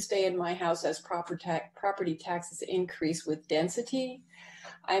continue to stay in my house as property taxes increase with density.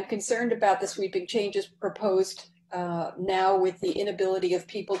 I am concerned about the sweeping changes proposed now with the inability of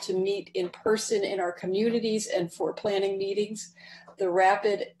people to meet in person in our communities and for planning meetings. The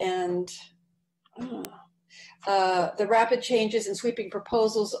rapid changes and sweeping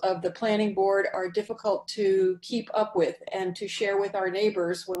proposals of the planning board are difficult to keep up with and to share with our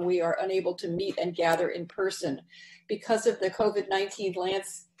neighbors when we are unable to meet and gather in person. Because of the COVID-19,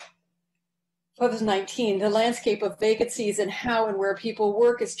 the landscape of vacancies and how and where people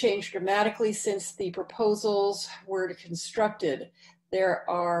work has changed dramatically since the proposals were constructed. There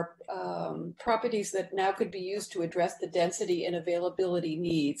are properties that now could be used to address the density and availability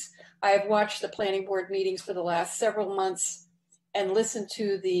needs. I have watched the planning board meetings for the last several months and listen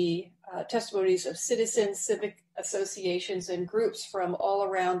to the testimonies of citizens, civic associations, and groups from all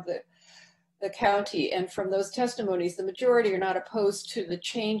around the county. And from those testimonies, the majority are not opposed to the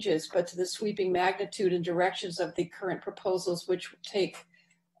changes, but to the sweeping magnitude and directions of the current proposals, which would take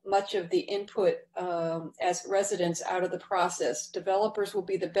much of the input as residents out of the process. Developers will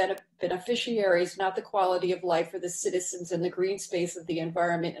be the beneficiaries, not the quality of life for the citizens and the green space of the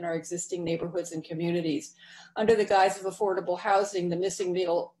environment in our existing neighborhoods and communities. Under the guise of affordable housing, the missing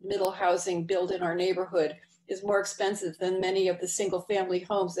middle housing built in our neighborhood is more expensive than many of the single family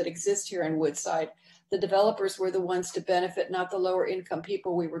homes that exist here in Woodside. The developers were the ones to benefit, not the lower income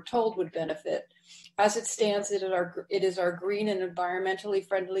people we were told would benefit. As it stands, it is our green and environmentally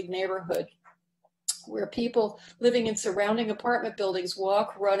friendly neighborhood where people living in surrounding apartment buildings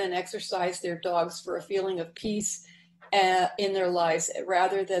walk, run, and exercise their dogs for a feeling of peace in their lives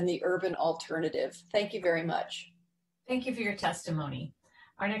rather than the urban alternative. Thank you very much. Thank you for your testimony.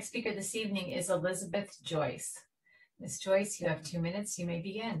 Our next speaker this evening is Elizabeth Joyce. Ms. Joyce, you have 2 minutes. You may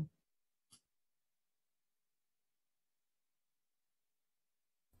begin.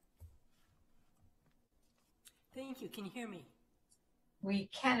 Thank you. Can you hear me? We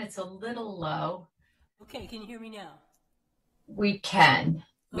can. It's a little low. Okay, can you hear me now? We can.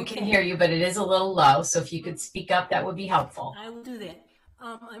 We can hear you, but it is a little low. So if you could speak up, that would be helpful. I will do that.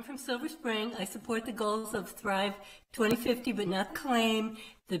 I'm from Silver Spring. I support the goals of Thrive 2050, but not claim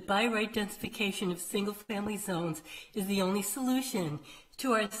that by right densification of single-family zones is the only solution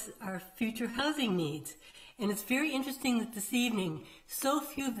to our future housing needs. And it's very interesting that this evening, so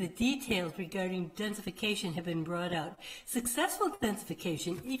few of the details regarding densification have been brought out. Successful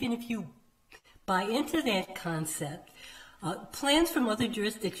densification, even if you buy into that concept, plans from other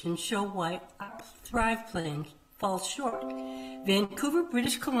jurisdictions show why our Thrive plan falls short. Vancouver,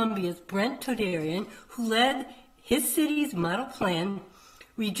 British Columbia's Brent Todarian, who led his city's model plan,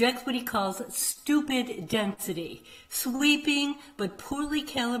 rejects what he calls stupid density, sweeping but poorly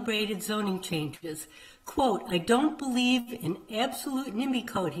calibrated zoning changes. Quote, I don't believe in absolute NIMBY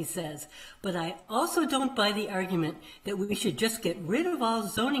code, he says, but I also don't buy the argument that we should just get rid of all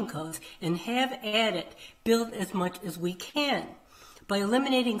zoning codes and have at it, build as much as we can. By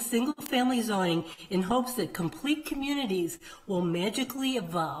eliminating single-family zoning in hopes that complete communities will magically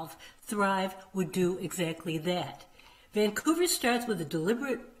evolve, Thrive would do exactly that. Vancouver starts with a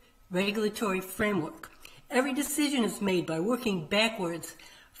deliberate regulatory framework. Every decision is made by working backwards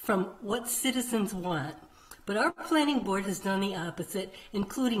from what citizens want. But our planning board has done the opposite,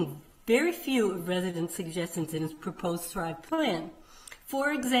 including very few of residents' suggestions in its proposed Thrive plan.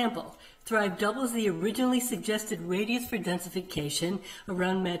 For example, Thrive doubles the originally suggested radius for densification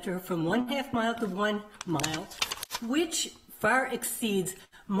around Metro from 1/2 mile to 1 mile, which far exceeds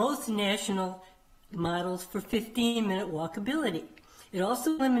most national models for 15-minute walkability. It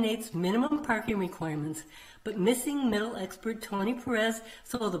also eliminates minimum parking requirements, but missing middle expert Tony Perez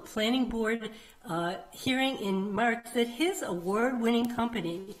told the planning board hearing in March that his award-winning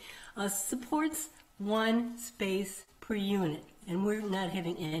company supports 1 space per unit, and we're not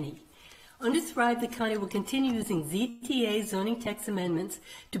having any. Under Thrive, the county will continue using ZTA zoning text amendments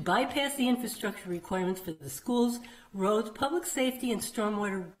to bypass the infrastructure requirements for the schools, roads, public safety, and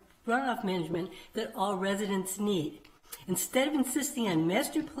stormwater runoff management that all residents need. Instead of insisting on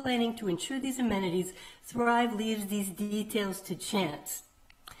master planning to ensure these amenities, Thrive leaves these details to chance.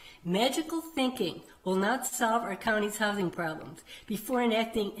 Magical thinking will not solve our county's housing problems before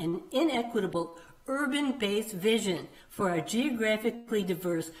enacting an inequitable urban-based vision for our geographically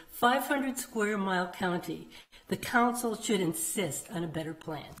diverse 500 square mile county. The council should insist on a better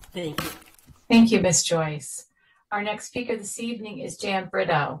plan. Thank you. Thank you, Ms. Joyce. Our next speaker this evening is Jan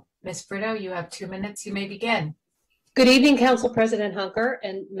Brito. Ms. Brito, you have 2 minutes. You may begin. Good evening, Council President Hunker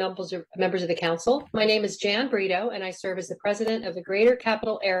and members of the Council. My name is Jan Brito, and I serve as the President of the Greater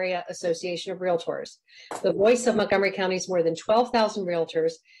Capital Area Association of Realtors, the voice of Montgomery County's more than 12,000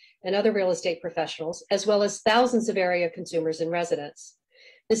 realtors and other real estate professionals, as well as thousands of area consumers and residents.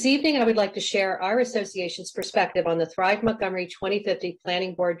 This evening, I would like to share our association's perspective on the Thrive Montgomery 2050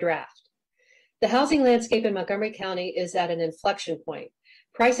 Planning Board draft. The housing landscape in Montgomery County is at an inflection point.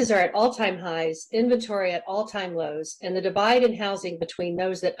 Prices are at all-time highs, inventory at all-time lows, and the divide in housing between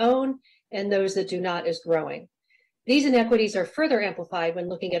those that own and those that do not is growing. These inequities are further amplified when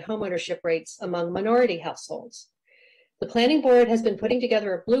looking at homeownership rates among minority households. The Planning Board has been putting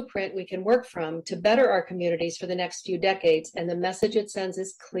together a blueprint we can work from to better our communities for the next few decades, and the message it sends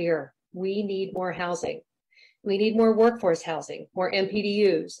is clear. We need more housing. We need more workforce housing, more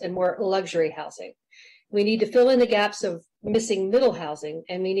MPDUs, and more luxury housing. We need to fill in the gaps of missing middle housing,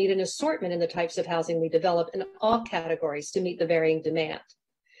 and we need an assortment in the types of housing we develop in all categories to meet the varying demand.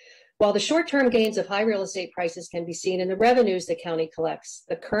 While the short-term gains of high real estate prices can be seen in the revenues the county collects,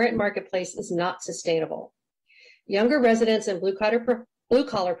 the current marketplace is not sustainable. Younger residents and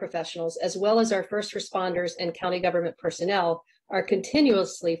blue-collar professionals, as well as our first responders and county government personnel, are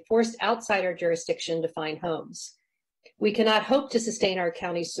continuously forced outside our jurisdiction to find homes. We cannot hope to sustain our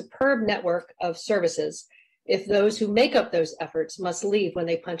county's superb network of services if those who make up those efforts must leave when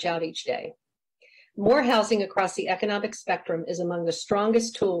they punch out each day. More housing across the economic spectrum is among the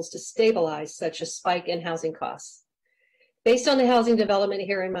strongest tools to stabilize such a spike in housing costs. Based on the housing development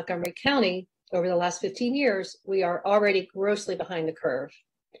here in Montgomery County over the last 15 years, we are already grossly behind the curve.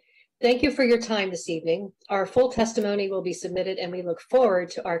 Thank you for your time this evening. Our full testimony will be submitted, and we look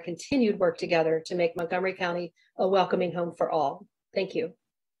forward to our continued work together to make Montgomery County a welcoming home for all. Thank you.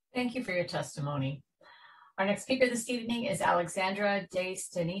 Thank you for your testimony. Our next speaker this evening is Alexandra De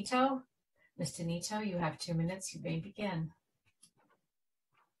Stenito. Ms. Stenito, you have 2 minutes. You may begin.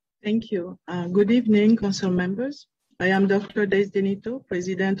 Thank you. Good evening, council members. I am Dr. De Stenito,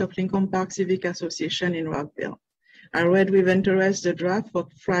 president of Lincoln Park Civic Association in Rockville. I read with interest the draft for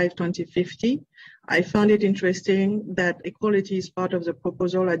Thrive 2050. I found it interesting that equality is part of the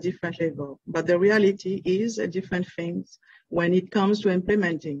proposal at different levels, but the reality is different things when it comes to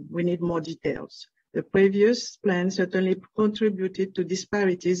implementing. We need more details. The previous plan certainly contributed to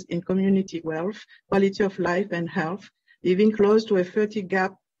disparities in community wealth, quality of life, and health, leaving close to a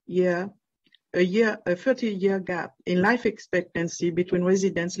 30-year gap in life expectancy between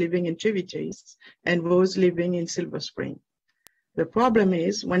residents living in Chevy Chase and those living in Silver Spring. The problem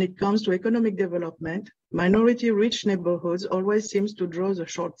is, when it comes to economic development, minority-rich neighborhoods always seems to draw the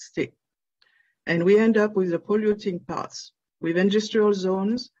short stick, and we end up with the polluting parts, with industrial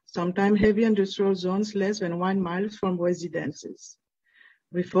zones, sometimes heavy industrial zones less than 1 mile from residences.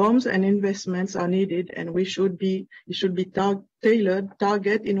 Reforms and investments are needed, and it should be tailored,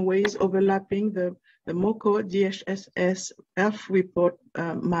 target in ways overlapping the MOCO DHSS Health Report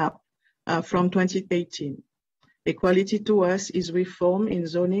map from 2018. Equality to us is reform in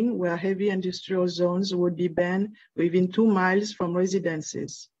zoning where heavy industrial zones would be banned within 2 miles from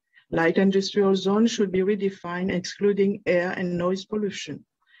residences. Light industrial zones should be redefined, excluding air and noise pollution.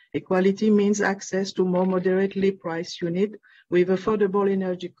 Equality means access to more moderately priced units with affordable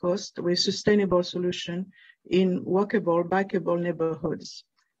energy costs, with sustainable solution in walkable, bikeable neighborhoods.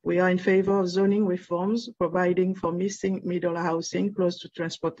 We are in favor of zoning reforms, providing for missing middle housing close to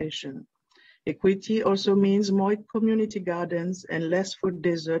transportation. Equity also means more community gardens and less food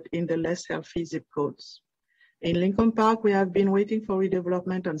desert in the less healthy zip codes. In Lincoln Park, we have been waiting for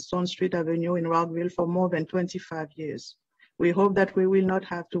redevelopment on Stone Street Avenue in Rockville for more than 25 years. We hope that we will not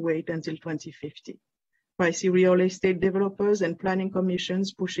have to wait until 2050. Pricey real estate developers and planning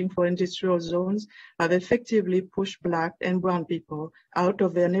commissions pushing for industrial zones have effectively pushed Black and brown people out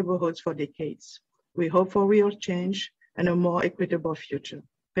of their neighborhoods for decades. We hope for real change and a more equitable future.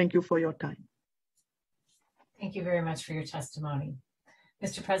 Thank you for your time. Thank you very much for your testimony.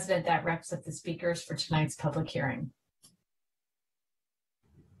 Mr. President, that wraps up the speakers for tonight's public hearing.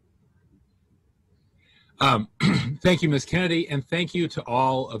 Thank you, Ms. Kennedy, and thank you to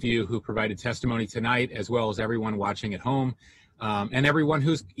all of you who provided testimony tonight, as well as everyone watching at home, and everyone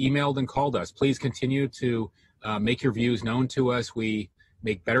who's emailed and called us. Please continue to make your views known to us. We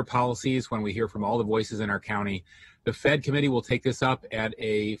make better policies when we hear from all the voices in our county. The Fed committee will take this up at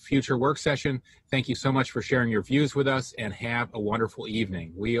a future work session. Thank you so much for sharing your views with us, and have a wonderful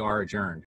evening. We are adjourned.